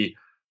to be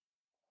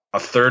a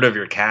third of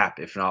your cap,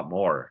 if not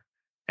more.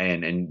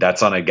 And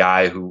that's on a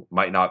guy who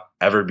might not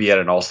ever be at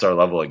an all-star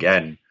level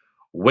again.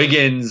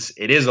 Wiggins,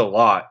 it is a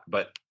lot,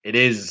 but it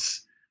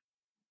is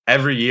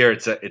every year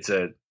it's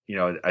a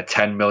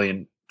 10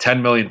 million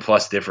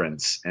plus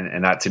difference.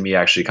 And that to me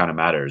actually kind of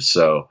matters.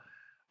 So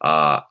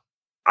I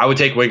would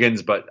take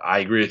Wiggins, but I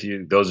agree with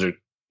you. Those are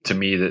to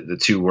me the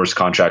two worst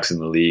contracts in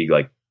the league,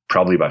 like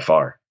probably by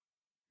far.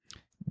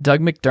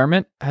 Doug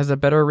McDermott has a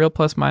better real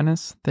plus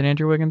minus than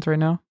Andrew Wiggins right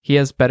now. He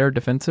has better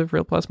defensive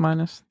real plus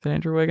minus than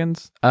Andrew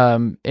Wiggins.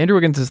 Andrew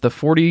Wiggins is the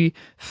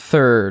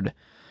 43rd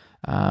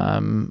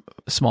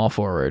small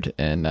forward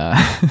in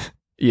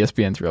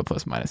ESPN's real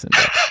plus minus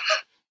index.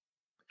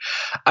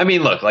 I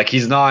mean, look, like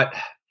he's not.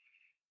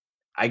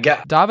 I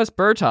get Davis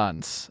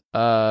Bertans,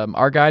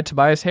 our guy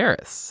Tobias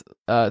Harris,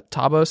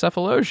 Thabo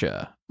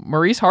Sefolosha,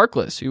 Maurice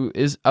Harkless, who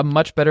is a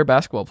much better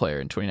basketball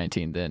player in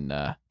 2019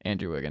 than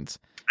Andrew Wiggins.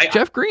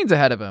 Jeff Green's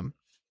ahead of him.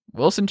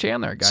 Wilson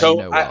Chandler, a guy you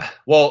know well.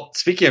 Well,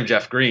 speaking of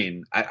Jeff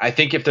Green, I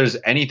think if there's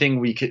anything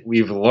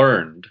we've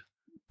learned,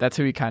 that's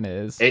who he kind of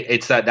is.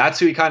 It's that's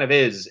who he kind of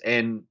is.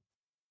 And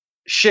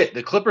shit,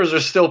 the Clippers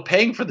are still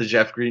paying for the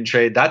Jeff Green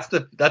trade. That's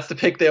the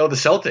pick they owe the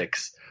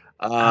Celtics.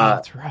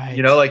 That's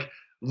right.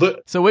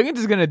 Look. So Wiggins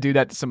is going to do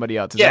that to somebody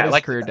else. Is that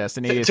his career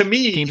destiny? To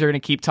me, teams are going to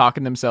keep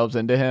talking themselves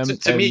into him.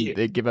 To me,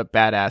 they give up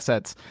bad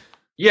assets.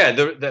 Yeah,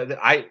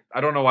 I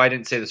don't know why I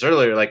didn't say this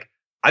earlier. Like,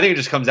 I think it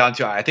just comes down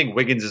to I think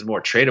Wiggins is more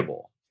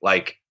tradable.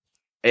 Like,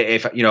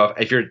 if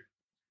you're,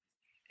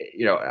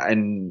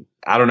 and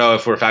I don't know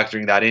if we're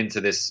factoring that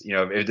into this.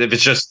 If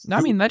it's just. No,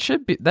 I mean that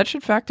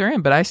should factor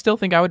in. But I still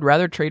think I would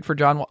rather trade for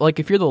John Wall. Like,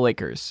 if you're the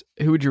Lakers,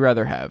 who would you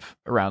rather have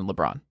around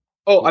LeBron?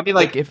 Oh, I mean,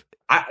 like if.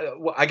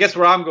 I guess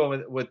where I'm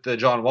going with the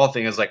John Wall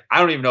thing is like I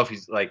don't even know if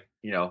he's like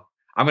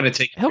I'm going to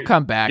take. He'll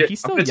come back.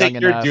 He's still young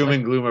enough. Your doom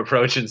and gloom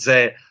approach and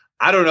say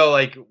I don't know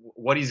like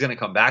what he's going to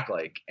come back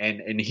like,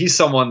 and he's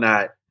someone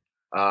that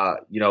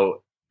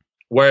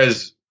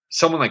whereas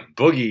someone like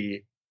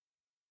Boogie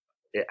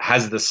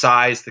has the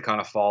size to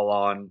kind of fall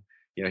on.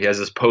 He has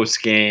his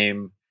post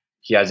game.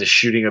 He has his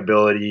shooting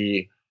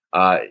ability.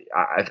 I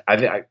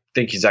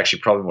think he's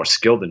actually probably more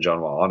skilled than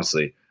John Wall,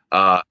 honestly.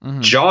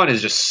 John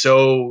is just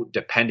so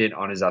dependent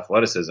on his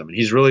athleticism, and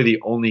he's really the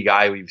only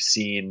guy we've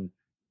seen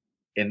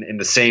in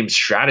the same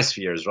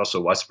stratosphere as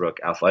Russell Westbrook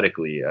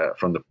athletically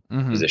from the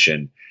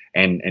position,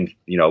 and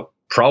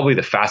probably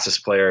the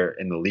fastest player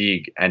in the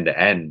league end to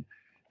end,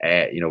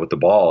 with the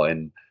ball.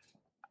 And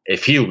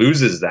if he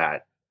loses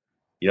that,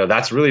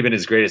 that's really been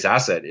his greatest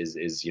asset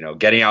is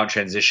getting out in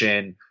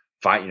transition,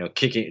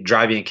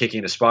 driving and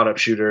kicking the spot up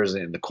shooters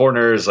in the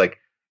corners. Like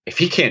if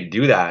he can't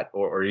do that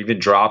or even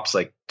drops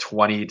like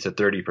 20 to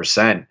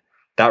 30%,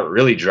 that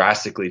really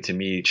drastically to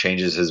me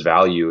changes his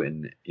value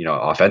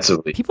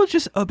offensively. People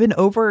just have been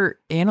over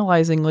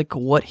analyzing like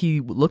what he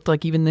looked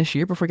like even this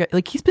year before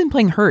he's been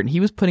playing hurt and he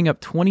was putting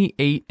up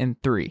 28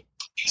 and 3.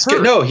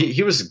 No,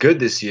 he was good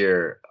this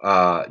year.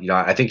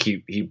 I think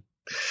he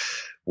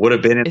would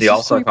have been in the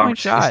All-Star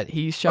conversation. Shot.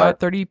 He shot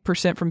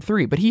 30% from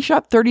 3, but he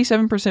shot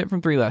 37%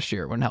 from 3 last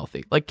year when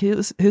healthy. Like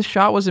his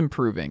shot was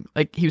improving.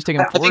 Like he was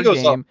taking 4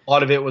 games. A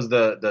lot of it was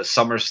the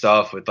summer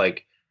stuff with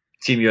like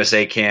Team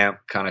USA camp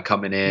kind of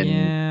coming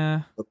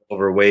in,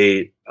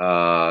 overweight,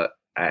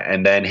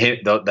 and then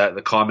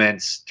the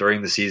comments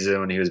during the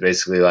season when he was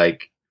basically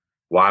like,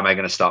 "Why am I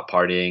going to stop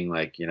partying?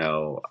 Like,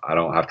 I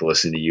don't have to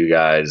listen to you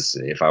guys.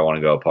 If I want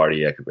to go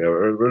party, I could,"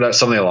 or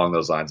something along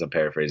those lines. I'm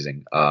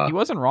paraphrasing. He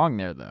wasn't wrong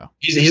there, though.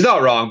 He's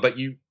not wrong, but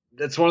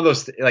that's one of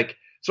those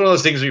it's one of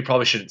those things where you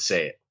probably shouldn't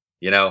say it.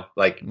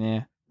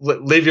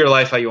 Live your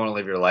life how you want to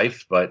live your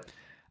life, but.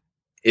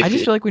 I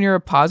just feel like when you're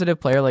a positive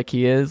player like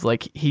he is,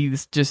 like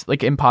he's just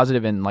like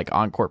positive in like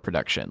on-court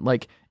production.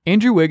 Like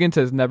Andrew Wiggins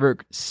has never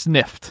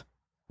sniffed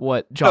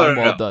what John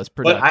Wall does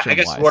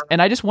production-wise.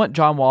 And I just want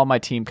John Wall on my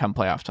team come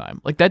playoff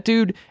time. Like that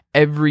dude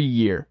every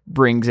year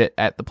brings it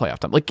at the playoff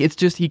time. Like it's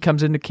just he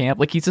comes into camp.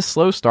 Like he's a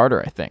slow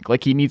starter, I think.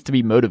 Like he needs to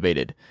be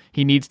motivated.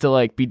 He needs to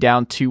like be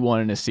down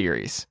 2-1 in a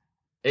series.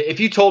 If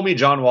you told me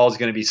John Wall is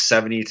going to be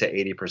 70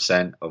 to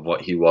 80% of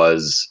what he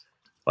was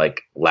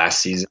like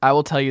last season, I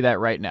will tell you that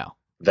right now.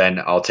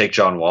 Then I'll take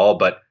John Wall.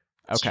 But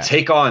to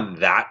take on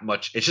that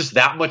much, it's just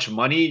that much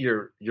money.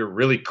 You're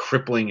really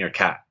crippling your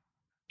cap,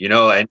 And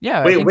I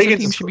think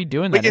Wiggins team should be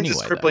doing that anyway.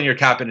 Wiggins is crippling your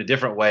cap in a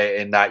different way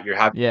in that you're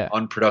having an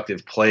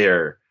unproductive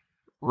player.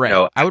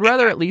 Right. I would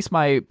rather at least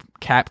my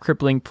cap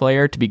crippling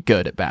player to be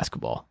good at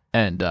basketball,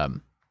 and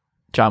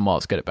John Wall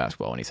is good at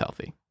basketball when he's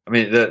healthy. I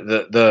mean,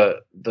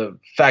 the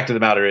fact of the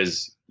matter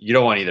is you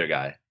don't want either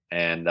guy,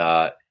 and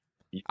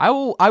I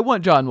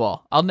want John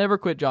Wall. I'll never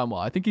quit John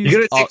Wall. I think he's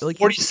going to take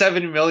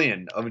 $47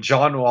 million of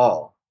John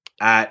Wall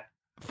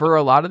for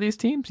a lot of these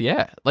teams.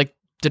 Yeah, like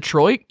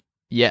Detroit.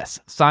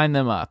 Yes, sign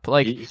them up.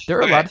 Like there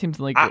are a lot of teams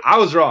in the league. I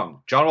was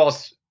wrong. John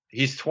Wall's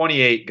he's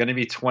 28, going to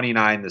be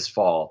 29 this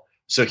fall.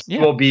 So he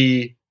will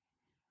be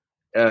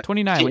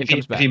 29 when he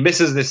comes back. If he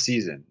misses this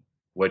season,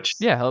 which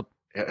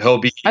he'll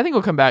be. I think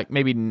he'll come back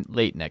maybe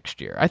late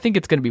next year. I think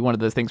it's going to be one of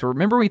those things where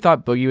remember we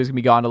thought Boogie was going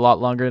to be gone a lot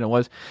longer than it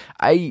was.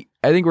 I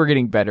think we're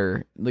getting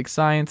better. Like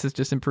science is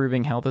just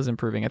improving, health is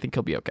improving. I think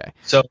he'll be okay.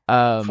 So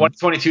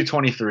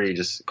 2022-23,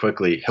 just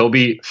quickly, he'll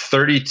be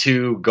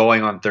 32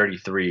 going on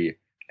 33,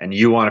 and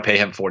you want to pay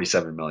him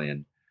 $47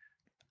 million.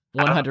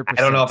 100%. I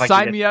don't know if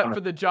sign me up for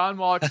the John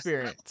Wall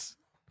experience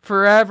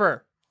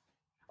forever.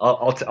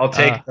 I'll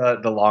take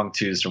the long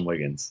twos from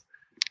Wiggins.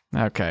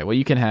 Okay, well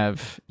you can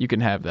have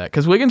that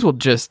because Wiggins will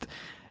just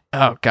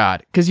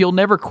because you'll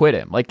never quit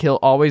him. Like he'll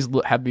always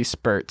have these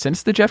spurts, and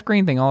it's the Jeff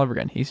Green thing all over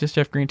again. He's just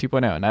Jeff Green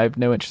 2.0, and I have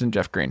no interest in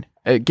Jeff Green.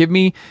 Give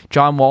me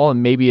John Wall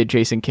and maybe a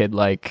Jason Kidd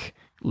like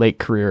late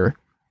career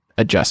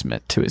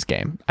adjustment to his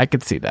game. I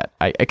could see that.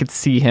 I could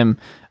see him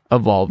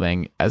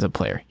evolving as a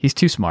player. He's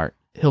too smart.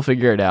 He'll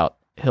figure it out.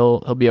 He'll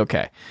be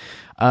okay.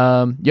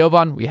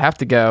 Jovan, we have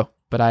to go,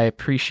 but I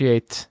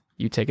appreciate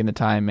you taking the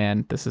time,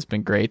 man. This has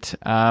been great.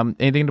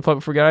 Anything to plug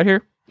before we get out of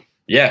here?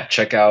 Yeah,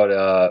 check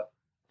out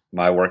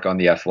my work on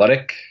The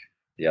Athletic,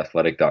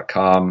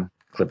 theathletic.com,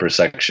 Clipper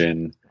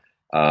section,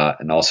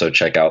 and also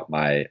check out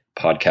my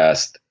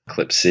podcast,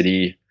 Clip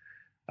City.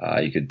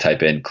 You could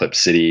type in Clip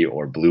City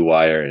or Blue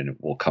Wire, and it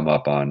will come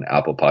up on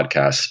Apple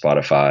Podcasts,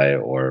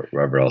 Spotify, or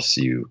wherever else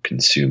you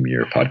consume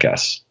your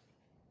podcasts.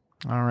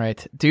 All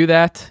right. Do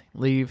that.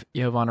 Leave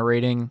Jovan a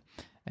rating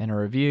and a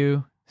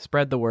review.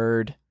 Spread the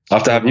word. I'll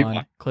have to have you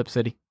on. Clip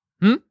City.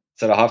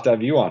 Said I'll have to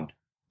have you on.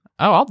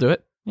 Oh, I'll do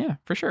it. Yeah,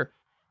 for sure.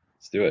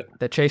 Let's do it.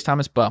 The Chase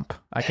Thomas bump.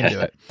 I can do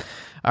it.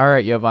 All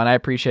right, Jovan. I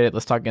appreciate it.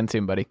 Let's talk again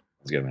soon, buddy.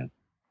 That's good, man.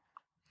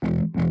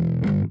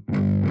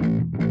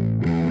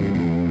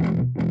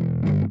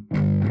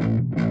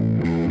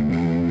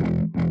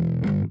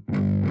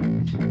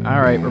 All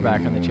right, we're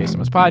back on the Chase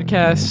Thomas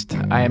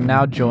podcast. I am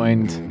now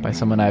joined by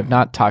someone I have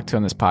not talked to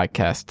on this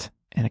podcast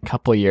in a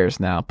couple of years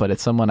now, but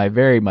it's someone I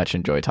very much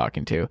enjoy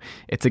talking to.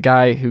 It's a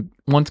guy who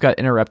once got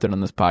interrupted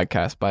on this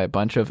podcast by a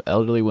bunch of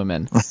elderly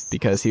women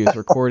because he was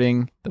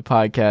recording the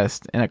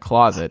podcast in a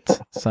closet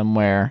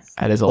somewhere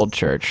at his old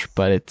church.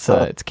 But it's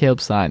Caleb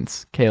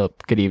Saenz. Caleb,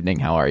 good evening.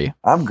 How are you?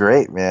 I'm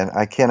great, man.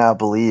 I cannot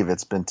believe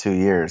it's been 2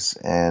 years.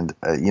 And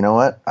you know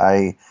what?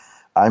 I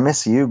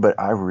miss you, but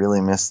I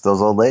really miss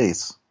those old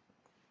ladies.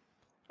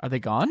 Are they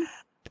gone?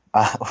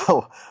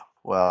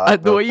 Well,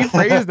 the way you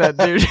phrase that,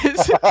 dude.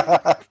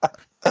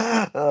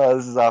 Oh,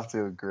 this is off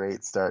to a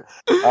great start.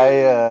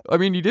 I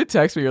mean, you did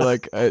text me. You're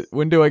like,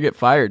 when do I get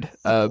fired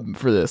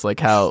for this?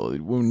 Like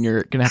when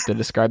you're gonna have to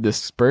describe this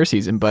Spurs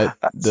season. But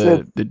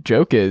the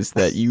joke is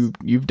that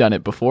you've done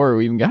it before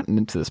we even gotten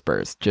into the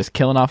Spurs, just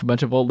killing off a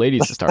bunch of old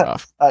ladies to start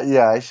off.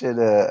 Yeah, I should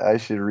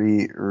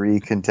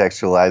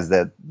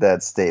recontextualize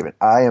that statement.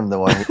 I am the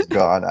one who's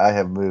gone. I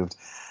have moved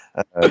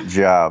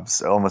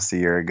jobs almost a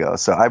year ago,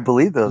 so I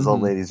believe those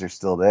old ladies are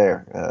still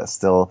there,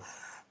 still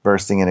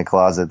bursting into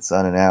closets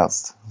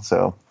unannounced.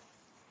 So,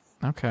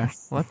 okay,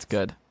 well, that's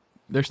good.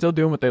 They're still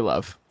doing what they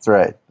love.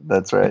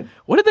 That's right.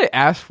 What did they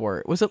ask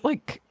for? Was it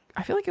like,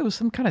 I feel like it was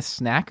some kind of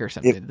snack or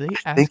something. Did they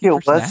I think it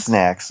was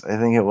snacks. I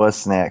think it was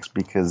snacks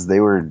because they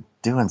were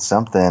doing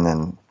something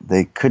and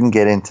they couldn't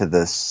get into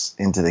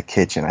the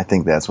kitchen. I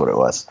think that's what it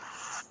was.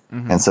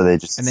 And so they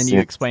just and then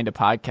you explained a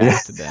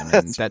podcast to them,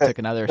 and that took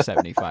another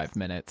 75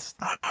 minutes.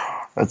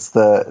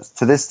 To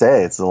this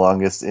day, it's the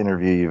longest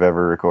interview you've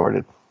ever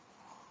recorded.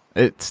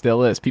 It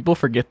still is. People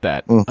forget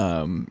that.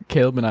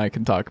 Caleb and I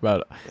can talk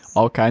about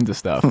all kinds of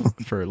stuff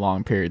for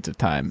long periods of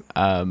time.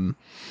 But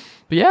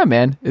yeah,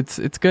 man,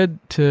 it's good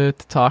to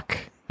talk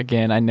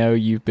again. I know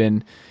you've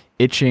been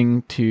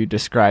itching to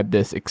describe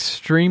this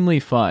extremely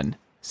fun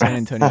San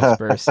Antonio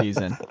Spurs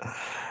season.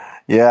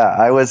 Yeah,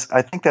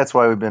 I think that's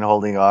why we've been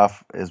holding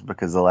off, is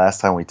because the last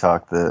time we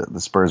talked, the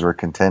Spurs were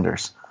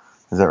contenders.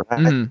 Is that right? I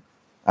mean,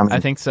 I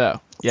think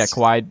so. Yeah,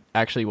 Kawhi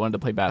actually wanted to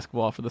play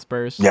basketball for the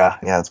Spurs. Yeah,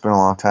 it's been a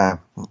long time.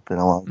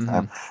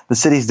 The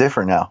city's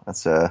different now.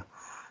 It's a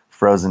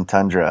frozen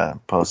tundra,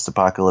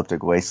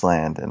 post-apocalyptic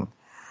wasteland, and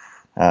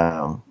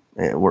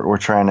we're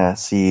trying to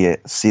see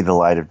the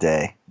light of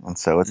day. And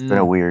so it's been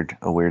a weird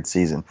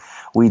season.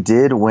 We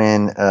did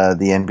win the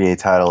NBA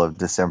title of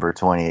December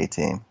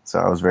 2018, so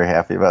I was very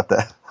happy about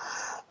that.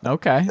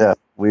 Okay. Yeah,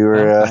 we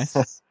were.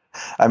 Nice.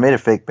 I made a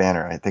fake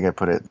banner. I think I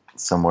put it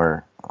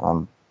somewhere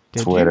on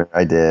Twitter. You?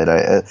 I did.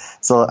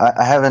 So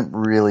I haven't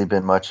really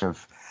been much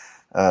of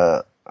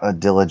a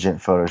diligent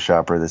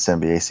Photoshopper this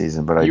NBA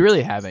season, but you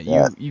really haven't.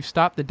 You've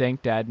stopped the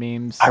dank dad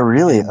memes. I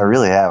really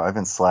have. I've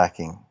been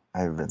slacking.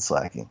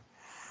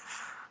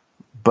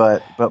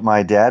 But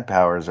my dad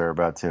powers are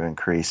about to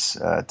increase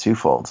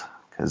twofold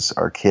because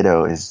our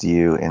kiddo is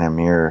due in a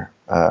mere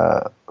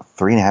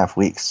 3.5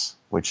 weeks,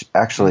 which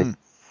actually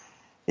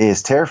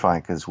is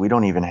terrifying because we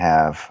don't even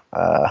have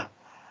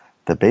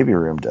the baby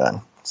room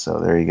done. So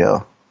there you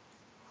go.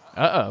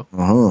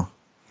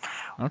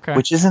 Okay.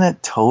 Which isn't a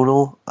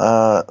total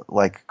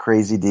like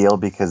crazy deal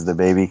because the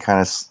baby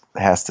kind of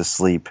has to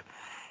sleep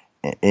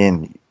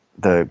in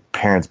the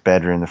parents'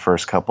 bedroom the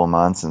first couple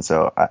months, and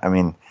so I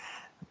mean.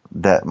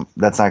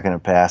 That's not going to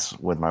pass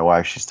with my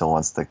wife. She still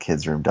wants the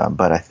kids' room done,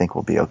 but I think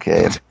we'll be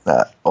okay if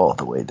not all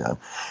the way done.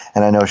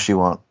 And I know she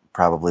won't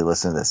probably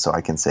listen to this, so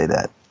I can say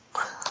that.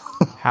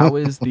 How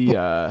is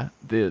the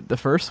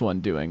first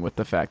one doing with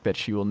the fact that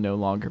she will no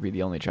longer be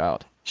the only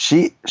child?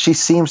 She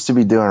seems to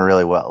be doing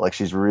really well. Like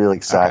she's really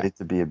excited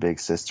to be a big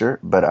sister,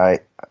 but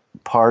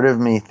part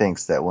of me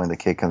thinks that when the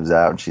kid comes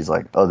out and she's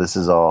like, "Oh, this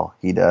is all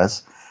he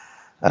does,"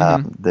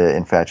 the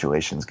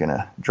infatuation's going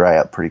to dry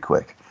up pretty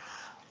quick.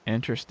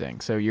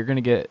 Interesting. So you're going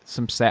to get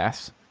some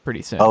sass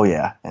pretty soon. Oh,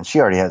 yeah. And she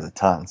already has a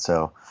ton.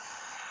 So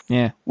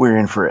yeah, we're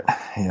in for it.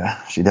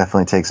 Yeah. She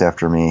definitely takes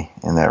after me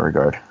in that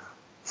regard.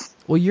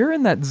 Well, you're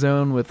in that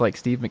zone with like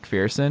Steve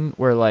McPherson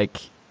where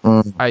like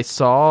I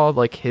saw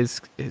like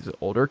his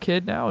older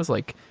kid now is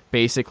like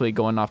basically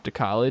going off to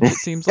college, it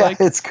seems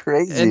like. It's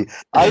crazy. And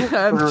I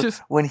remember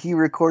when he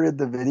recorded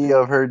the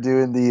video of her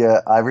doing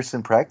the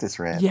Iverson practice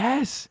rant.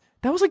 Yes.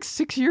 That was like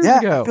 6 years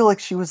ago. I feel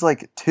like she was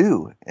like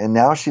 2, and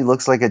now she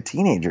looks like a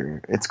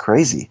teenager. It's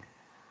crazy.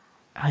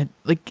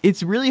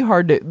 It's really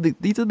hard to.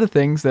 These are the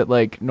things that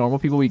like normal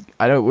people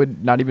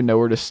would not even know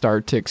where to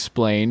start to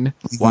explain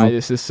why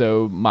this is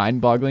so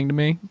mind-boggling to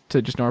me,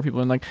 to just normal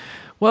people. And like,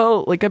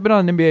 well, like I've been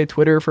on NBA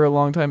Twitter for a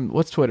long time.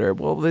 What's Twitter?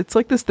 Well, it's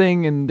like this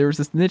thing, and there was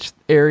this niche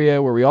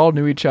area where we all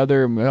knew each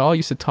other and we all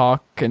used to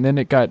talk, and then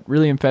it got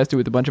really infested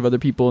with a bunch of other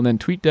people, and then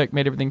TweetDeck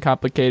made everything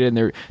complicated, and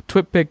their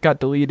TwitPic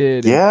got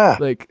deleted. Yeah,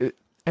 and,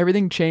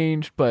 everything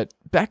changed, but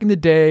back in the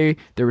day,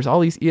 there was all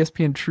these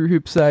ESPN True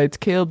Hoop sites.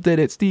 Caleb did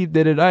it, Steve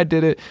did it, I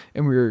did it,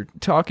 and we were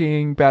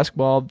talking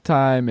basketball all the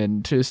time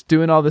and just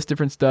doing all this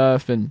different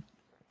stuff, and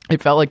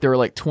it felt like there were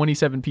like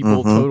 27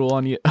 people total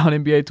on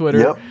NBA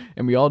Twitter,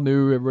 and we all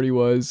knew who everybody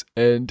was,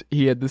 and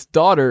he had this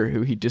daughter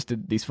who he just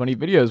did these funny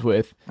videos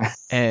with,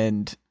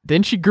 and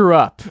then she grew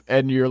up,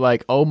 and you're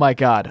like, oh my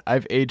God,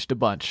 I've aged a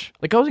bunch.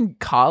 Like I was in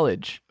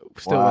college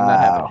still when that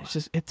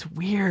happened. It's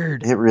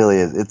weird. It really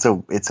is.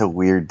 It's a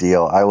weird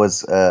deal. I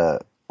was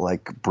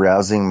like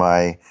browsing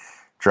my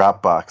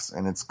Dropbox,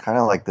 and it's kind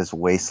of like this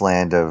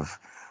wasteland of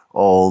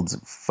old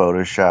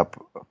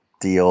Photoshop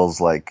deals,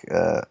 like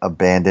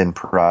abandoned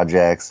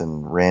projects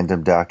and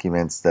random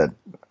documents that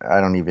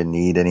I don't even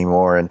need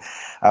anymore. And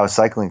I was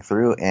cycling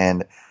through,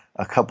 and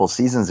a couple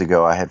seasons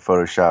ago, I had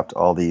photoshopped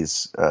all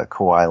these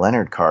Kawhi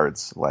Leonard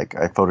cards. Like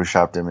I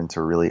photoshopped them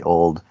into really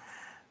old,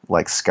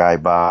 like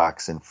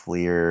Skybox and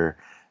Fleer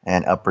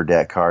and Upper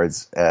Deck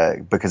cards,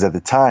 because at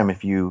the time,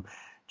 if you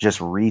just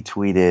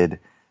retweeted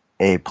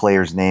a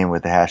player's name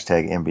with the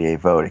hashtag NBA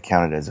vote. It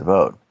counted as a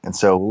vote. And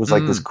so it was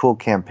like this cool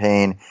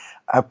campaign.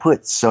 I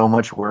put so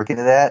much work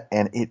into that,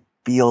 and it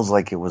feels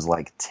like it was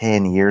like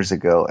 10 years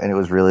ago, and it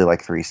was really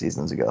like 3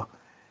 seasons ago.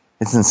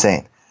 It's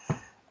insane.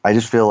 I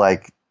just feel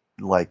like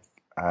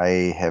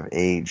I have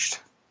aged.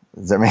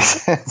 Does that make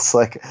sense?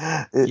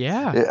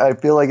 I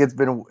feel like it's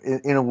been,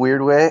 in a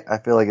weird way, I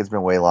feel like it's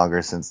been way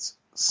longer since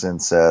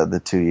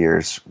the 2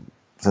 years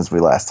since we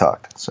last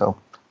talked. So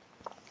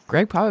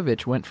Greg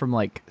Popovich went from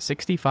like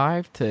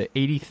 65 to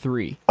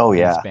 83 in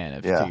the span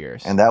of 2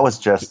 years. And that was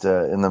just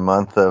in the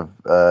month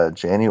of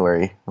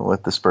January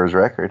with the Spurs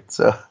record.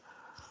 So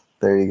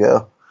there you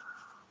go.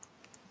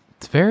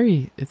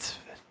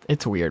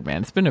 It's weird,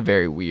 man. It's been a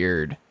very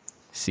weird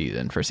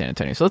season for San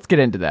Antonio. So let's get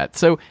into that.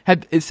 So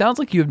it sounds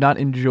like you have not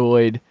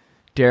enjoyed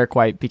Derek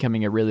White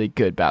becoming a really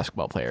good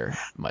basketball player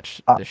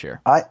much this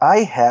year. I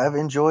have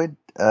enjoyed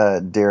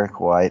Derek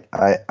White.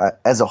 I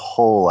as a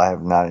whole, I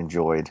have not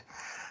enjoyed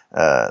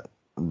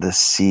this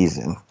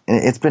season.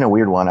 It's been a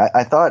weird one.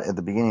 I thought at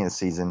the beginning of the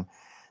season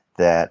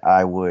that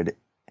I would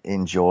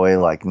enjoy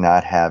like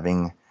not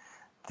having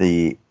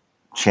the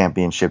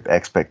championship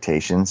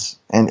expectations,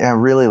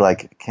 and really,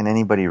 like, can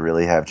anybody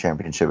really have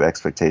championship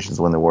expectations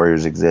when the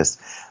Warriors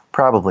exist?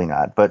 Probably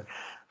not. But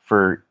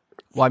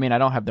I mean, I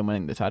don't have them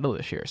winning the title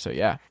this year, so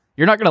yeah,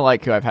 you're not gonna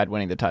like who I've had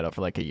winning the title for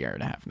like a year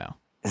and a half now.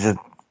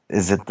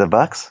 Is it the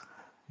Bucks?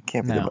 It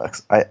can't be the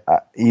Bucks.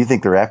 You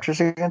think the Raptors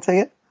are gonna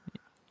take it?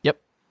 Yep.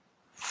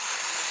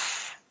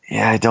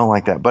 Yeah, I don't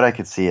like that, but I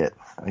could see it.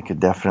 I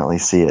could definitely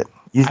see it.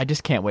 I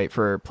just can't wait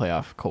for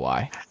playoff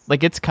Kawhi.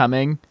 Like, it's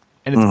coming,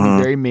 and it's gonna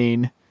be very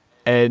mean.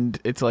 And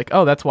it's like,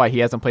 oh, that's why he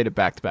hasn't played it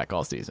back-to-back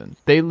all season.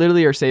 They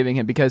literally are saving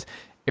him because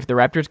if the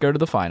Raptors go to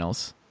the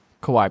finals,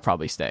 Kawhi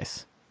probably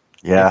stays.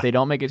 Yeah. If they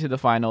don't make it to the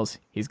finals,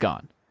 he's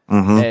gone.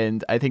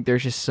 And I think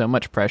there's just so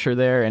much pressure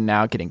there. And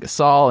now getting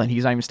Gasol, and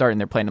he's not even starting.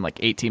 They're playing him like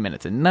 18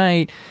 minutes a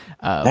night.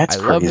 That's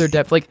I love their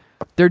depth. Like,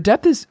 their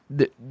depth is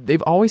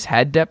they've always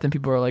had depth, and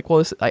people are like,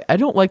 well, I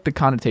don't like the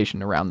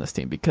connotation around this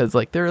team because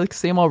like they're like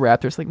same old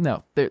Raptors. Like,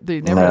 no,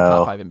 they never had a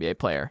top 5 NBA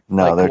player.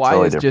 No, like, they're Kawhi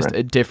totally is different. just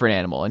a different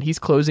animal, and he's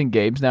closing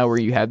games now where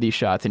you have these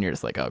shots, and you're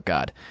just like, oh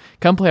god,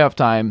 come playoff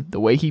time, the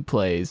way he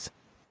plays.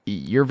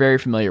 You're very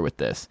familiar with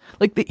this.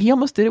 Like, he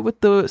almost did it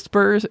with the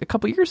Spurs a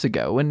couple years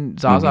ago when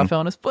Zaza fell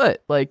on his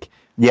foot. Like,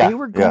 they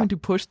were going to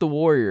push the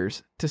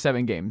Warriors to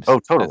 7 games. Oh,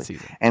 totally. That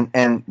season.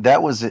 And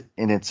that was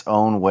in its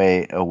own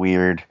way a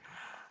weird.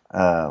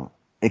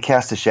 It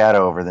cast a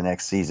shadow over the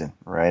next season,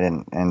 right?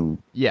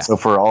 And so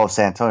for all of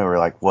San Antonio, we're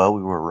like, well,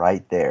 we were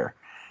right there.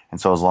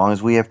 And so as long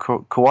as we have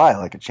Kawhi,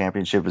 like, a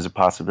championship is a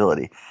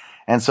possibility.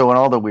 And so when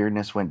all the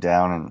weirdness went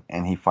down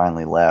and he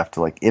finally left,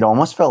 like, it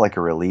almost felt like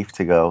a relief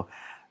to go,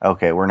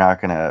 okay, we're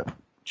not going to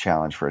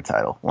challenge for a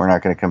title. We're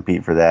not going to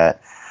compete for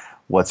that.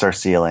 What's our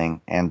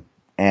ceiling?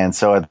 And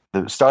so at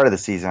the start of the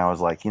season, I was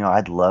like,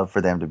 I'd love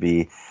for them to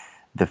be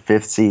the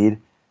 5th seed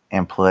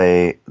and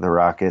play the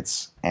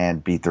Rockets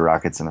and beat the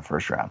Rockets in the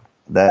first round.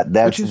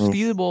 Which is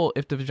feasible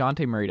if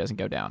DeJounte Murray doesn't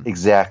go down.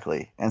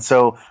 Exactly. And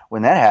so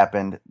when that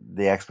happened,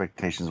 the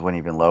expectations went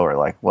even lower.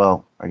 Like,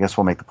 well, I guess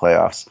we'll make the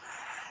playoffs.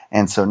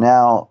 And so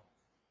now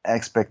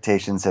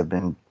expectations have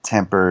been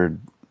tempered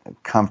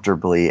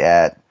comfortably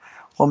at,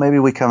 well, maybe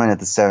we come in at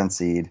the 7th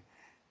seed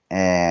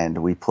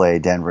and we play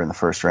Denver in the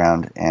first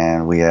round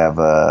and we have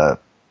a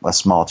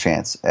small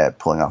chance at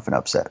pulling off an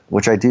upset,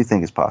 which I do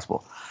think is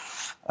possible.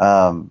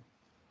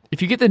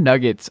 If you get the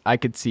Nuggets, I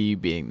could see you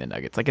being the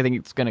Nuggets. Like, I think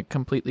it's going to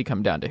completely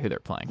come down to who they're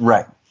playing.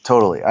 Right.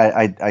 Totally.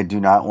 I do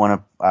not want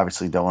to,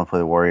 obviously don't want to play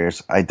the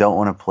Warriors. I don't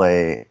want to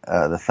play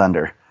the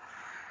Thunder,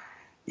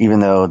 even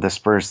though the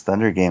Spurs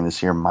Thunder game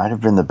this year might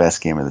have been the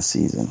best game of the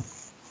season.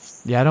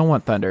 Yeah, I don't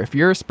want Thunder. If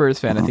you're a Spurs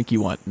fan, I think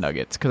you want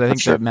Nuggets because I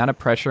think the amount of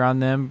pressure on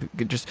them,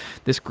 just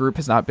this group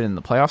has not been in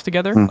the playoffs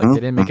together. Like, they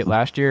didn't make it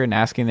last year, and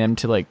asking them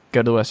to like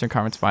go to the Western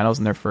Conference Finals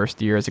in their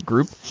first year as a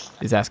group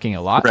is asking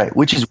a lot. Right,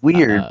 which is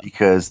weird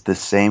because the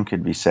same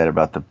could be said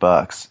about the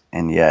Bucks,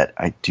 and yet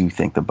I do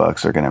think the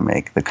Bucks are going to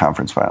make the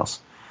conference finals.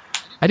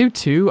 I do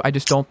too. I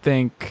just don't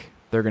think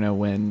they're going to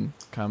win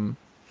come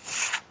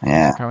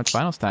conference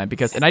finals time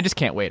and I just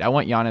can't wait. I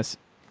want Giannis,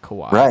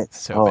 Kawhi bad.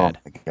 Oh my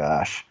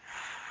gosh.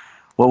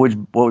 What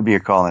would be your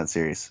call in that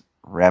series?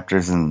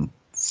 Raptors in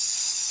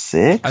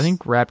 6? I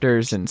think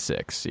Raptors in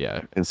 6.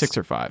 Yeah, 6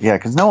 or 5. Yeah,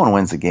 because no one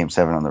wins a Game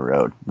 7 on the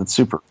road. That's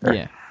super rare.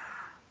 Yeah,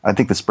 I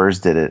think the Spurs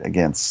did it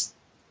against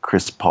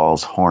Chris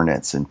Paul's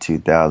Hornets in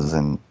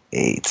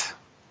 2008.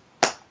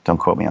 Don't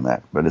quote me on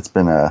that, but it's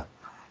been a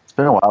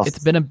while. It's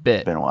been a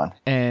bit. It's been a while.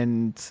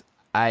 And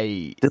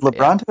did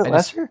LeBron do it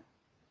last year?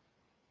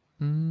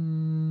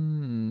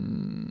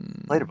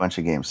 Played a bunch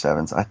of Game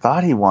 7s. I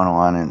thought he won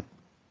one, and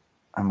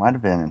I might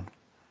have been.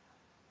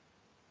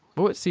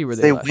 What seed were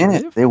they?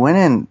 They went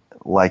in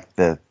like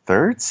the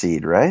 3rd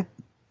seed, right?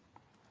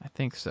 I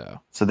think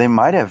so. So they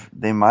might have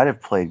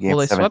played Game 7. Well,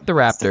 they swept the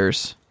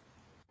Raptors,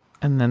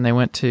 and then they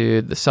went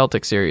to the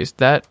Celtics series.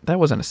 That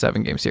wasn't a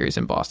 7-game series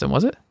in Boston,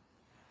 was it?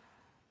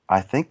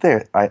 I think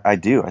I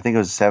do. I think it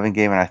was a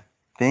 7-game, and I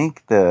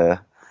think the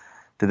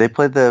Did they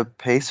play the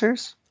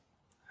Pacers?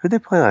 Who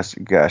did they play last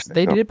year? Gosh,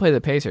 They did play the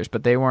Pacers,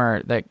 but they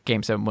weren't. That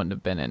game 7 wouldn't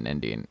have been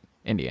in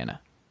Indiana.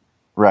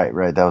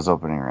 Right. That was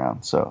opening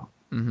round. So,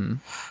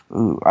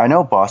 I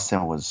know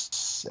Boston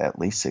was at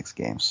least 6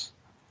 games.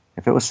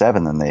 If it was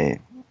 7, then they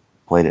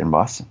played it in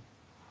Boston.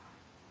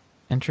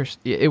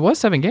 Interesting. It was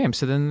 7 games,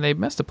 so then they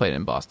must have played it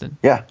in Boston.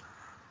 Yeah.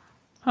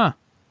 Huh.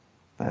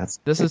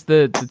 This is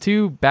the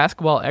 2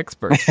 basketball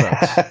experts,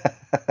 folks.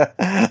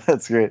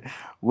 That's great.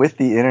 With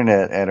the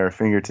internet at our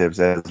fingertips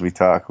as we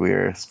talk, we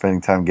are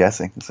spending time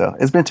guessing. So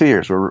it's been 2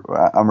 years.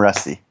 I'm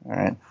rusty. All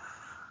right.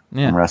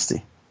 Yeah. I'm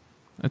rusty.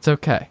 It's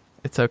okay.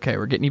 It's okay.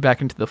 We're getting you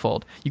back into the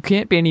fold. You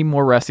can't be any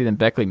more rusty than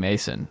Beckley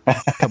Mason a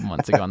couple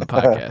months ago on the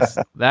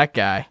podcast. That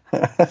guy.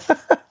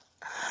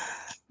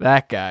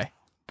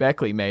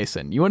 Beckley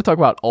Mason. You want to talk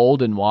about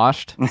old and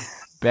washed?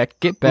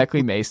 Get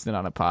Beckley Mason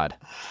on a pod.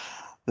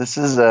 This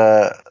is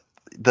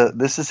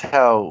this is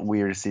how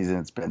weird a season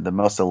it's been. The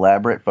most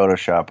elaborate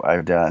Photoshop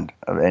I've done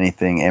of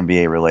anything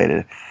NBA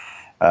related.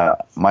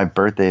 My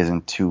birthday is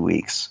in 2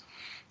 weeks,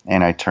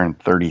 and I turned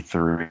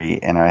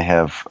 33, and I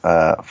have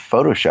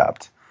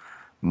photoshopped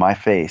my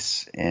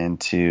face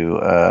into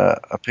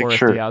a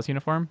picture. Boris Diaw's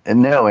uniform?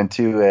 No,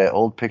 into an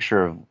old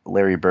picture of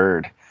Larry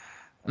Bird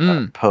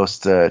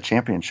post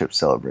championship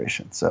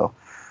celebration. So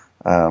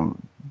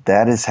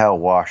that is how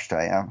washed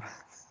I am.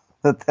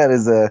 That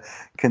has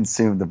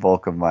consumed the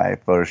bulk of my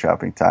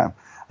photoshopping time.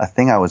 A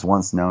thing I was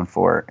once known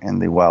for in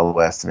the Wild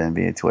West of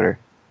NBA Twitter.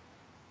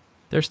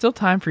 There's still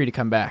time for you to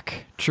come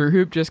back. True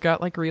Hoop just got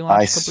relaunched. I a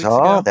couple weeks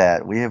saw ago.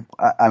 that. We have.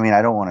 I mean,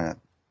 I don't want to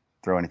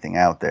throw anything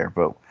out there,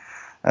 but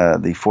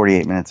the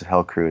 48 Minutes of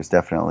Hell crew has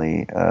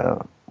definitely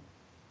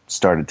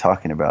started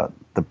talking about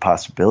the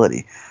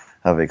possibility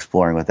of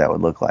exploring what that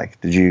would look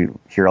like. Did you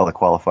hear all the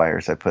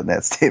qualifiers I put in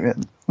that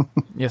statement?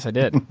 Yes, I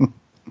did.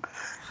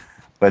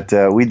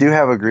 But we do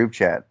have a group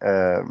chat.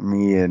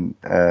 Me and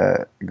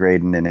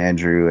Graydon and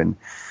Andrew and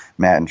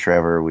Matt and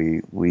Trevor.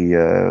 We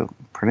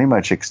pretty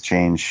much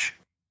exchange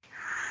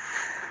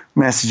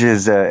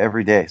messages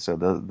every day. So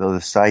though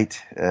the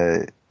site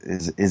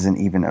isn't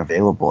even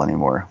available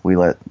anymore,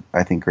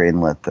 I think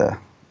Graydon let the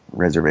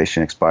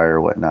reservation expire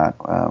or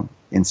whatnot.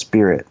 In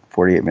spirit,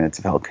 48 Minutes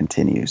of Hell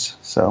continues.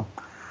 So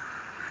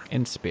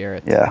In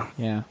spirit. yeah.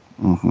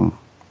 Mm-hmm.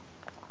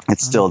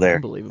 It's still there.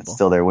 Unbelievable. It's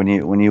still there. When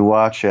you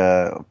watch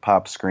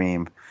Pop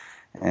scream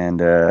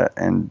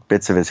and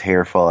bits of his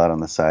hair fall out on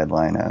the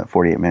sideline,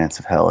 48 Minutes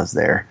of Hell is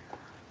there.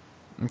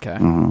 Okay.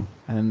 Mm-hmm.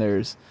 And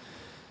then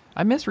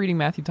I miss reading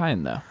Matthew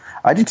Tynan, though.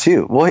 I do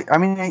too. Well, I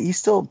mean, he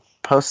still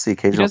posts the He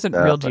occasional doesn't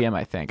stuff, Real but- GM,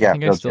 I think. Yeah, I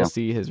think I Real still GM.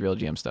 see his Real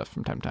GM stuff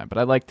from time to time, but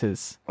I liked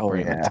his Oh,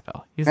 48 yeah. Minutes of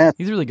Hell. Matt-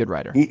 He's a really good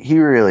writer. He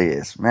really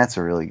is. Matt's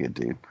a really good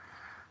dude.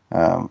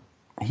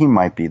 He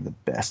might be the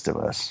best of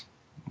us.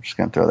 I'm just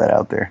going to throw that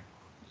out there.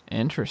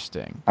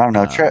 Interesting. I don't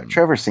know.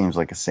 Trevor seems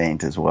like a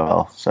saint as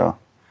well. So,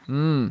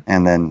 and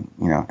then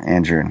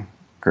Andrew and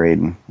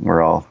Graydon,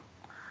 we're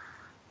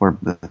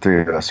the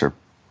 3 of us are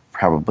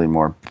probably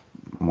more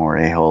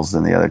a-holes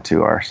than the other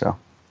 2 are.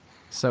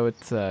 So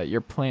it's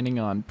you're planning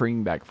on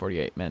bringing back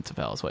 48 Minutes of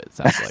Hell is what it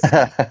sounds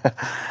like.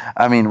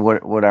 I mean,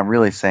 what I'm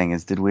really saying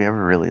is, did we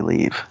ever really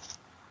leave?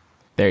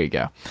 There you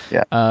go.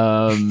 Yeah.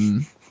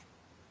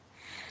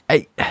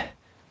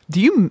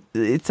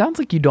 It sounds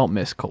like you don't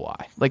miss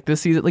Kawhi. Like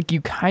this season, like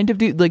you kind of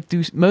do. Like,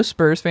 do most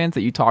Spurs fans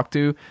that you talk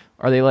to,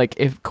 are they like,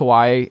 if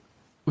Kawhi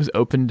was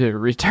open to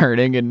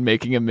returning and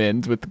making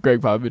amends with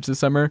Greg Popovich this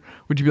summer,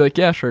 would you be like,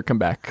 yeah, sure, come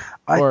back?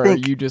 Or are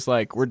you just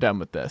like, we're done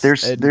with this?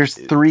 There's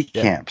 3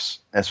 camps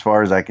as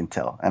far as I can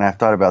tell. And I've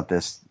thought about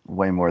this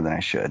way more than I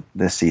should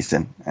this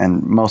season.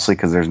 And mostly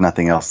because there's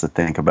nothing else to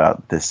think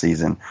about this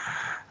season.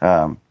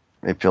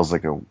 It feels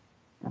like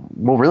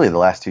really the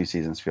last 2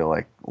 seasons feel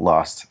like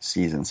lost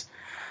seasons.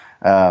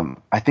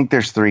 I think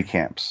there's 3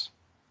 camps,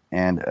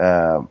 and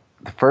the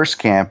first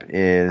camp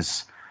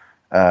is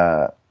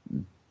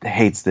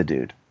hates the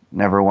dude,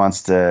 never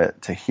wants to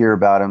hear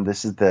about him.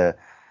 This is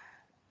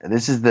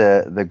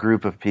the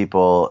group of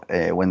people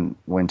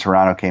when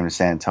Toronto came to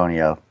San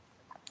Antonio,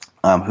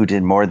 who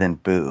did more than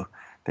boo.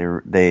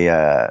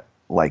 They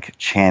like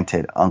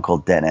chanted Uncle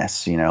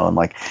Dennis, and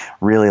like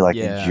really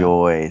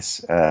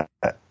enjoys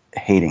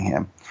hating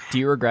him. Do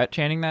you regret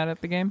chanting that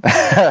at the game?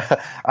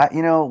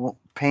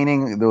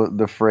 Painting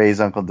the phrase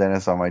Uncle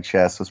Dennis on my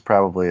chest was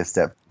probably a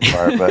step too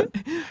far, but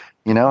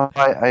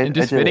and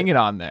just fitting it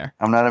on there.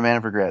 I'm not a man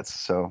of regrets,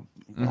 so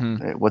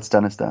what's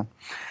done is done.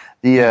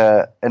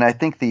 And I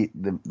think the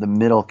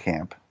middle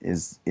camp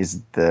is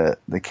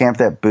the camp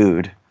that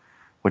booed,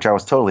 which I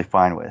was totally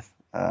fine with.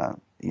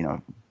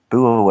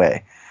 Boo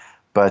away,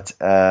 but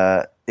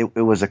it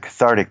was a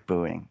cathartic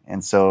booing,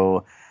 and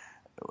so.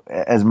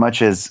 As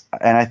much as,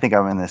 and I think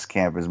I'm in this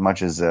camp, as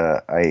much as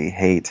I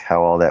hate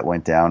how all that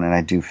went down, and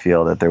I do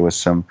feel that there was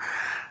some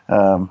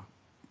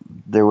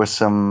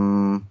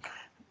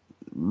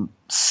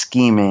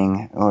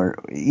scheming or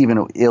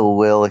even ill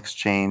will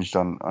exchanged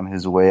on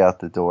his way out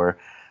the door.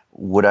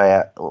 Would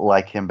I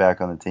like him back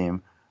on the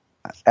team?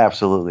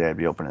 Absolutely, I'd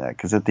be open to that,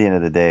 because at the end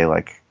of the day,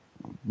 like,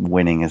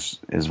 winning is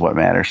what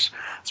matters,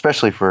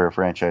 especially for a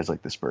franchise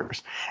like the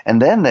Spurs.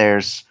 And then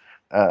there's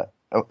a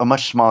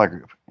much smaller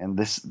group, and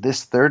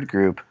this third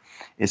group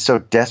is so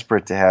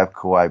desperate to have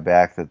Kawhi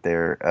back that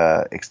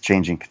they're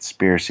exchanging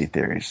conspiracy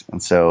theories.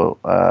 And so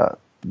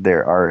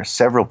there are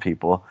several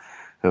people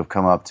who have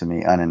come up to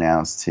me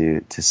unannounced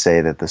to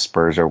say that the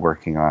Spurs are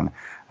working on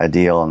a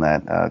deal and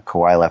that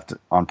Kawhi left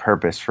on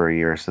purpose for a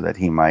year so that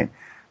he might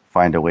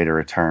find a way to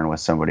return with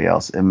somebody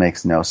else. It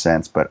makes no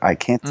sense, but I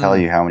can't tell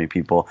you how many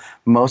people,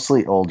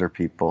 mostly older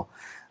people,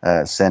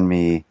 send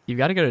me. You've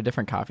got to go to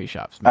different coffee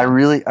shops, man. I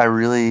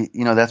really,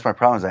 that's my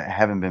problem is I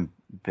haven't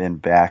been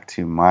back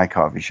to my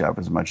coffee shop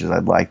as much as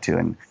I'd like to,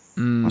 and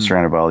I'm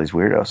surrounded by all these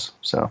weirdos.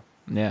 So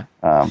yeah,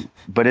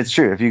 but it's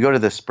true. If you go to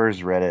the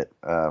Spurs Reddit,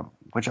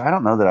 which I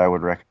don't know that I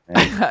would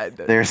recommend,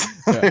 there's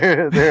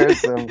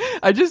some.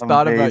 I just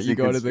thought about you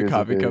going to the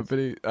coffee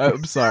company.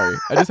 I'm sorry.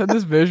 I just had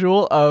this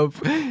visual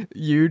of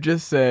you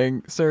just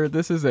saying, "Sir,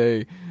 this is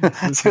a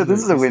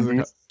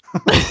Wendy's."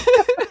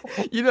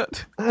 You know,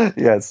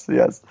 yes.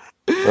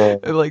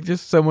 Like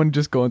just someone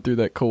just going through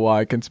that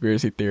Kawhi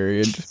conspiracy theory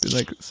and just be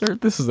like, "Sir,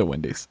 this is a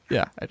Wendy's."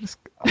 Yeah,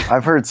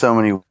 I've heard so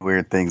many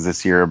weird things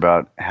this year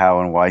about how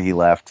and why he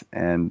left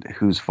and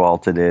whose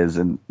fault it is,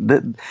 and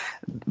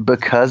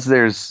because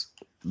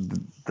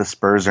the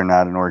Spurs are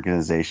not an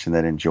organization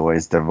that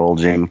enjoys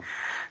divulging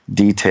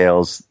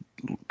details.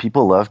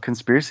 People love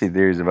conspiracy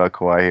theories about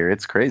Kawhi here.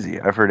 It's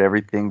crazy. I've heard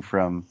everything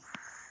from,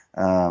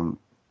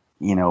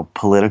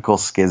 political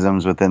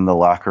schisms within the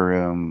locker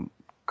room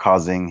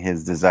causing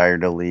his desire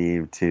to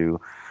leave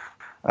to,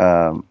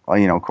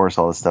 of course,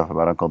 all this stuff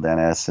about Uncle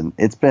Dennis. And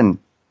it's been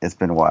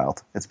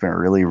wild. It's been a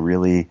really,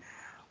 really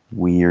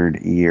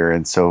weird year.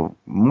 And so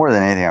more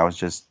than anything, I was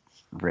just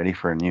ready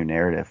for a new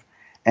narrative.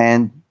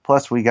 And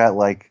plus we got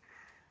like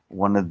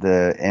one of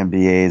the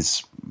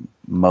NBA's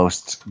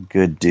most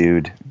good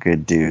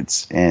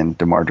dudes in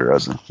DeMar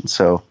DeRozan.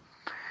 So,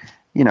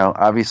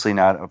 obviously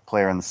not a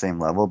player on the same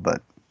level,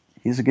 but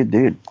he's a good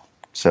dude.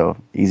 So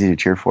easy to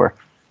cheer for.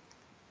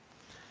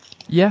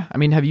 Yeah. I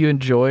mean, have you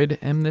enjoyed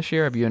him this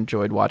year? Have you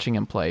enjoyed watching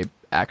him play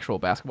actual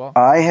basketball?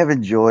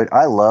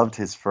 I loved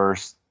his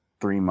first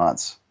 3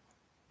 months.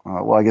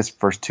 I guess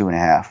first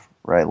 2.5,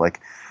 right? Like,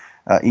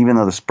 even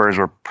though the Spurs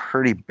were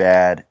pretty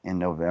bad in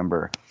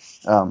November,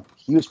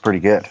 he was pretty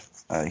good.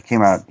 He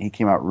came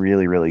out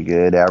really, really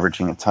good,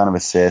 averaging a ton of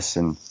assists,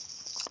 and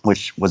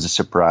which was a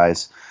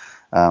surprise.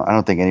 I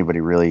don't think anybody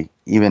really,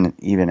 even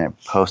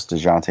at post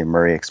DeJounte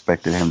Murray,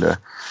 expected him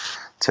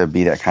to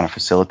be that kind of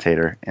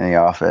facilitator in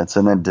the offense.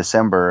 And then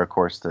December, of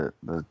course,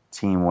 the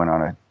team went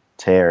on a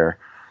tear,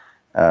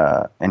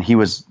 and he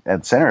was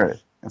at center,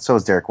 and so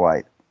was Derek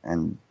White,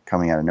 and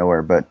coming out of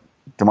nowhere. But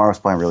DeMar was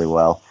playing really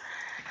well.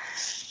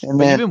 And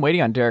but you've been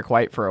waiting on Derek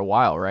White for a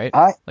while, right?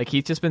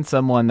 He's just been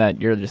someone that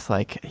you're just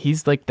like,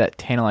 he's like that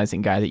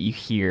tantalizing guy that you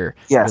hear.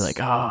 Yes. You're like,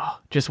 oh,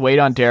 just wait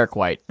on Derek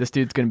White. This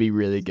dude's going to be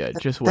really good.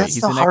 Just wait.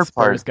 He's the next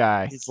Spurs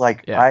guy. It's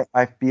like, yeah.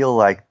 I feel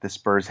like the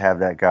Spurs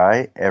have that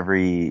guy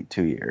every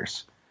 2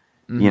 years.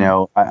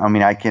 Mm-hmm.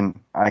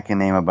 I can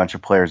name a bunch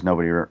of players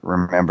nobody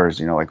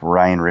remembers. Like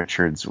Ryan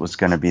Richards was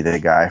going to be the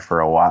guy for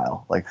a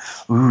while. Like,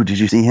 ooh, did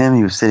you see him?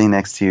 He was sitting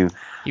next to you.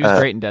 He was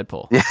great in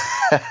Deadpool.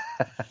 Yeah,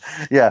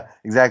 yeah,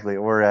 exactly.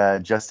 Or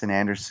Justin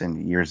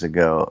Anderson years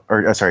ago,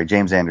 or sorry,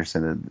 James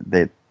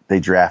Anderson. They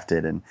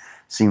drafted and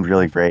seemed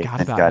really great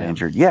and got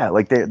injured. Yeah,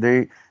 like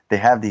they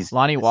have these.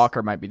 Lonnie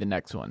Walker might be the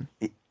next one.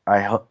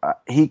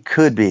 He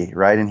could be,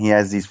 right, and he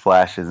has these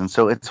flashes, and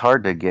so it's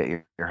hard to get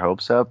your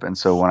hopes up. And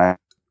so when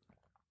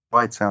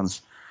White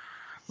sounds,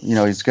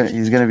 he's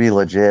gonna be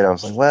legit. I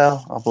was like,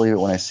 well, I'll believe it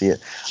when I see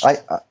it.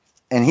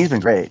 And he's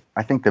been great.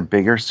 I think the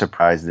bigger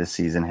surprise this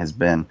season has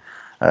been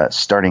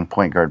starting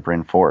point guard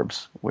Bryn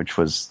Forbes, which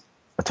was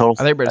a total.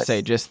 I think we're to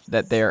say just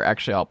that they're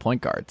actually all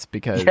point guards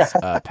because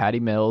Patty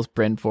Mills,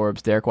 Bryn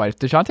Forbes, Derek White. If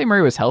DeJounte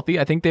Murray was healthy,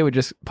 I think they would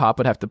just Pop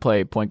would have to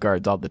play point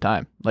guards all the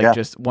time,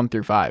 just 1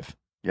 through 5.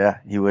 Yeah,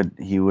 he would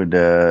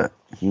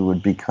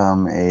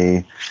become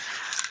a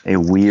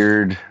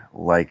weird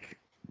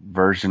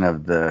version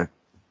of the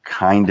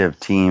kind of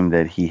team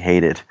that he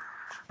hated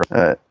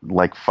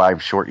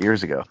 5 short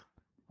years ago.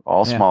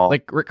 All small.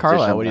 Like Rick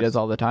Carlisle, what he does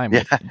all the time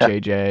with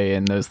JJ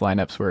and those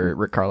lineups where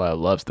Rick Carlisle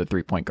loves the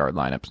 3-point guard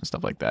lineups and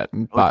stuff like that.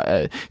 And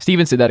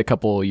Stevens did that a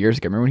couple years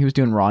ago. Remember when he was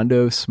doing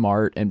Rondo,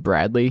 Smart, and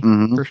Bradley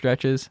for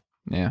stretches?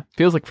 Yeah.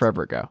 Feels like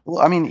forever ago. Well,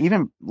 I mean,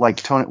 even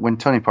when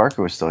Tony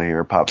Parker was still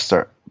here, Pop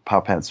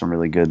had some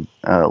really good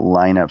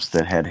lineups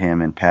that had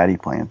him and Patty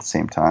playing at the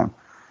same time.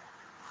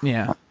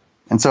 Yeah.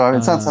 And so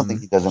it's not something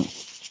he doesn't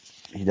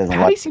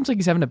Patty seems like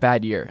he's having a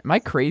bad year. Am I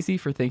crazy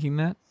for thinking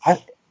that?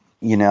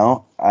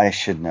 I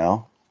should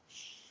know,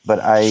 but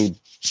I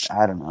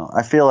don't know.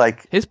 I feel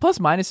like his plus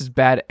minus is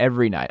bad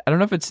every night. I don't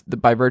know if it's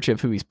by virtue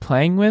of who he's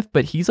playing with,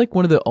 but he's like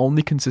one of the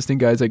only consistent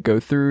guys I go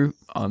through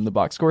on the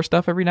box score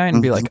stuff every night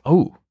and be like,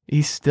 oh,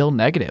 he's still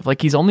negative.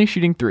 Like he's only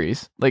shooting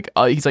threes. Like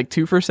he's like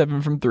 2 for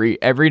 7 from 3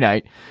 every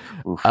night.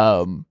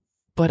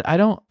 But I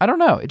don't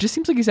know. It just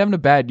seems like he's having a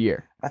bad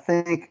year. I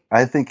think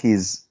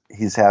he's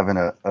he's having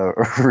a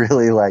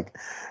really like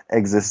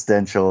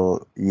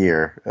existential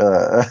year.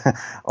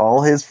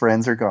 All his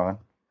friends are gone.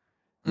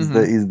 He's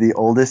the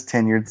oldest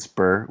tenured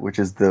Spur, which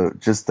is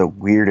just the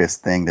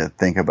weirdest thing to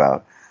think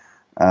about.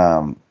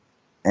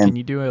 And can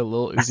you do a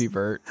little Uzi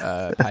Vert,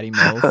 Patty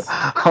Mills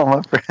all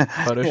my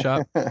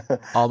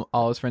Photoshop?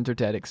 All his friends are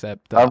dead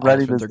except I'm all his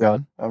writing friends this are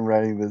down. gone. I'm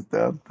writing this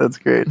down. That's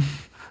great.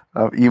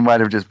 You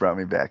might have just brought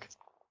me back.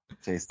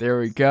 Chase, There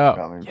we brought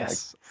go. me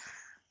Yes.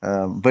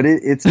 back. But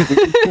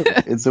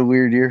it's a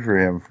weird year for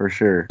him for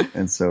sure.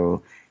 And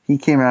so he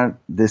came out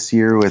this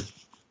year with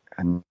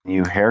a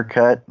new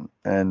haircut,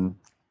 and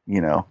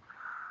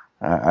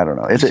I don't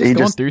know. He's just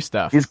going through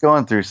stuff. He's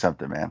going through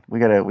something, man. We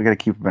gotta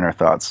keep him in our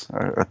thoughts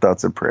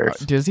and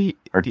prayers. Is he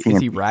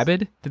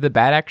rabid? Did the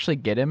bat actually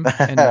get him,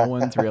 and no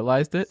one's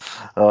realized it?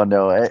 Oh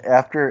no!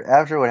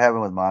 After what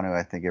happened with Manu,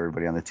 I think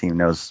everybody on the team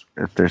knows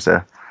if there's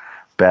a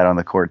bat on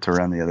the court to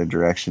run the other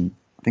direction.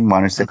 I think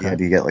Manu said he had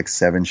to get like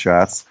 7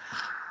 shots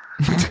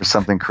or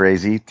something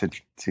crazy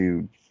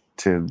to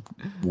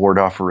ward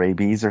off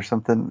rabies or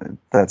something.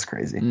 That's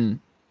crazy.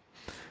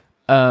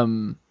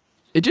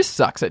 It just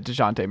sucks that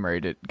DeJounte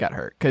Murray got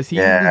hurt because he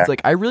was like,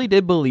 I really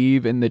did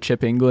believe in the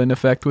Chip England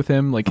effect with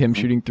him, like him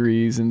shooting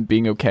threes and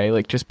being okay.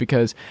 Like just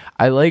because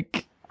I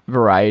like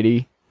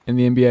variety in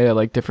the NBA, I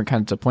like different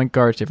kinds of point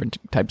guards, different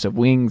types of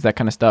wings, that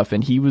kind of stuff.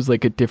 And he was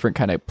like a different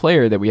kind of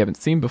player that we haven't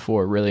seen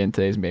before, really, in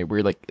today's NBA. Where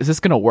you're like, is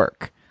this gonna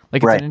work?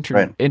 Like it's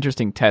an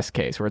interesting test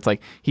case where it's like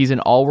he's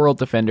an all-world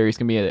defender. He's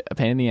gonna be a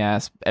pain in the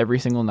ass every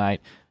single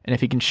night, and if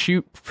he can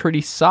shoot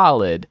pretty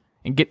solid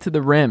and get to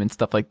the rim and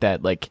stuff like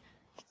that, like.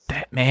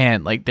 That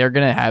man, like they're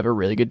gonna have a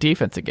really good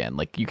defense again.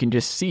 Like you can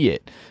just see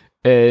it,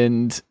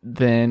 and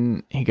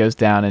then he goes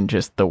down in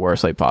just the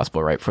worst way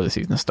possible right before the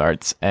season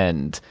starts,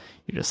 and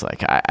you're just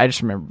like, I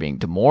just remember being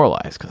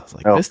demoralized because I was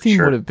like, this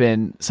team would have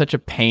been such a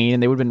pain,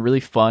 and they would have been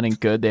really fun and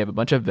good. They have a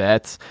bunch of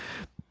vets,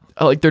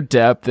 I like their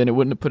depth, and it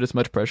wouldn't have put as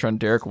much pressure on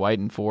Derek White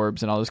and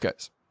Forbes and all those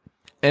guys.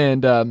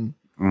 And I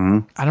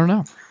don't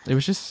know, it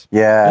was just it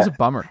was a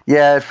bummer.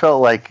 Yeah, it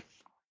felt like,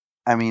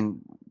 I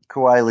mean.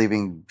 Kawhi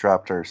leaving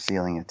dropped our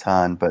ceiling a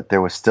ton, but there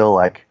was still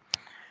like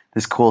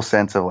this cool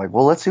sense of like,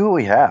 well, let's see what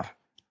we have,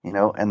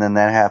 and then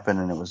that happened,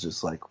 and it was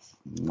just like,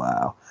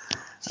 wow.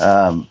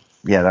 That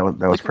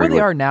was like where they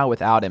are now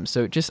without him.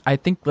 So I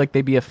think like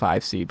they'd be a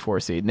 5 seed, 4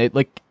 seed, and they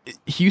like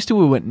Houston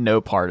would went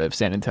no part of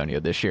San Antonio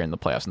this year in the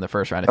playoffs in the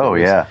first round.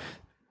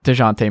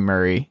 DeJounte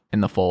Murray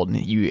in the fold,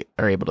 and you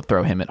are able to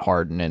throw him at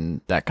Harden and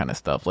that kind of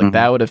stuff. Like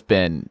that would have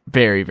been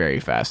very, very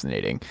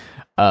fascinating.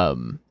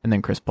 And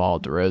then Chris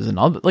Paul, DeRozan,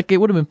 all like it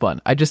would have been fun.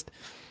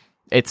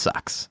 It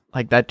sucks.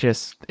 Like that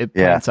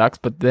plain sucks.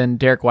 But then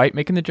Derek White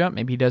making the jump,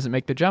 maybe he doesn't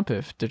make the jump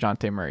if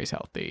DeJounte Murray's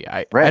healthy.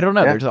 I don't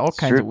know. There's all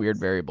kinds of weird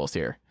variables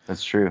here.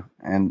 That's true,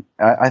 and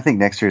I think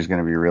next year is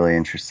going to be really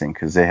interesting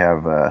because they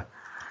have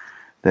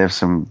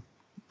some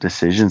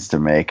decisions to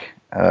make.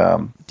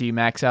 Do you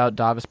max out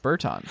Davis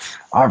Bertans?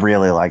 I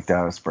really like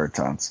Davis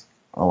Bertans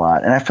a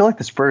lot, and I feel like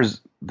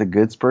the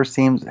good Spurs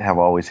teams have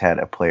always had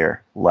a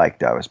player like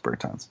Davis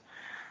Bertans.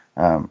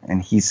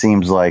 And he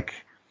seems like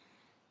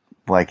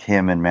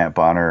him and Matt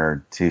Bonner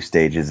are 2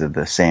 stages of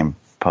the same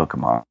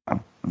Pokemon.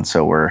 And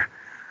so we're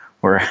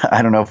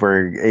I don't know if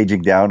we're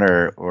aging down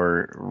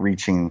or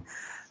reaching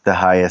the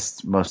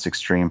highest, most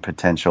extreme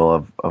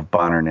potential of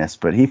Bonner-ness,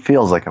 but he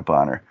feels like a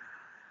Bonner.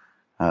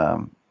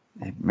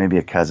 Maybe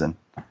a cousin.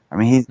 I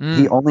mean,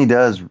 he only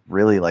does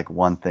really like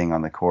one thing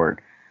on the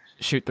court.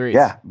 Shoot threes.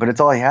 Yeah, but it's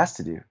all he has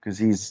to do because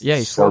he's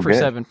so 4 for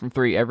 7 from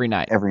 3 every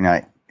night. Every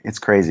night. It's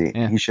crazy.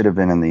 Yeah. He should have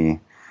been in the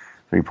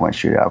 3-point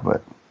shootout,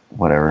 but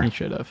whatever. He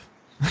should have.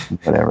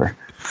 Whatever.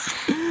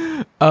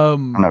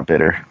 I'm not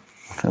bitter.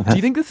 Do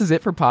you think this is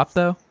it for Pop,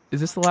 though?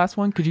 Is this the last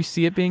one? Could you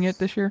see it being it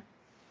this year?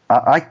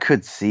 I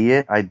could see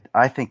it.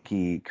 I think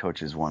he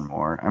coaches one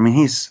more. I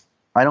mean,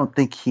 I don't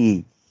think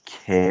he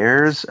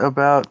cares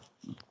about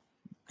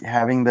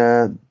having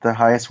the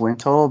highest win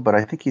total, but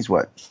I think he's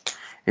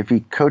if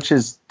he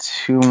coaches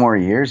 2 more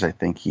years, I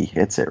think he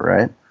hits it,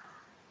 right?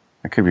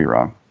 I could be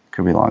wrong.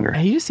 Could be longer.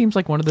 He just seems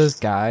like one of those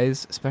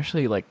guys,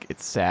 especially like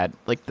it's sad.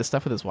 Like the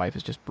stuff with his wife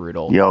is just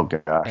brutal. Yo,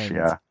 gosh,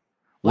 yeah.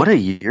 What a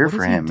year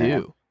for him,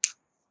 man.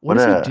 What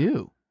does he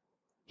do?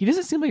 He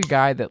doesn't seem like a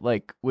guy that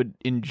like would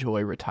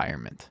enjoy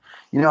retirement.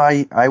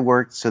 I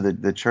worked, so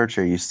the church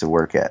I used to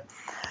work at,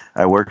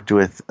 I worked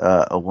with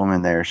a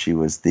woman there. She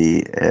was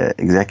the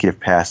executive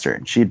pastor,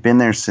 and she'd been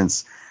there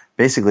since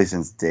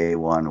day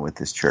one with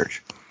this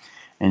church.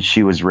 And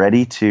she was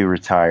ready to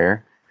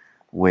retire,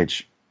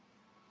 which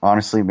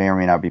honestly may or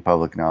may not be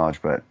public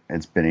knowledge, but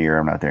it's been a year.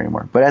 I'm not there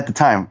anymore. But at the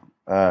time,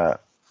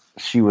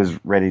 she was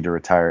ready to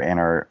retire, and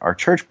our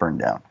church burned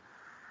down.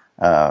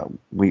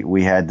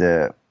 We had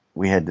to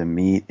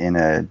meet in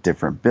a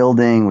different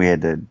building. We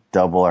had to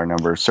double our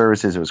number of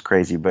services. It was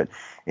crazy, but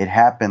it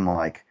happened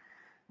like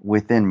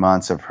within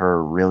months of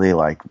her really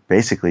like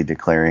basically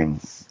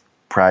declaring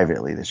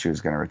privately that she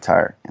was going to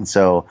retire. And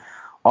so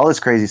all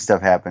this crazy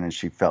stuff happened, and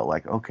she felt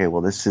like, okay,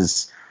 well,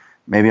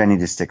 maybe I need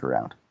to stick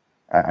around.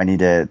 I need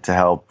to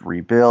help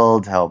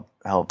rebuild,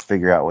 help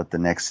figure out what the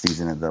next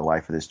season of the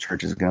life of this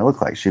church is going to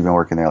look like. She'd been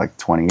working there like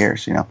 20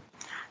 years,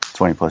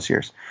 20 plus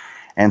years.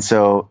 And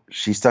so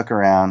she stuck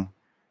around.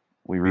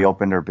 We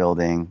reopened our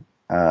building.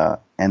 And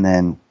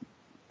then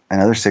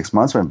another 6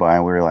 months went by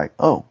and we were like,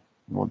 oh,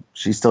 well,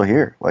 she's still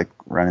here, like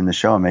running the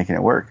show and making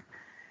it work.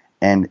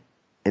 And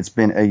it's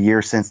been a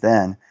year since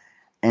then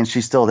and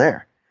she's still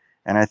there.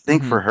 And I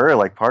think for her,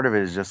 like part of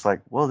it is just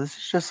like, well, this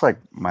is just like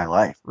my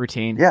life.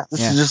 Routine. Yeah.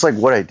 This is just like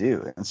what I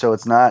do. And so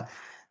it's not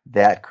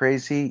that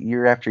crazy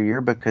year after year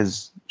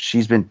because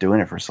she's been doing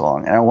it for so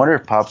long. And I wonder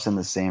if Pop's in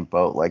the same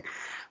boat. Like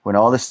when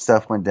all this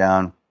stuff went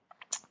down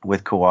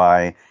with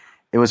Kawhi,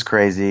 it was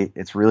crazy.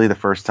 It's really the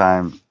first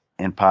time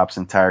in Pop's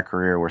entire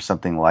career where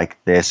something like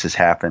this has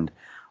happened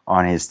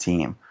on his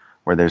team,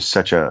 where there's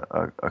such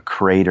a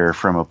crater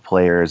from a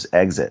player's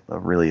exit,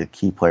 a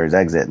key player's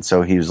exit. And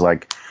so he was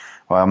like,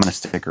 well, I'm going to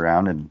stick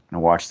around and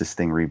watch this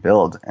thing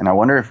rebuild. And I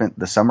wonder if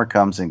the summer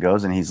comes and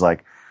goes and he's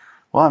like,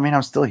 well, I mean,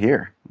 I'm still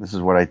here. This is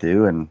what I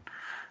do. And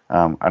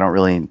I don't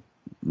really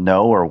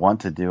know or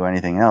want to do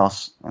anything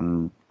else.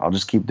 And I'll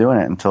just keep doing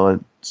it until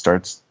it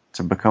starts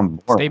to become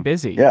boring. Stay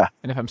busy. Yeah.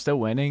 And if I'm still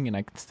winning and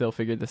I can still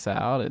figure this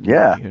out, and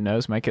who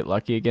knows, might get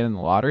lucky again in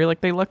the lottery. Like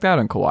they lucked out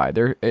on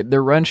Kawhi.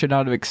 Their run should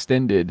not have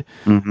extended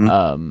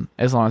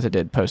as long as it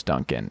did post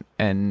Duncan.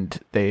 And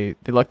they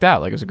lucked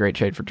out. Like it was a great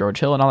trade for George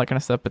Hill and all that kind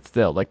of stuff, but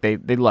still, like they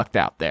lucked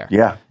out there.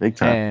 Yeah, big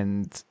time.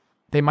 And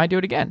they might do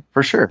it again.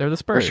 For sure. They're the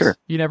Spurs. For sure.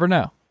 You never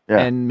know. Yeah.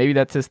 And maybe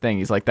that's his thing.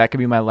 He's like, that could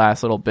be my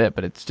last little bit,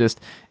 but it's just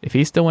if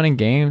he's still winning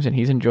games and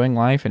he's enjoying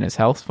life and his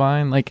health's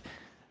fine, like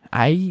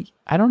I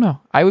don't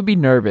know. I would be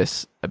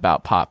nervous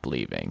about Pop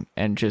leaving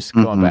and just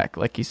going back,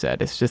 like you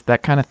said. It's just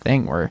that kind of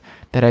thing where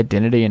that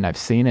identity, and I've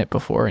seen it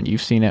before, and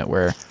you've seen it,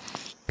 where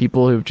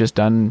people who've just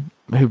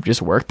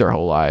worked their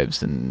whole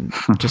lives and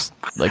just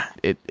like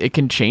it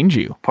can change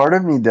you. Part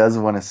of me does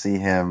want to see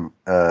him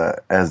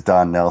as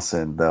Don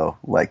Nelson, though,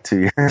 like 2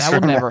 years. That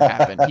would never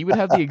happen. He would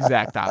have the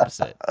exact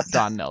opposite.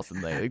 Don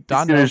Nelson, like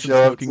Don Nelson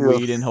smoking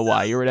weed in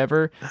Hawaii or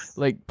whatever.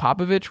 Like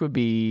Popovich would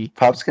be.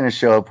 Pop's gonna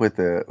show up with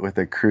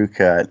a crew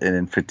cut and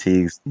in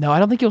fatigues. No, I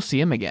don't think you'll see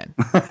him again.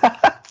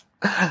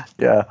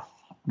 Yeah,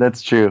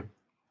 that's true.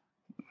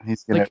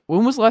 He's gonna. Like,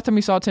 when was the last time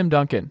we saw Tim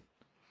Duncan?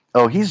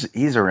 Oh,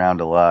 he's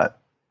around a lot.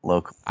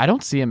 Local. I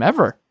don't see him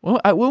ever. When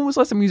was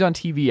the last time he was on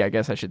TV? I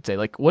guess I should say.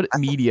 Like, what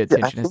media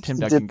attention has Tim Duncan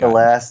got? He did the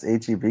last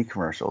HEB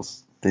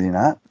commercials. Did he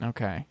not?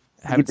 Okay,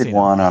 He did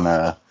one on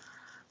a.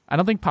 I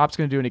don't think Pop's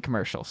going to do any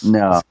commercials.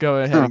 No. Let's go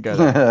ahead and go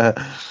there.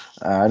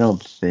 I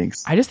don't think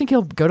so. I just think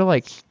he'll go to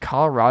like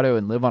Colorado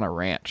and live on a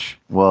ranch.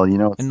 Well,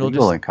 it's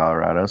legal in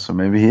Colorado, so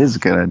maybe he is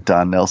going to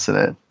Don Nelson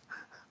it.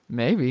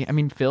 Maybe. I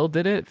mean, Phil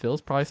did it.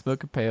 Phil's probably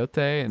smoking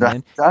peyote, and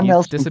then Don he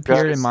Nelson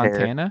disappeared in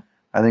Montana. Hair.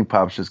 I think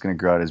Pop's just going to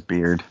grow out his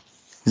beard.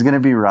 He's going to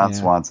be Ron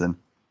Swanson.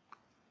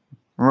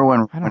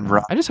 Remember when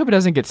Ron... I just hope it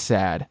doesn't get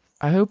sad.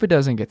 I hope it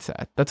doesn't get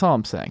sad. That's all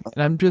I'm saying.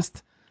 And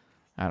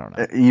I don't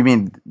know. You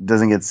mean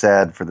doesn't get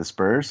sad for the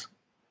Spurs?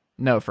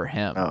 No, for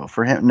him. Oh,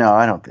 for him? No,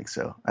 I don't think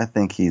so. I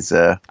think he's...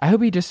 I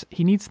hope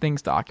he needs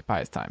things to occupy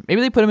his time.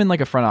 Maybe they put him in like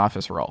a front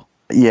office role.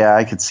 Yeah,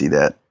 I could see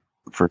that.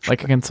 For sure.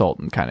 Like a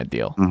consultant kind of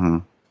deal. Mm-hmm.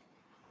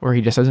 Where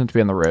he just doesn't have to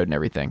be on the road and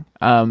everything.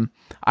 I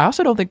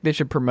also don't think they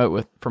should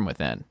promote from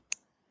within.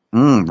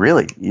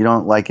 Really? You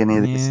don't like any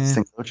of the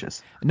assistant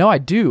coaches? No, I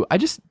do. I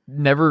just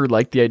never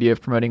liked the idea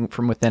of promoting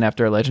from within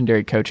after a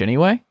legendary coach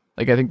anyway.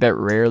 Like, I think that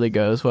rarely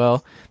goes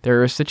well.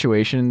 There are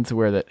situations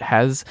where that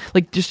has,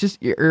 like,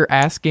 just you're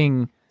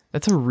asking,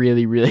 that's a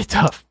really, really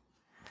tough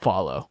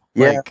follow.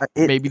 Yeah. Like,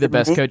 maybe the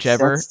best coach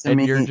ever, and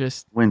you're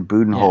just... When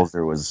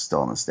Budenholzer was still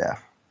on the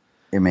staff,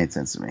 it made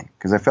sense to me.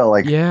 Because I felt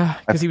like... Yeah,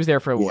 because he was there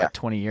for,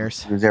 20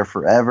 years? He was there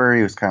forever.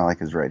 He was kind of like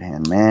his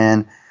right-hand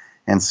man.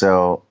 And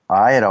so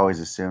I had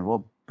always assumed,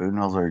 well,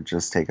 Budenholzer would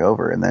just take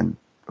over. And then,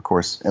 of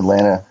course,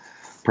 Atlanta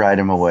pried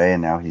him away,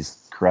 and now he's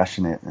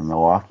crushing it in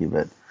Milwaukee.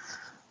 But,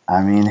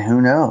 I mean,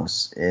 who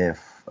knows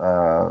if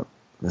the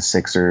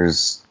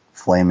Sixers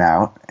flame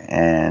out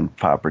and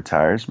Pop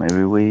retires.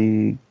 Maybe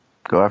we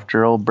go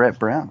after old Brett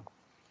Brown.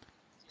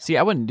 See,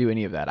 I wouldn't do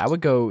any of that. I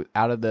would go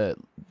out of the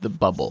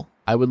bubble.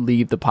 I would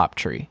leave the Pop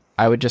tree.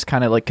 I would just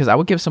kind of because I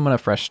would give someone a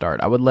fresh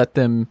start. I would let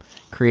them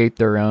create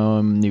their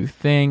own new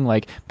thing.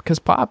 Because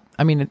Pop,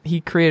 I mean, he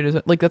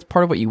created, that's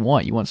part of what you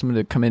want. You want someone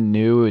to come in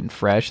new and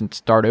fresh and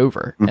start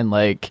over and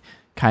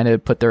kind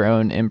of put their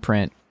own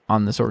imprint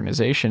on this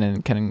organization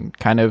and can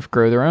kind of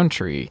grow their own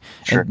tree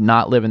and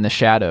not live in the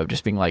shadow of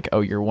just being like, oh,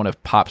 you're one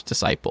of Pop's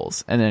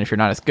disciples. And then if you're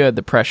not as good,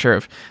 the pressure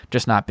of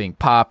just not being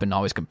Pop and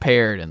always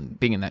compared and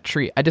being in that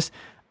tree. I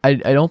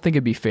don't think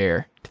it'd be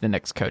fair to the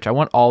next coach. I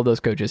want all those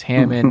coaches,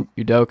 Hammond,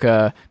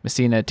 Udoka,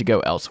 Messina, to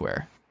go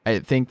elsewhere. I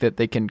think that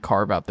they can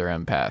carve out their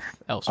own path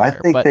elsewhere. I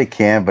think they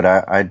can, but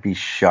I'd be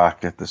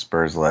shocked if the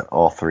Spurs let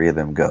all three of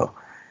them go.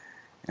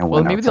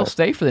 Well, maybe they'll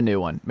stay for the new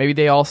one. Maybe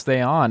they all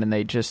stay on and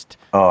they just...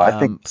 Oh, I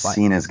think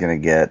Cena's going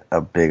to get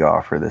a big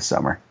offer this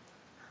summer.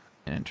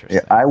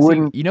 Interesting. Yeah, I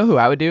wouldn't... You know who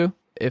I would do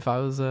if I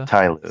was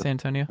Ty Lue. San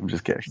Antonio? I'm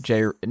just kidding.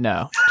 Jay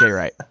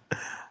Wright.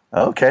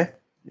 Okay.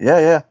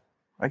 Yeah.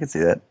 I could see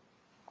that.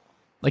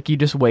 Like you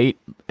just wait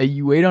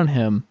on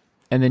him,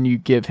 and then you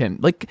give him,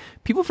 like,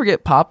 people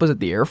forget Pop was at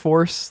the Air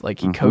Force. Like,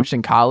 he coached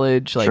in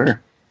college. Like,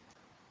 Sure.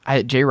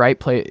 Jay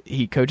Wright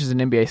he coaches an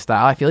NBA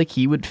style. I feel like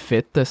he would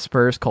fit the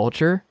Spurs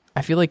culture.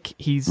 I feel like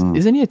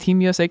isn't he a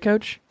Team USA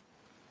coach?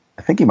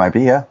 I think he might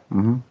be, yeah.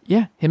 Mm-hmm.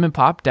 Yeah, him and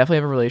Pop definitely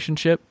have a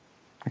relationship.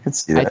 I could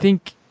see that. I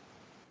think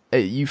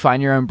you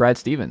find your own Brad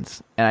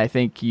Stevens, and I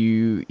think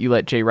you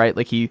let Jay Wright,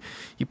 like, he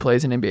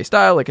plays an NBA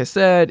style, like I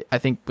said. I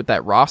think with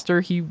that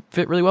roster, he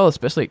fit really well,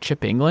 especially like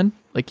Chip England.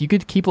 Like, you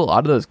could keep a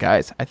lot of those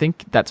guys. I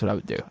think that's what I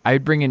would do. I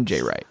would bring in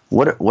Jay Wright.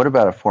 What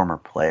about a former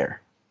player?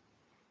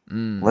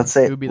 Let's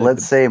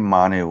say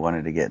Manu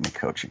wanted to get into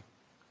coaching.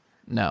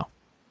 No,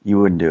 You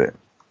wouldn't do it.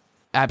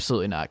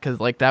 absolutely not.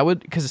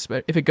 Because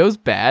if it goes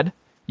bad,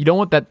 you don't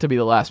want that to be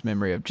the last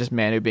memory of just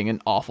Manu being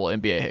an awful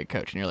NBA head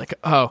coach. And you're like,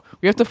 oh,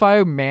 we have to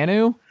fire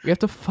Manu? We have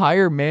to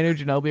fire Manu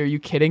Ginobili? Are you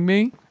kidding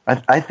me?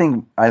 I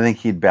think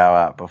he'd bow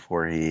out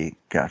before he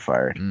got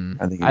fired.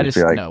 I think I just,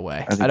 no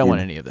way. I don't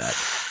want any of that.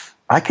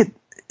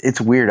 It's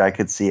weird. I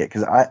could see it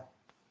because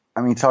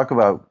I mean, talk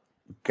about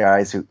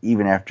guys who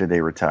even after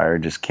they retire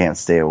just can't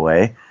stay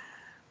away.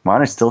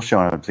 Manu's still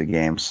showing up to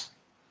games,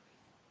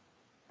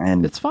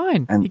 and It's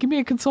fine. and He can be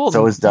a consultant.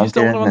 so is You just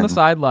don't want Duncan him on the and-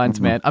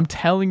 sidelines, man. I'm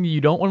telling you,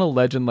 you don't want a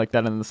legend like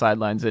that on the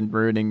sidelines and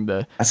ruining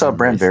the. I saw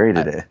Brent Berry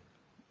memories. today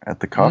at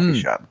the coffee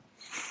shop.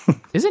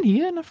 Isn't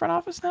he in the front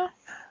office now?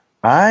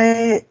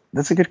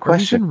 That's a good Or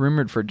he's question. been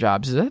rumored for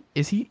jobs.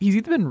 He's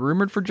either been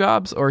rumored for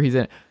jobs or he's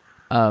in.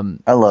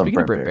 I love Speaking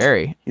of Brent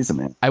Berry, He's a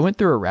man. I went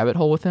through a rabbit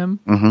hole with him.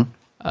 Mm-hmm.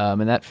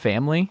 And that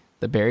family,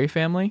 the Berry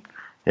family,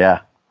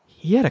 Yeah,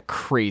 he had a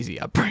crazy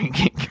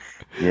upbringing.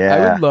 yeah.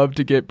 I would love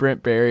to get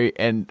Brent Berry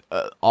and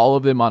all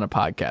of them on a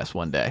podcast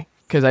one day,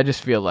 because I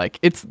just feel like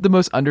it's the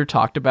most under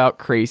talked about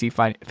crazy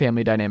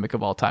family dynamic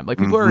of all time. Like,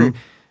 people are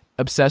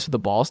obsessed with the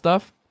ball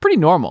stuff. Pretty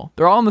normal.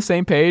 They're all on the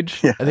same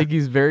page. Yeah. I think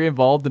he's very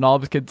involved in all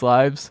of his kids'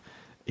 lives.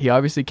 He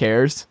obviously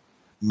cares.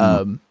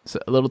 So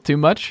a little too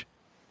much.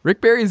 Rick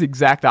Barry is the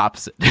exact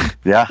opposite.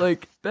 Yeah.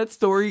 Like, that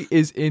story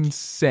is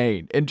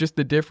insane. And just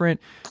the different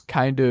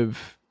kind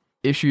of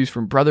issues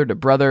from brother to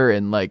brother,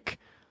 and like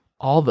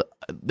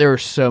there are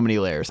so many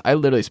layers. I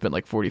literally spent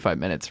like 45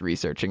 minutes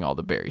researching all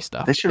the Barry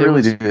stuff. They should It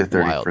really was do a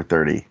 30 wild. for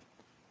 30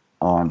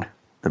 on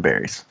the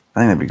Berries. I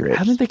think that'd be great. I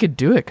don't think they could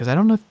do it, because I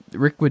don't know if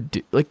Rick would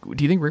do, like,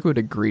 do you think Rick would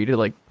agree to,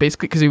 like,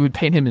 basically, because he would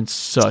paint him in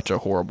such a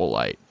horrible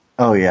light.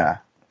 Oh yeah,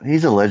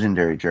 he's a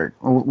legendary jerk.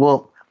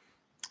 Well,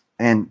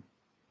 and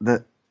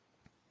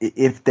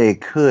if they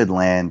could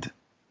land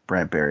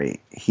Brent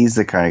Berry, he's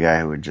the kind of guy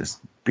who would just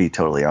be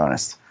totally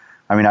honest.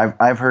 I mean,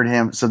 I've heard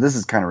him. So this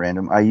is kind of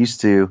random. I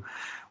used to,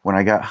 when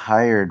I got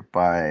hired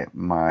by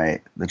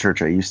the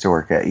church I used to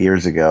work at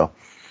years ago,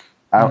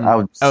 I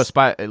would. Oh,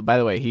 by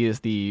the way, he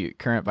is the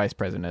current vice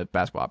president of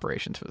basketball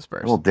operations for the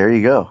Spurs. Well, there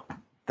you go.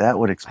 That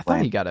would I explain.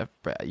 thought he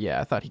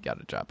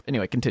got a job.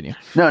 Anyway, continue.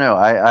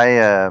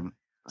 No.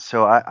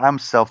 So I'm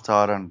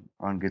self-taught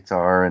on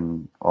guitar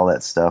and all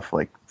that stuff.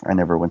 Like, I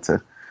never went to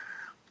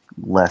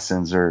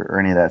lessons or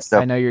any of that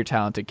stuff. I know you're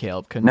talented,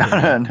 Caleb.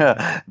 Continue.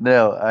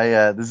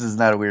 No. This is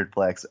not a weird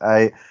flex.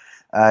 Weird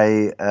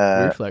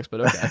flex,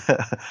 but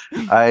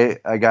okay.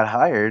 I got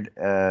hired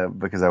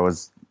because I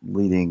was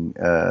leading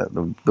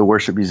the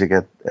worship music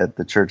at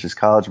the church's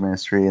college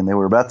ministry, and they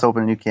were about to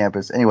open a new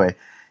campus. Anyway,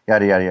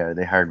 yada yada yada.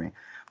 They hired me,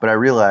 but I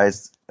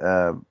realized,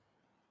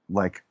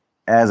 like,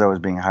 as I was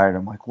being hired,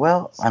 I'm like,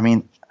 well, I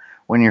mean,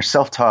 when you're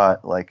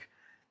self-taught, like,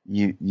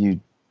 you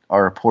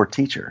are a poor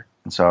teacher,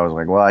 and so I was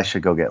like, well, I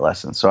should go get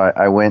lessons. So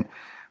I went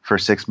for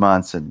 6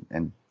 months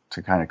and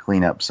to kind of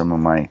clean up some of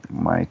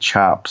my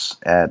chops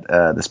at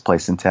this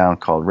place in town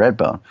called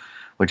Redbone,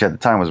 which at the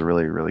time was a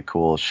really, really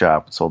cool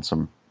shop. It sold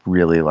some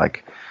really,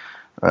 like,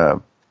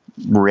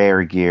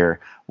 rare gear.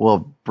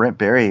 Well, Brent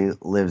Berry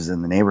lives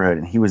in the neighborhood,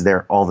 and he was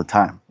there all the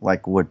time.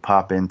 Like, would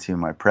pop into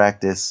my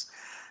practice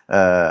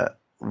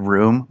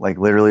room, like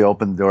literally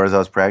open the door as I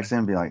was practicing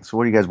and be like, so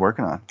what are you guys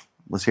working on?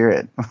 Let's hear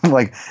it.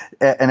 Like,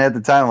 and at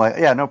the time, like,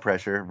 yeah, no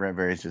pressure. Brent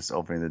Berry's just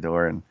opening the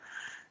door and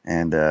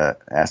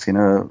asking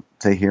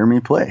to hear me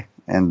play.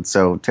 And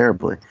so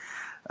terribly.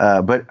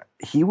 But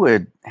he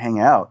would hang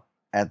out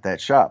at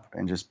that shop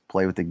and just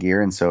play with the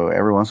gear. And so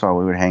every once in a while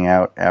we would hang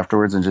out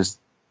afterwards, and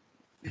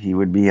he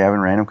would be having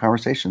random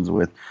conversations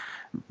with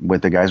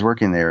the guys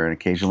working there, and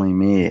occasionally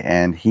me.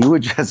 And he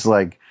would just,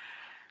 like,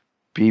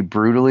 be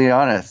brutally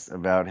honest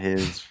about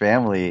his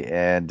family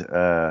and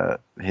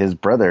his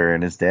brother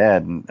and his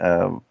dad,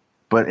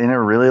 but in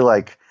a really,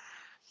 like,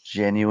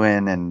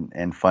 genuine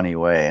and funny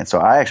way. And so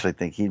I actually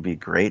think he'd be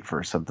great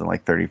for something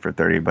like 30 for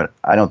 30, but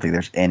I don't think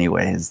there's any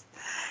way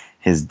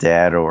his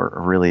dad or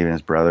really even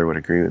his brother would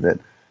agree with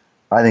it.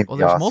 I think. Well,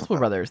 there's multiple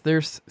brothers.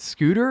 There's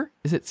Scooter.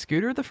 Is it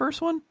Scooter, the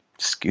first one?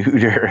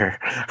 Scooter.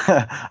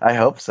 I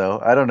hope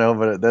so. I don't know,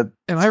 but that.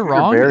 Am I Scooter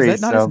wrong? Berry Is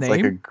that not his sounds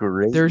like name? a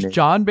great There's name.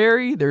 John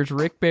Berry. There's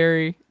Rick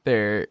Berry.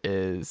 There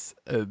is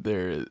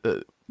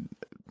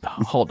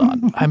hold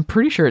on. I'm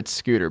pretty sure it's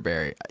Scooter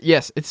Berry.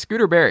 Yes, it's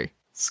Scooter Berry.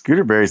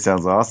 Scooter Berry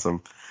sounds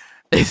awesome.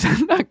 Is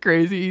that not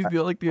crazy? He's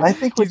I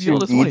think what he's the you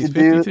oldest need one. to He's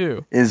do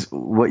 52. is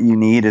what you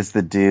need is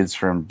the dudes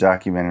from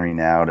Documentary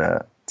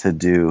Now to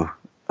do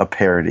a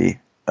parody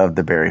of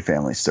the Barry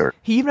family story.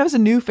 He even has a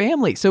new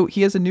family. So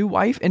he has a new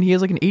wife, and he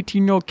has like an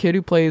 18-year-old kid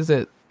who plays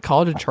at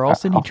College of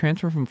Charleston. He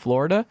transferred from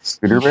Florida.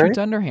 Scooter He Barry? shoots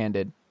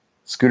underhanded.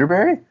 Scooter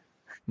Barry?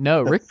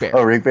 No, Rick Barry.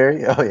 Oh, Rick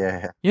Barry? Oh,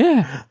 yeah.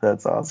 Yeah.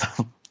 That's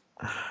awesome.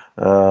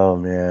 Oh,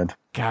 man.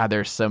 God,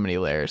 there's so many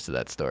layers to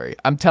that story.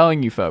 I'm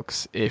telling you,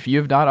 folks, if you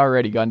have not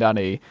already gone down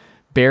a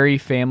Barry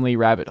family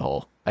rabbit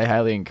hole, I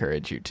highly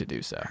encourage you to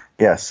do so.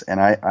 Yes,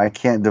 and I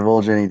can't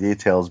divulge any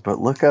details,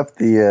 but look up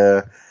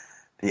the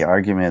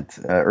argument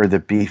or the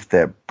beef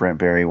that Brent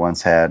Barry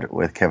once had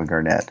with Kevin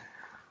Garnett.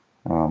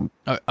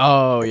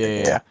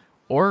 Yeah.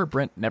 Or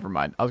Brent, never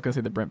mind. I was going to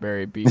say the Brent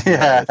Barry beef.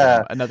 Yeah.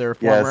 With, another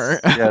former.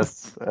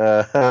 Yes.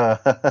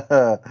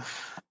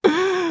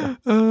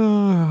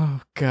 Oh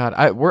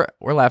God,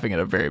 we're laughing at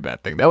a very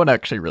bad thing. That one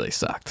actually really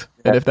sucked.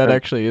 And if that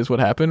actually is what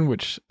happened,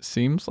 which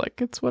seems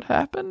like it's what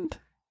happened,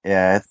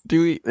 yeah,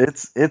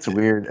 it's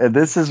weird. And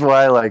this is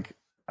why, like,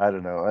 I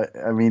don't know.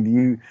 I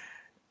mean,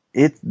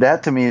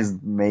 that to me is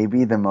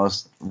maybe the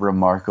most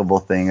remarkable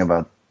thing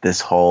about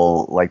this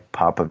whole like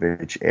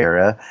Popovich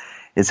era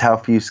is how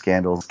few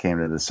scandals came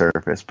to the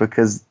surface,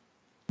 because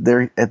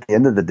they're, at the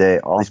end of the day,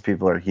 all these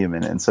people are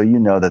human, and so you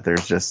know that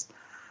there's just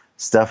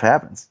stuff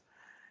happens.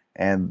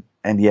 And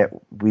yet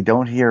we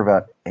don't hear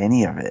about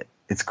any of it.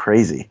 It's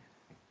crazy.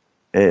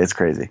 It's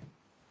crazy.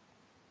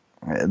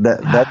 Man.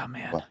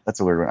 That's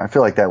a weird one. I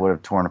feel like that would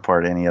have torn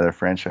apart any other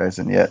franchise,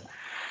 and yet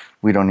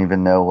we don't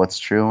even know what's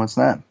true and what's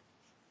not.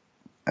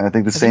 And I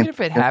think the same. If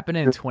it happened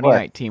in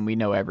 2019, we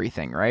know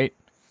everything, right?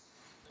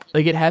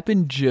 Like it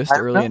happened just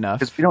early enough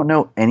because we don't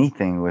know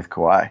anything with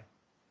Kawhi.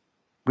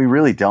 We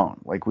really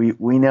don't. Like we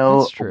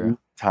know a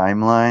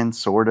timeline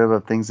sort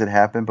of things that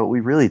happen, but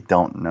we really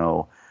don't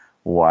know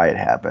why it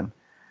happened.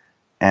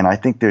 And I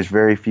think there's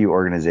very few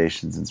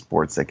organizations in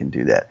sports that can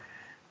do that.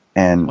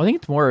 And I think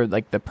it's more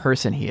like the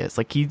person he is.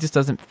 Like he just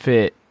doesn't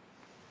fit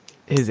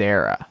his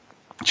era.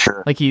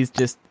 Sure. Like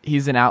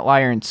he's an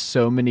outlier in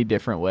so many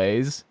different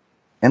ways.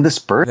 And the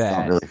Spurs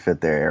don't really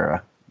fit their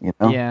era, you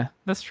know? Yeah,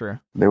 that's true.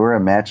 They were a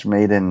match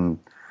made in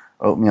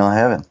oatmeal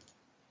heaven.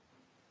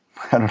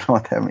 I don't know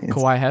what that means.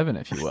 Kawhi heaven,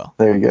 if you will.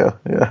 There you go.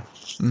 Yeah.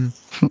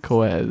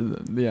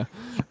 Kawhi, yeah.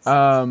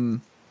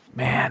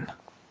 Man.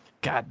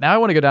 God, now I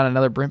want to go down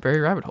another Brent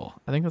Barry rabbit hole.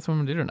 I think that's what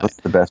I'm going to do tonight. That's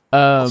the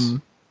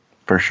best.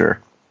 For sure.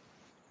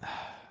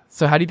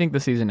 So how do you think the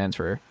season ends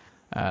for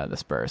the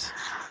Spurs?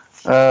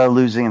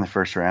 Losing in the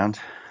first round.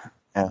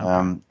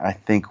 I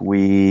think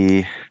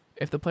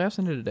if the playoffs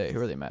ended today, who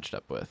are they matched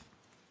up with?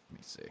 Let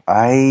me see.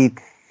 I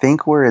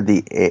think we're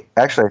the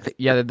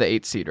they're the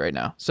 8th seed right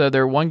now. So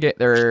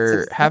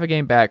they're half a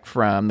game back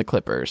from the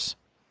Clippers.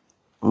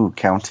 Ooh,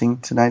 counting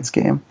tonight's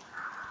game.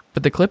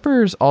 But the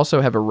Clippers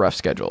also have a rough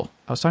schedule.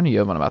 I was talking to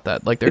Jovan about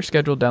that. Like they're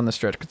scheduled down the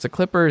stretch. Because the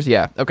Clippers,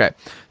 okay.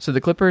 So the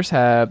Clippers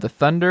have the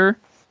Thunder,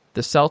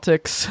 the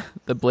Celtics,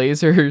 the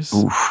Blazers.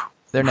 Oof.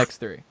 Their next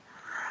three.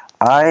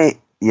 Actually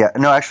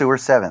we're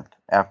 7th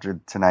after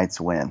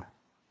tonight's win.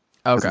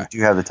 Okay.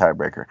 You have the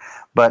tiebreaker,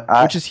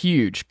 which is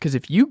huge because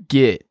if you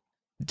get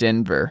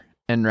Denver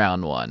in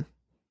round 1,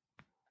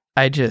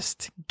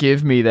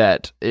 give me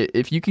that.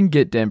 If you can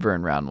get Denver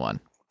in round 1,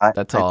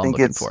 that's all I'm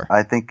looking for.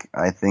 I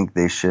think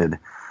they should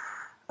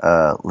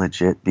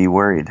legit be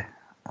worried.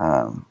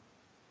 Now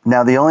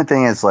the only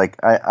thing is,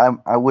 like,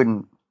 I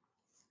wouldn't.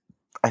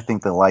 I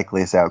think the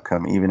likeliest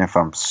outcome, even if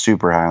I'm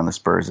super high on the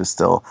Spurs, is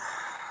still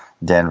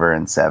Denver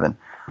in 7.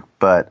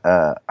 But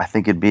I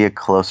think it'd be a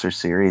closer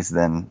series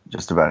than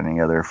just about any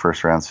other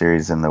first round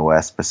series in the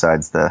West,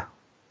 besides the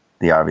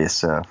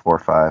obvious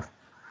 4-5.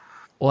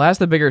 Well, as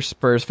the bigger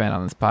Spurs fan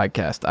on this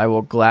podcast, I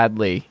will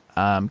gladly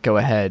go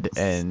ahead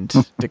and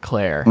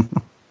declare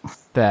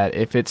that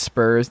if it's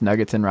Spurs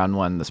Nuggets in round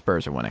 1, the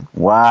Spurs are winning.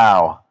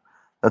 Wow,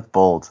 that's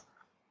bold.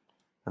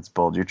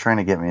 You're trying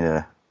to get me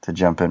to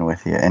jump in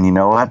with you, and you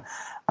know what?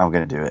 I'm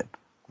going to do it.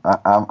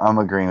 I'm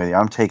agreeing with you.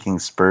 I'm taking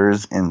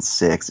Spurs in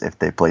 6 if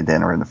they play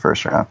Denver in the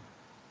first round.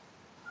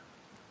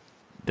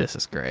 This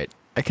is great.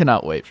 I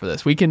cannot wait for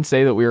this. We can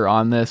say that we were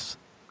on this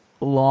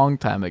a long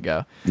time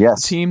ago.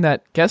 Yes. A team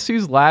that, guess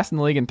who's last in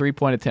the league in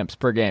 3-point attempts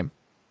per game?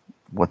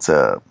 What's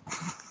up?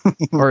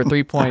 Or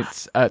 3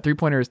 points,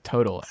 3-pointers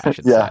total, I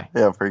should say.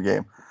 Yeah, per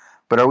game.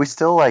 But are we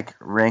still like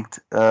ranked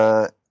in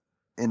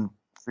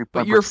 3-point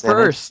But you're percentage?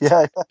 first.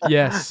 Yeah.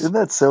 Yes. Isn't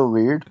that so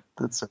weird?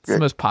 That's so It's great. the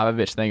most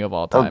Popovich thing of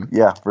all time. Oh,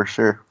 yeah, for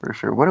sure.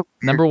 What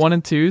Number 1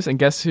 and 2s, and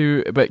guess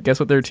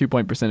what their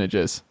 2-point percentage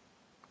is?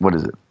 What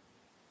is it?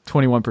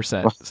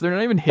 21%. So they're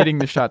not even hitting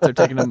the shots they're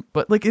taking them.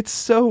 But like, it's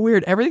so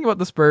weird. Everything about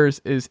the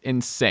Spurs is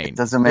insane. It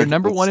doesn't make They're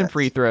number any 1 in sense.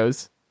 free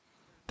throws.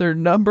 They're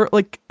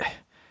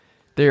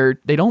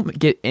they don't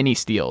get any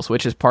steals,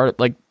 which is part of,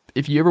 like,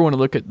 if you ever want to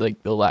look at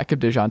like the lack of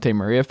DeJounte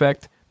Murray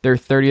effect, they're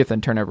 30th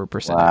in turnover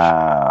percentage.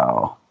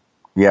 Wow.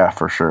 Yeah,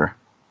 for sure.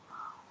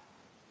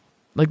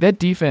 Like that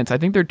defense, I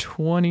think they're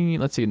 20.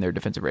 Let's see in their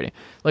defensive rating.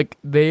 Like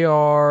they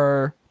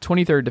are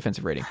 23rd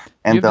defensive rating.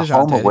 And You the have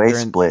DeJounte, home away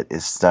they're in- split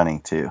is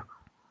stunning too.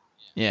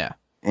 Yeah.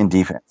 in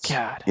defense.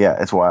 God.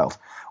 Yeah, it's wild.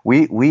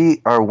 We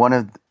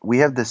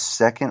have the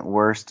second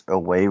worst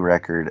away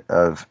record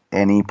of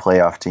any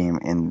playoff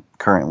team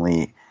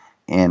currently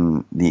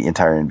in the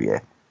entire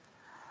NBA.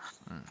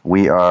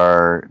 We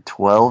are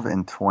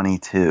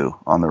 12-22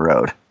 on the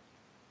road.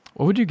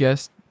 What would you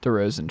guess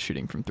DeRozan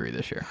shooting from 3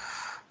 this year?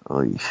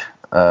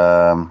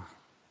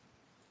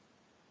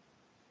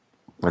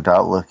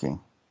 Without looking,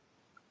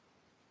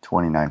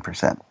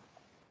 29%.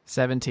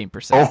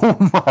 17%.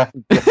 Oh my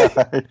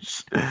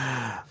gosh.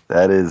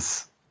 That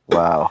is,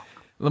 wow.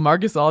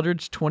 LaMarcus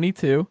Aldridge,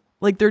 22.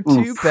 Like, their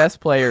two best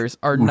players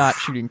are not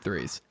shooting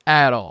threes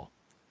at all.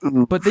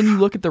 But then you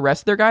look at the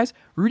rest of their guys.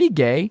 Rudy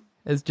Gay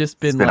has just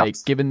been like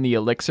given the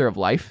elixir of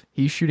life.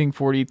 He's shooting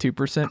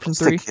 42% from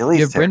 3.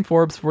 You have Bryn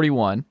Forbes,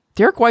 41.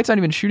 Derek White's not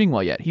even shooting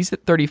well yet. He's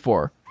at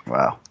 34.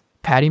 Wow.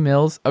 Patty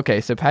Mills.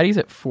 Okay, so Patty's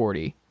at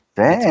 40.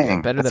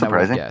 Dang. Better that's than I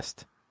would have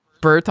guessed.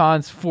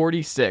 Bertans,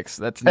 46.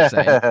 That's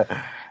insane.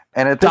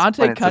 And at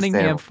Dante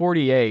Cunningham,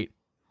 48.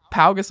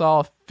 Pau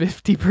Gasol,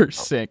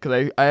 50%.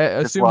 Because I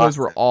assume those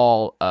were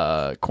all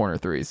corner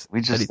threes.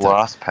 We just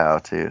lost Pau,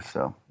 too.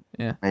 So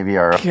yeah, maybe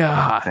our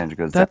percentage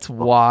goes down. That's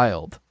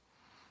wild.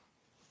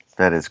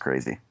 That is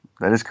crazy.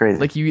 That is crazy.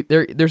 Like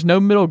there's no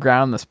middle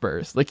ground in the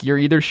Spurs. Like you're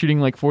either shooting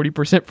like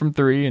 40% from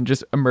 3 and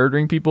just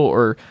murdering people,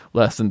 or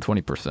less than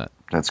 20%.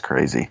 That's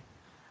crazy.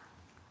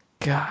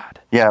 God.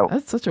 Yeah.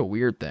 That's such a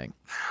weird thing.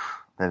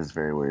 That is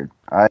very weird.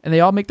 And they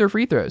all make their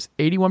free throws.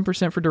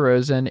 81% for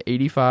DeRozan,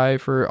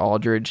 85 for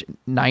Aldridge,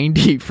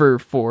 90 for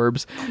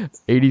Forbes,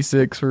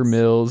 86 for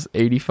Mills,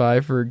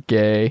 85 for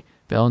Gay,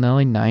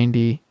 Bellinelli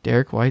 90,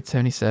 Derek White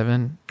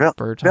 77,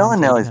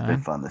 Bellinelli's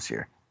been fun this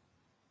year.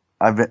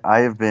 I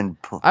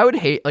would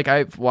hate, like,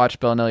 I've watched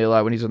Bellinelli a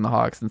lot when he's in the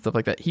Hawks and stuff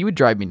like that. He would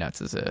drive me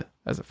nuts as a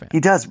fan. He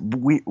does.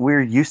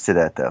 We're used to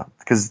that though,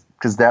 because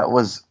that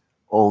was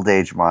old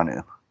age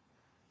Manu.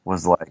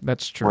 Was like,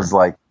 that's true. Was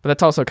like, but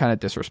that's also kind of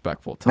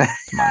disrespectful to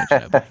Manu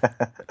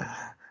Ginobili.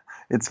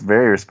 It's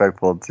very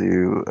respectful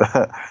to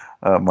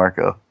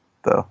Marco,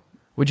 though.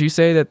 Would you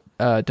say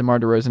that DeMar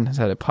DeRozan has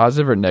had a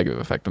positive or negative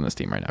effect on this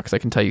team right now? Because I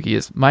can tell you he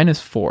is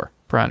 -4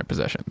 per 100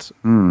 possessions.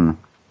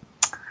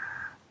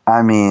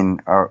 I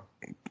mean,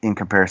 in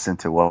comparison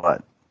to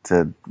what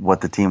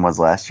the team was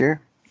last year,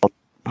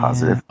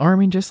 positive. Yeah. Or I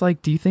mean, just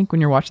like, do you think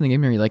when you're watching the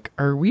game, you're like,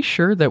 are we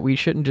sure that we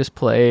shouldn't just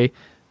play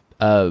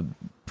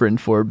Bryn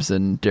Forbes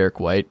and Derek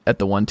White at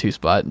the 1-2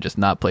 spot and just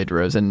not play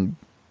DeRozan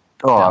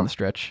down the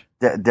stretch?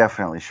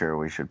 Definitely sure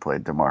we should play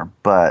DeMar,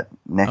 but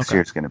next year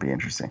it's going to be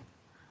interesting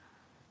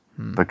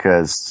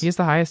because he has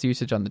the highest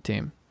usage on the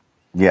team.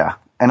 Yeah,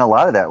 and a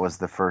lot of that was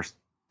the first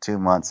 2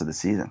 months of the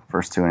season,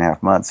 first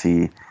 2.5 months.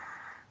 He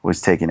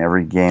was taking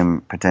every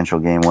potential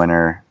game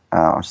winner.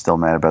 I'm still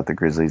mad about the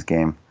Grizzlies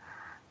game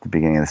at the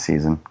beginning of the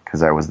season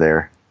because I was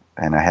there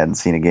and I hadn't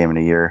seen a game in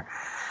a year,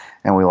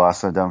 and we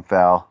lost a dumb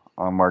foul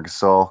on Marc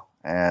Gasol.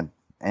 And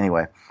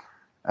anyway,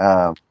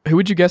 who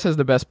would you guess has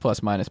the best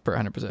plus-minus per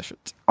 100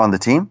 possessions on the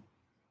team?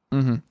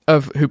 Mm-hmm.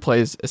 Of who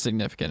plays a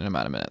significant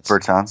amount of minutes?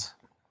 Bertans.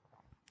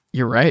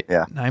 You're right.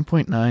 Yeah,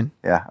 9.9.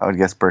 Yeah, I would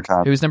guess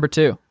Bertans. Who's number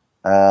 2?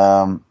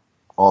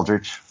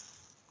 Aldridge.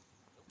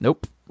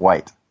 Nope.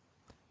 White.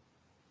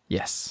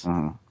 Yes.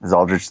 Mm-hmm. Is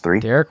Aldridge 3?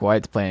 Derek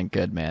White's playing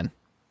good, man.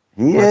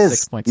 He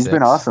is. 6.6. He's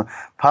been awesome.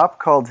 Pop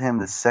called him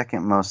the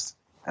second most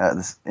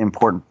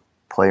important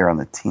player on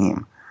the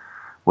team.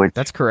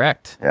 That's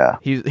correct. Yeah.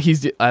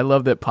 He's. I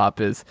love that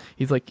Pop is.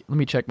 He's like, let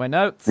me check my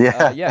notes.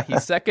 Yeah.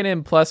 He's second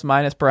in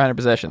plus-minus per 100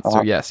 possessions.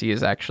 So yes, he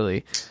is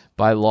actually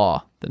by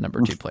law the number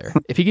 2 player.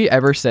 If he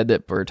ever said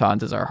that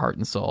Bertans is our heart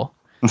and soul,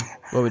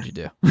 what would you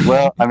do?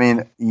 Well, I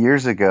mean,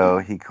 years ago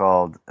he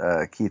called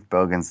Keith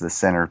Bogans the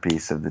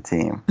centerpiece of the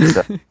team.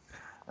 So,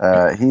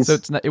 so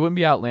it's not, it wouldn't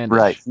be outlandish,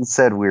 right? He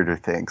said weirder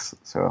things.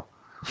 So,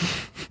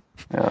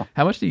 yeah.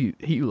 How much do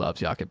he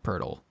loves Jakob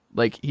Poeltl?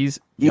 Like he's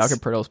Jakob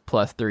Poeltl's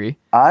 +3.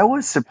 I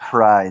was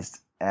surprised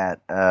at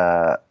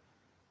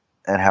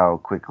how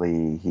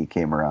quickly he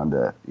came around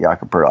to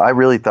Jakob Poeltl. I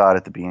really thought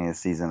at the beginning of the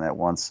season that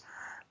once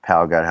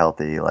Powell got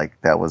healthy, like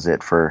that was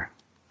it for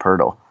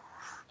Poeltl.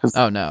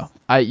 Oh no,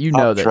 that he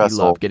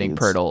loved getting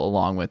Poeltl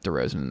along with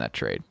DeRozan in that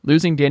trade.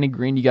 Losing Danny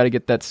Green, you got to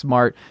get that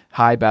smart,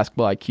 high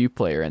basketball IQ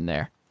player in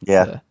there.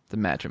 Yeah, to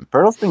match him.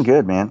 Poeltl's been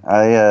good, man.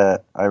 I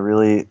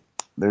really.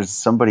 There's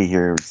somebody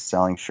here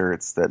selling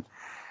shirts that.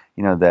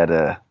 You know,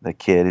 the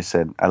kid who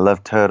said, I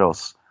love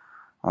turtles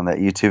on that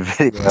YouTube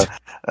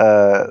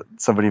video.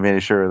 Somebody made a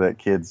shirt with that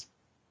kid's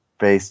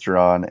face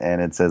drawn,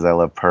 and it says, I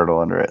love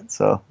Poeltl under it.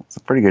 So it's a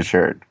pretty good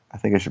shirt. I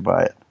think I should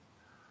buy it.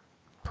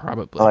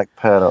 Probably. I like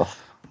Poeltl.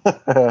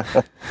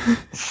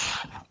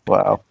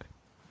 Wow.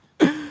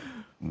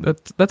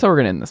 That's how we're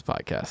going to end this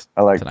podcast.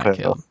 I like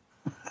Poeltl.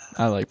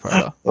 I like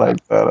Poeltl. I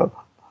like Poeltl.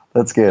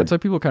 That's good. That's why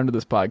people come to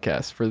this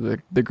podcast, for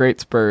the great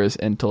Spurs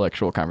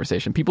intellectual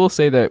conversation. People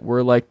say that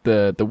we're like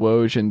the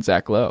Woj and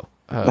Zach Lowe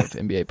of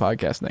NBA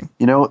podcasting.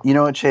 You know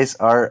what, Chase?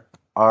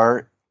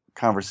 Our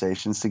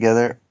conversations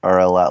together are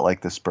a lot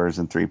like the Spurs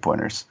and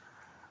 3-pointers.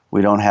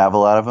 We don't have a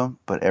lot of them,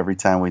 but every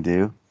time we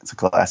do, it's a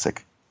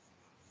classic.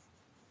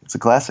 It's a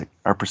classic.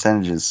 Our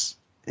percentages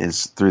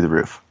is through the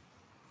roof.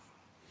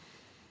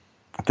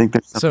 I think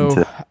there's something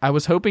So to I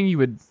was hoping you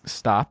would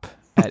stop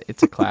at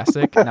It's a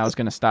Classic, and I was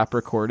going to stop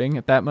recording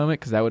at that moment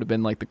because that would have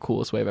been like the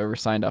coolest way I've ever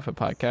signed off a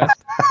podcast.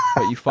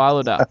 But you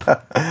followed up.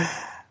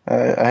 I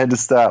had to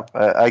stop.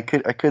 I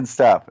couldn't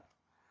stop.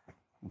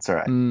 It's all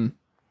right.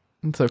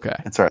 It's okay.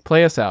 It's all right.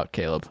 Play us out,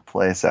 Caleb.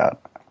 Play us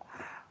out.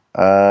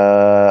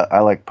 I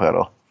like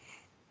Puddle.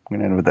 I'm going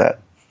to end with that.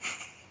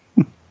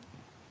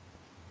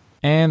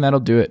 And that'll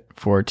do it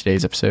for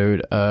today's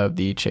episode of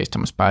the Chase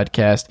Thomas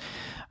Podcast.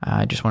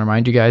 I just want to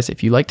remind you guys,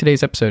 if you like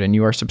today's episode and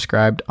you are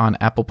subscribed on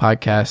Apple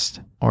Podcasts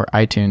or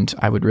iTunes,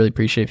 I would really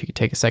appreciate if you could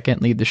take a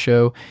second, leave the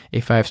show a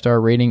 5-star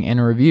rating and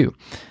a review.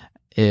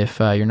 If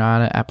you're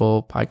not an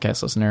Apple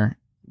Podcast listener,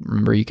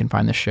 remember you can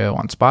find the show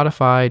on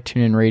Spotify,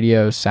 TuneIn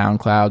Radio,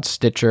 SoundCloud,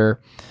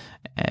 Stitcher,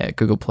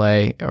 Google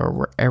Play, or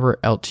wherever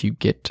else you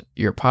get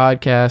your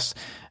podcasts.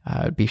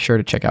 Be sure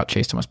to check out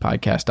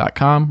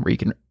chasethomaspodcast.com, where you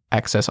can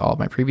access all of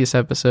my previous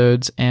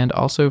episodes and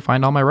also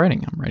find all my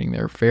writing. I'm writing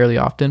there fairly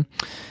often.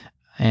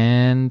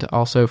 And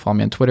also follow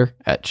me on Twitter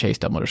at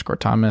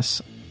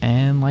chase_Thomas,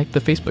 and like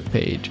the Facebook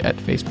page at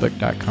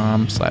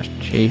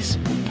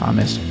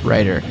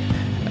facebook.com/ChaseThomasWriter.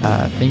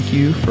 Thank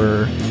you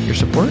for your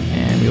support,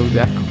 and we'll be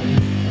back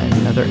in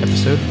another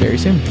episode very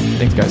soon.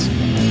 Thanks, guys.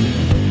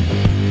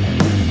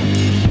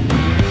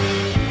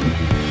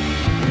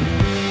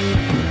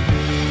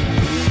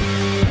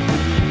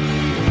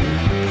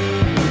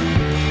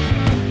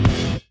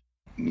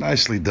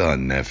 Nicely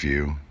done,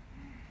 nephew.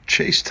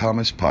 Chase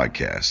Thomas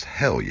Podcast.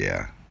 Hell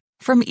yeah.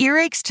 From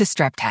earaches to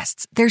strep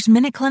tests, there's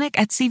Minute Clinic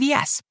at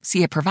CVS.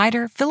 See a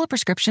provider, fill a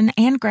prescription,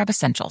 and grab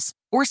essentials.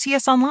 Or see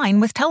us online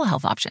with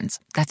telehealth options.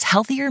 That's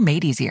healthier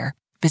made easier.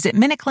 Visit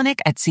Minute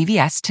Clinic at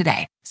CVS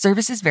today.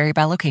 Services vary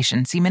by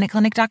location. See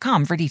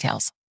MinuteClinic.com for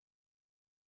details.